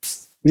sovereign.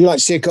 Would you like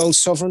to see a gold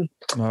sovereign?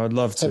 I would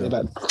love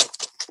to.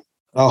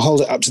 I'll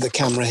hold it up to the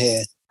camera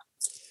here.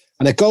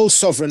 And a gold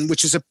sovereign,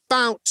 which is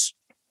about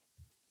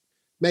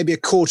maybe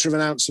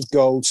 1/4 ounce of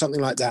gold,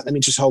 something like that. Let me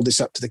just hold this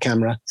up to the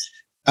camera.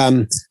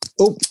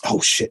 Oh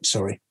shit,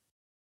 sorry.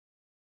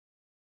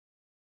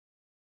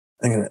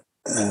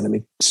 Let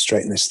me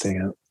straighten this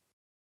thing out.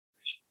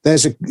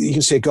 You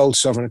can see a gold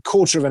sovereign, a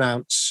quarter of an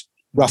ounce,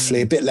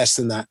 roughly, a bit less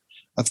than that,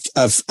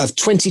 of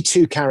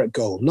 22 karat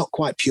gold, not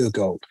quite pure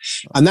gold.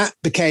 And that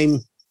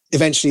became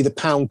eventually the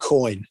pound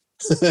coin.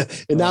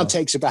 It now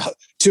takes about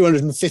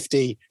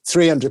 250,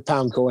 300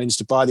 pound coins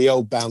to buy the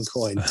old pound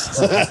coin.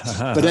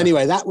 But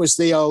anyway, that was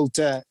the old,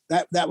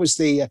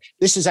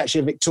 this is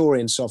actually a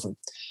Victorian sovereign.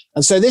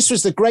 And so this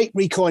was the great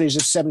recoinage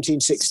of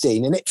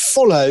 1716, and it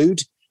followed.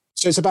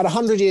 So it's about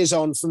 100 years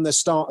on from the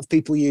start of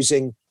people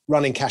using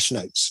running cash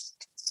notes.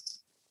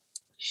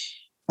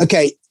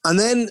 Okay, and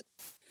then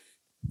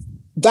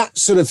that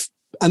sort of,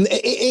 and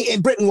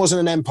Britain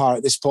wasn't an empire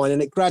at this point,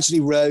 and it gradually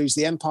rose,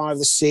 the empire of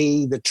the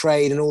sea, the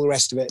trade, and all the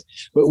rest of it.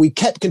 But we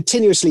kept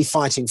continuously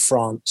fighting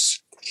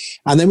France.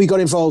 And then we got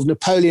involved.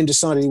 Napoleon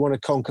decided he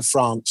wanted to conquer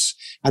France.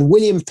 And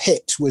William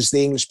Pitt was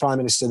the English prime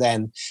minister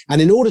then.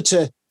 And in order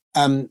to,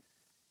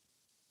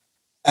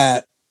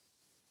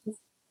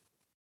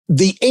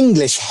 the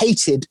English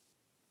hated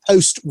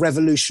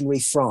post-revolutionary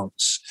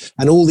France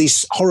and all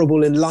these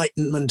horrible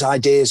Enlightenment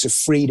ideas of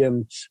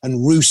freedom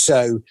and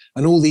Rousseau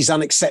and all these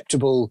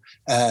unacceptable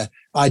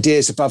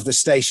ideas above the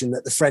station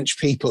that the French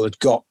people had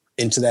got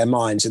into their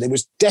minds. And it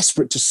was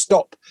desperate to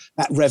stop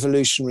that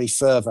revolutionary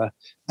fervor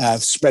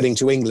spreading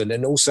to England.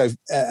 And also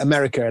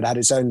America had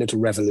its own little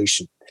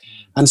revolution.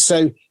 And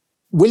so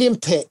William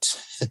Pitt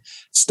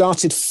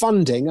started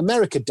funding,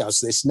 America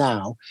does this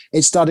now,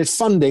 it started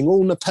funding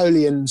all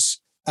Napoleon's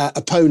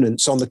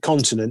opponents on the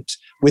continent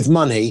with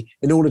money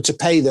in order to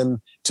pay them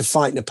to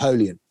fight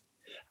Napoleon.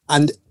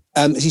 And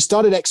he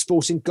started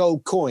exporting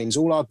gold coins,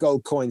 all our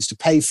gold coins, to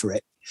pay for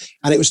it.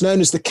 And it was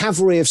known as the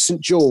Cavalry of St.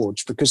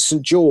 George, because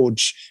St.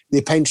 George,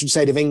 the patron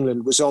saint of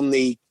England, was on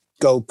the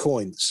gold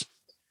coins.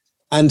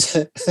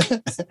 And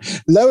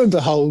lo and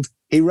behold,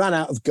 he ran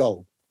out of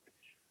gold.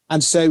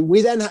 And so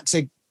we then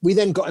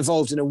got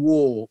involved in a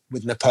war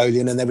with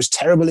Napoleon, and there was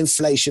terrible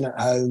inflation at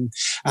home,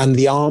 and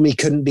the army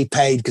couldn't be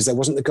paid because there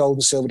wasn't the gold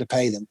and silver to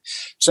pay them.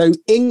 So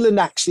England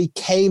actually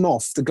came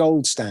off the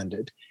gold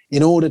standard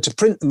in order to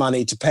print the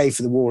money to pay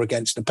for the war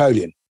against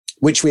Napoleon,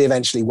 which we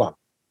eventually won.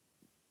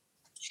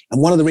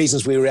 And one of the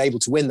reasons we were able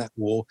to win that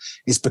war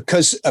is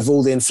because of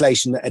all the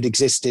inflation that had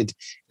existed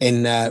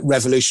in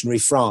revolutionary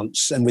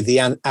France, and with the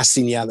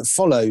assignat that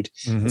followed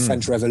the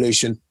French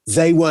Revolution,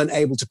 they weren't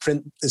able to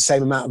print the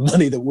same amount of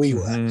money that we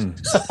were.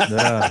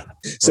 Yeah.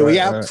 So we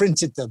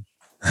outprinted them.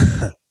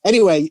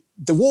 Anyway,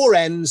 the war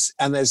ends,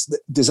 and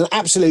there's an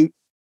absolute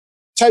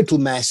total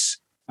mess,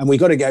 and we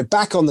got to go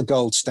back on the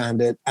gold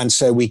standard. And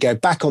so we go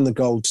back on the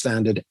gold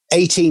standard,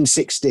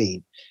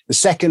 1816, the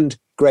second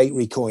great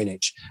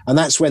recoinage. And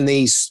that's when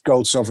these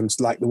gold sovereigns,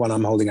 like the one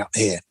I'm holding up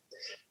here,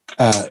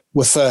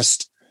 were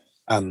first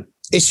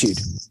issued.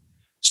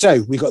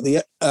 So we got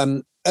the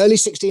early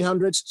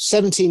 1600s,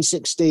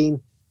 1716,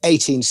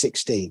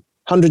 1816,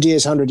 100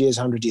 years, 100 years,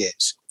 100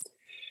 years.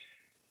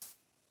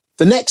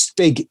 The next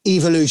big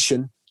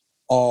evolution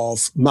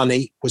of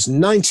money was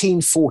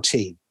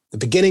 1914, the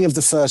beginning of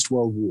the First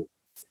World War.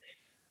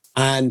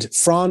 And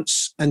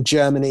France and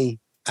Germany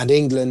and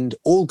England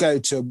all go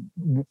to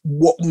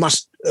what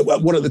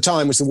at the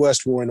time was the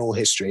worst war in all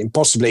history, and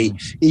possibly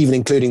even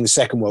including the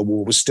Second World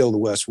War was still the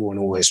worst war in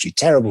all history.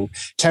 Terrible,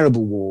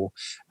 terrible war.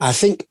 I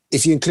think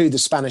if you include the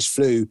Spanish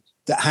flu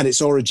that had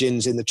its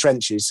origins in the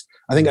trenches,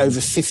 I think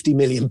over 50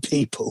 million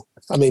people,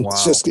 I mean,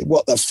 just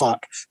what the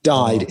fuck,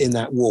 died in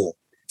that war.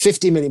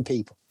 50 million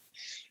people.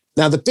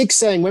 Now, the big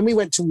saying when we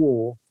went to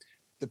war,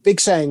 the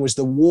big saying was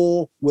the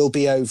war will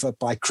be over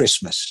by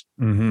Christmas.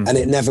 And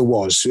it never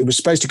was. It was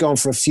supposed to go on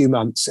for a few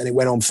months, and it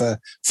went on for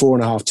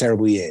 4.5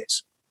 terrible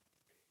years.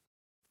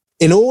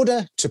 In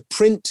order to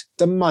print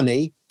the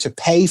money to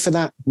pay for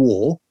that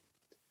war,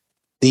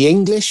 the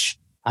English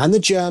and the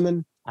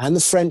German and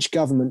the French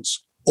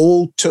governments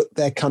all took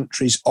their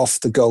countries off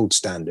the gold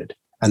standard,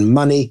 and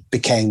money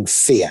became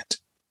fiat.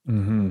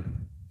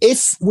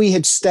 If we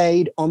had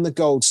stayed on the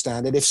gold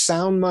standard, if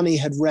sound money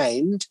had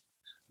reigned,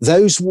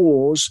 those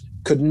wars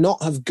could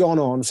not have gone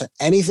on for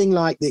anything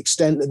like the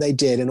extent that they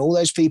did, and all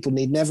those people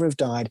need never have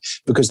died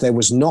because there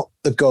was not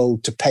the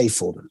gold to pay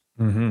for them.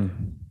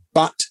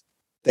 But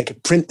they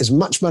could print as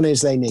much money as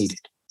they needed.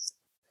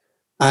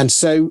 And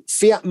so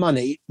fiat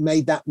money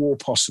made that war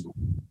possible.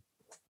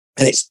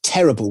 And it's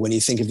terrible when you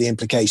think of the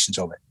implications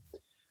of it.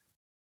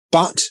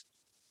 But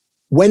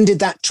when did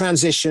that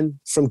transition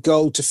from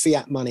gold to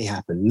fiat money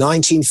happen?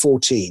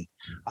 1914,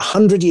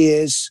 100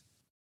 years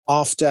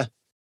after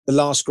the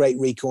last great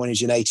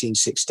recoinage in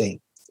 1816.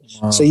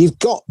 So you've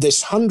got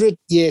this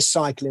 100-year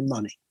cycle in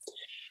money.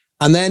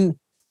 And then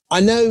I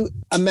know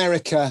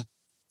America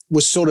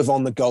was sort of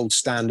on the gold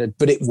standard,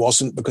 but it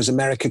wasn't, because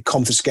America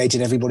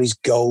confiscated everybody's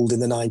gold in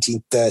the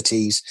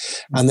 1930s.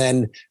 And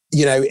then,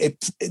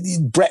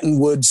 Bretton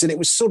Woods, and it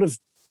was sort of,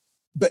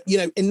 but,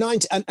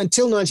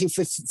 until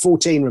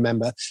 1914,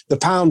 remember, the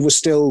pound was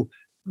still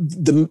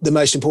the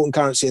most important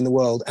currency in the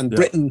world, and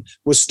Britain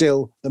was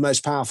still the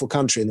most powerful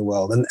country in the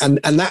world. And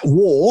that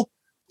war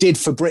did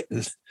for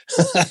Britain.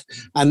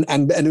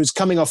 and it was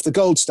coming off the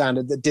gold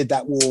standard that did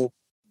that war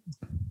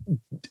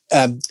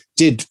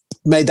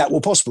made that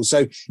war possible.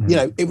 So,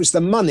 it was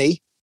the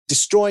money,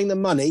 destroying the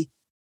money,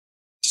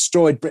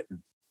 destroyed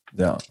Britain.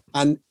 Yeah.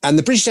 And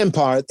the British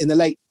Empire in the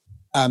late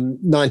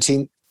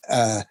 19th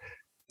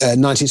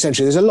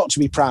century, there's a lot to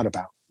be proud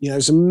about.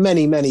 There's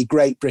many, many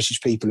great British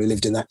people who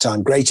lived in that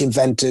time, great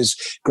inventors,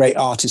 great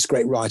artists,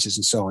 great writers,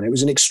 and so on. It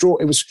was it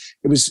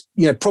was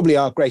probably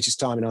our greatest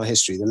time in our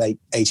history, the late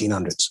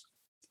 1800s,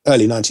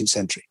 early 19th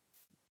century.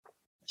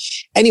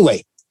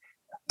 Anyway,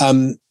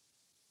 100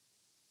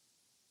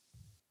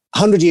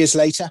 years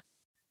later,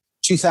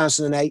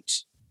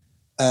 2008,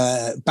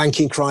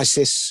 banking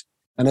crisis,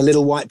 and a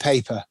little white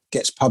paper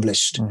gets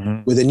published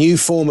with a new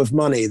form of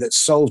money that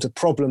solved a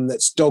problem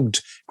that's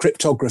dogged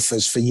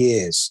cryptographers for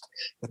years,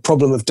 the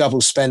problem of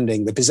double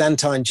spending, the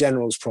Byzantine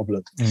generals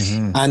problem.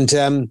 And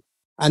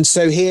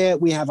so here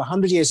we have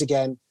 100 years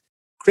again,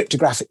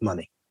 cryptographic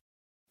money,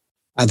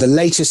 and the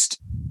latest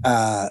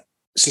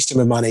system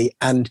of money.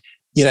 And,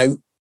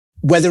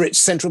 whether it's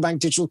central bank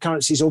digital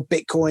currencies or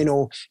Bitcoin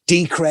or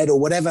Decred or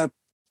whatever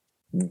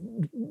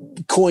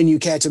coin you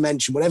care to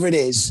mention, whatever it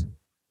is,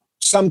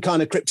 some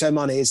kind of crypto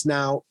money is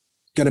now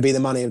going to be the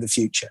money of the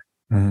future.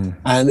 And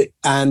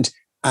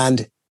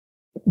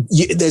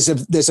there's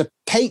a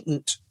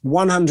patent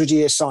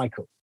 100-year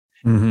cycle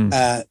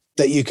that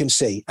you can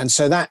see. And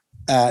so that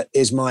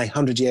is my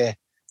 100-year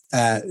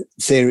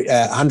theory,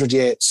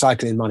 100-year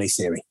cycle in money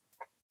theory.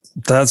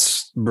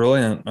 That's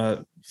brilliant.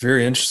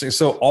 Very interesting.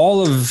 So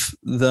all of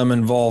them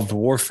involved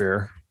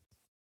warfare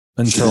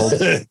until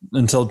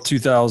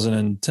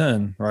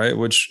 2010, right?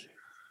 Which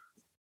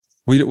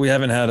we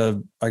haven't had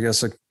a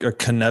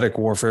kinetic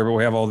warfare, but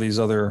we have all these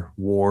other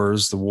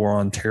wars: the war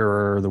on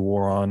terror, the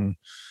war on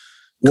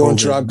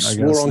drugs,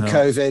 war on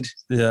COVID.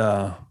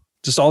 Yeah,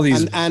 just all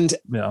these. And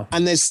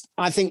there's,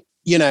 I think,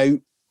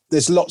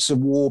 there's lots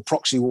of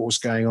proxy wars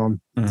going on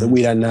that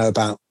we don't know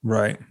about.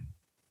 Right.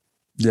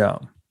 Yeah.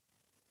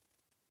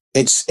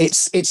 It's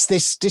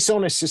this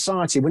dishonest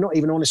society. We're not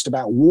even honest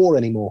about war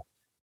anymore.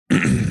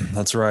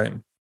 That's right.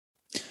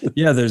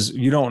 Yeah,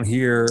 you don't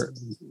hear,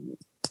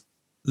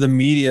 the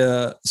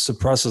media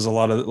suppresses a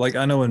lot of, like,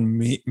 I know in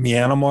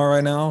Myanmar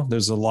right now,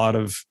 there's a lot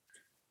of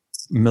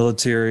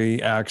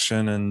military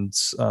action and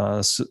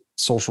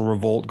social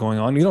revolt going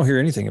on. You don't hear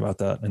anything about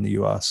that in the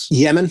US.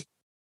 Yemen.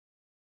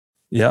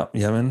 Yeah,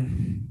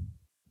 Yemen.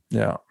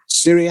 Yeah.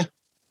 Syria.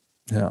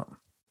 Yeah.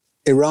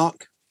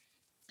 Iraq.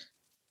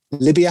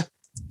 Libya.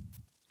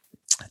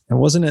 And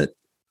wasn't it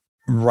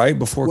right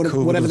before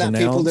COVID whatever was that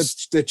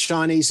announced? people, the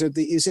Chinese are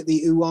is it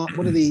the Uyghurs?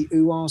 What are the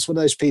Uyghurs? What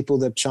are those people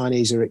the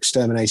Chinese are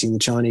exterminating, the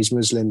Chinese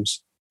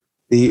Muslims?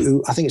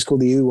 I think it's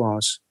called the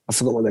Uyghurs. I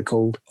forgot what they're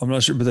called. I'm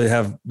not sure, but they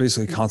have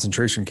basically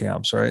concentration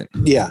camps, right?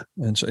 Yeah.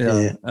 And so,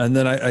 yeah. And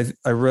then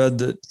I read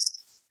that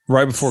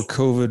right before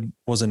COVID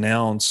was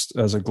announced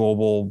as a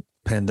global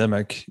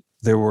pandemic,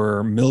 there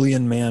were 1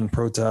 million man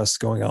protests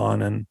going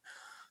on, and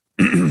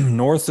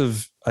north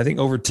of, I think,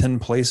 over 10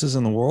 places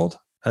in the world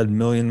had 1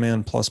 million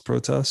man plus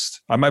protests.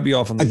 I might be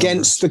off on the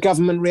against the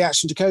government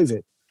reaction to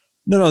COVID.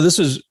 No, this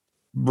is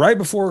right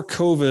before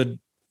COVID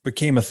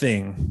became a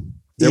thing.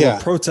 There were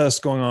protests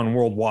going on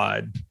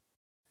worldwide.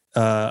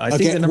 I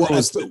think the number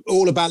was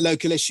all about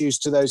local issues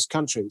to those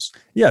countries.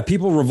 Yeah,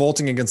 people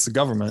revolting against the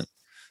government.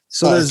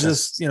 So there's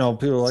just,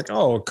 people are like,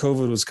 oh,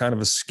 COVID was kind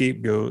of a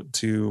scapegoat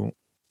to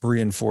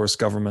reinforce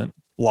government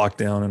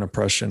lockdown and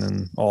oppression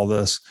and all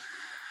this.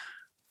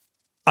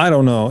 I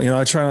don't know.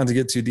 I try not to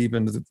get too deep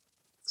into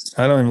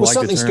I don't even like the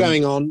term. Something's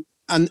going on,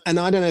 and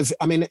I don't know if,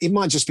 it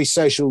might just be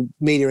social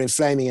media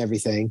inflaming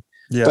everything.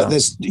 Yeah. But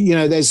there's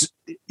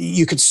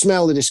you could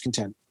smell the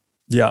discontent.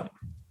 Yeah.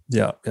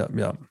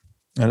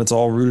 And it's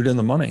all rooted in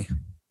the money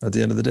at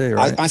the end of the day,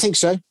 right? I think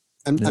so.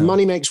 And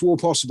money makes war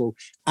possible.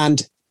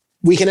 And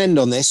we can end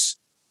on this.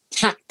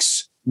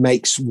 Tax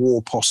makes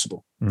war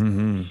possible.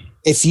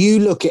 If you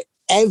look at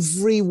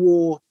every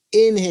war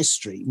in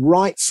history,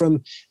 right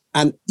from,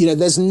 and,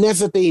 there's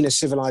never been a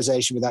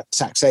civilization without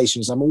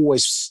taxation, as I'm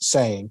always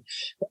saying.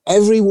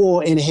 Every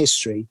war in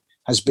history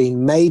has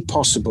been made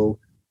possible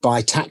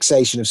by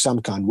taxation of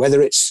some kind,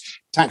 whether it's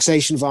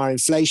taxation via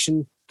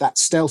inflation, that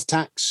stealth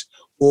tax,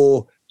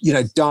 or,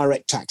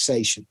 direct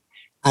taxation.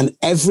 And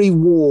every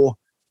war,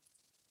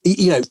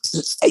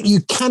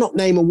 you cannot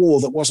name a war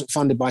that wasn't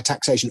funded by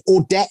taxation,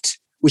 or debt,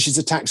 which is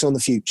a tax on the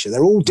future.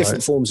 They're all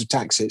different forms of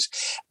taxes.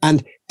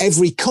 And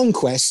every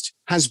conquest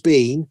has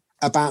been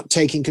about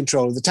taking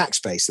control of the tax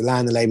base, the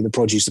land, the labor, the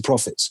produce, the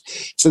profits.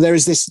 So there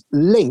is this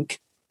link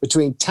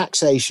between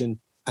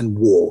taxation and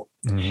war.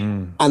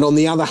 And on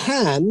the other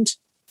hand,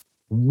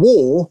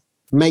 war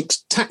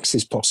makes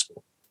taxes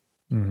possible.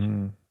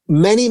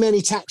 Many,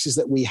 many taxes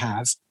that we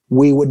have,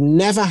 we would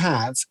never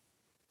have.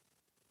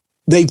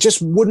 They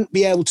just wouldn't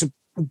be able to,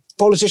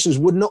 politicians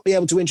would not be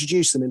able to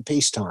introduce them in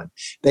peacetime.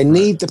 They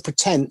need the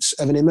pretense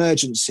of an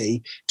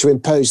emergency to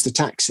impose the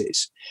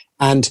taxes.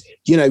 And,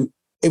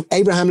 if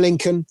Abraham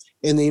Lincoln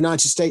in the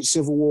United States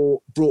Civil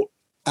War brought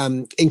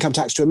income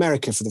tax to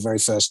America for the very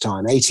first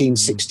time,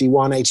 1861,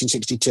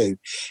 1862.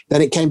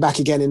 Then it came back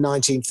again in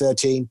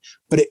 1913,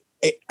 but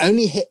it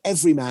only hit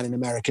every man in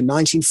America in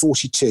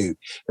 1942,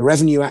 the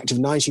Revenue Act of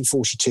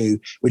 1942,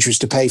 which was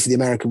to pay for the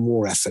American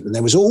war effort. And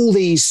there was all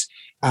these,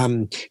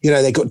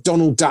 they got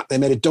Donald Duck. They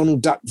made a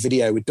Donald Duck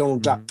video with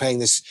Donald Duck playing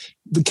this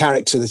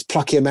character, this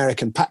plucky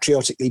American,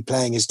 patriotically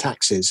paying his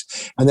taxes.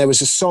 And there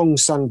was a song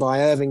sung by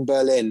Irving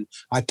Berlin.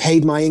 I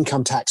paid my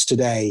income tax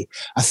today.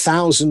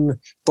 1,000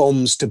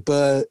 bombs to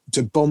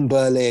bomb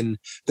Berlin.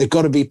 They've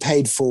got to be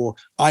paid for.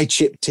 I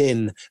chipped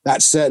in.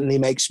 That certainly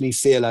makes me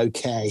feel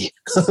okay.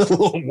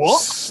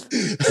 What?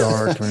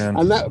 Dark, man.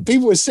 And that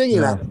people were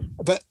singing that.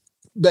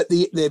 But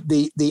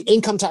the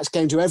income tax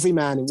came to every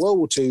man in World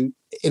War II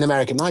in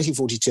America in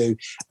 1942.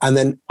 And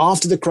then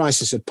after the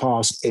crisis had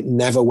passed, it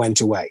never went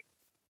away.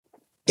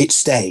 It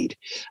stayed.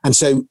 And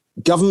so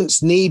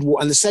governments need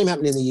war. And the same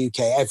happened in the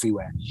UK,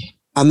 everywhere.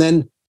 And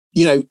then,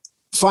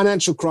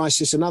 financial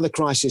crisis, another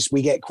crisis,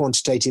 we get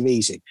quantitative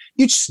easing.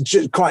 You just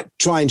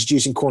try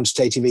introducing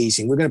quantitative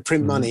easing. We're going to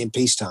print money in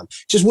peacetime.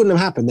 Just wouldn't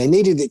have happened. They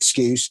needed the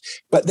excuse,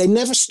 but they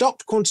never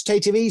stopped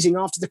quantitative easing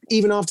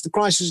even after the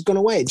crisis has gone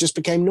away. It just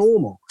became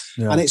normal.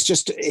 Yeah.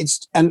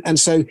 And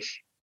so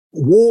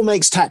war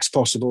makes tax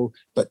possible,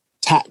 but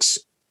tax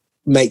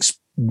makes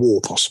war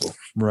possible.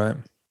 Right.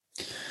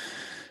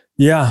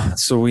 Yeah.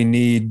 So we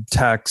need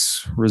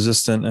tax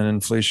resistant and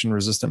inflation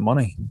resistant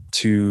money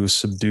to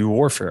subdue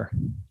warfare.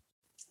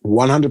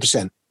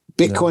 100%.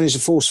 Bitcoin is a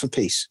force for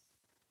peace.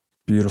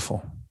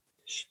 Beautiful.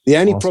 The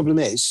only problem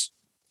is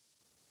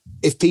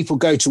if people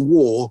go to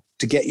war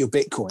to get your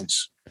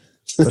Bitcoins.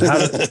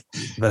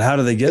 But how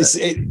do they get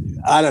it?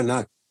 I don't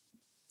know.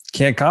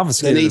 Can't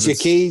confiscate it. They need your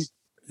keys.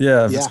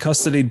 Yeah. If it's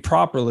custodied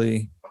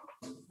properly,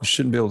 you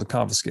shouldn't be able to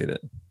confiscate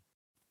it.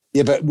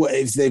 Yeah. But what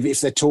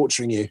if they're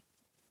torturing you?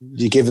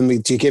 Do you give them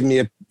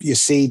your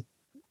seed?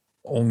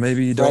 Well,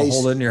 maybe you don't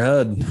hold it in your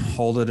head.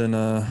 Hold it in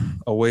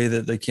a way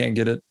that they can't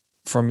get it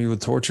from you with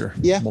torture.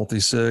 Yeah.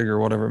 Multi-sig or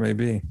whatever it may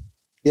be.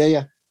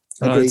 Yeah.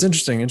 It's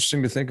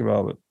interesting to think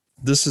about. But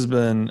this has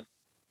been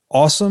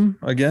awesome.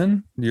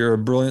 Again, you're a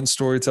brilliant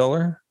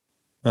storyteller.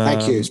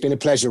 Thank you. It's been a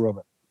pleasure,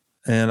 Robert.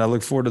 And I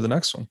look forward to the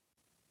next one.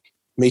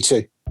 Me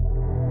too.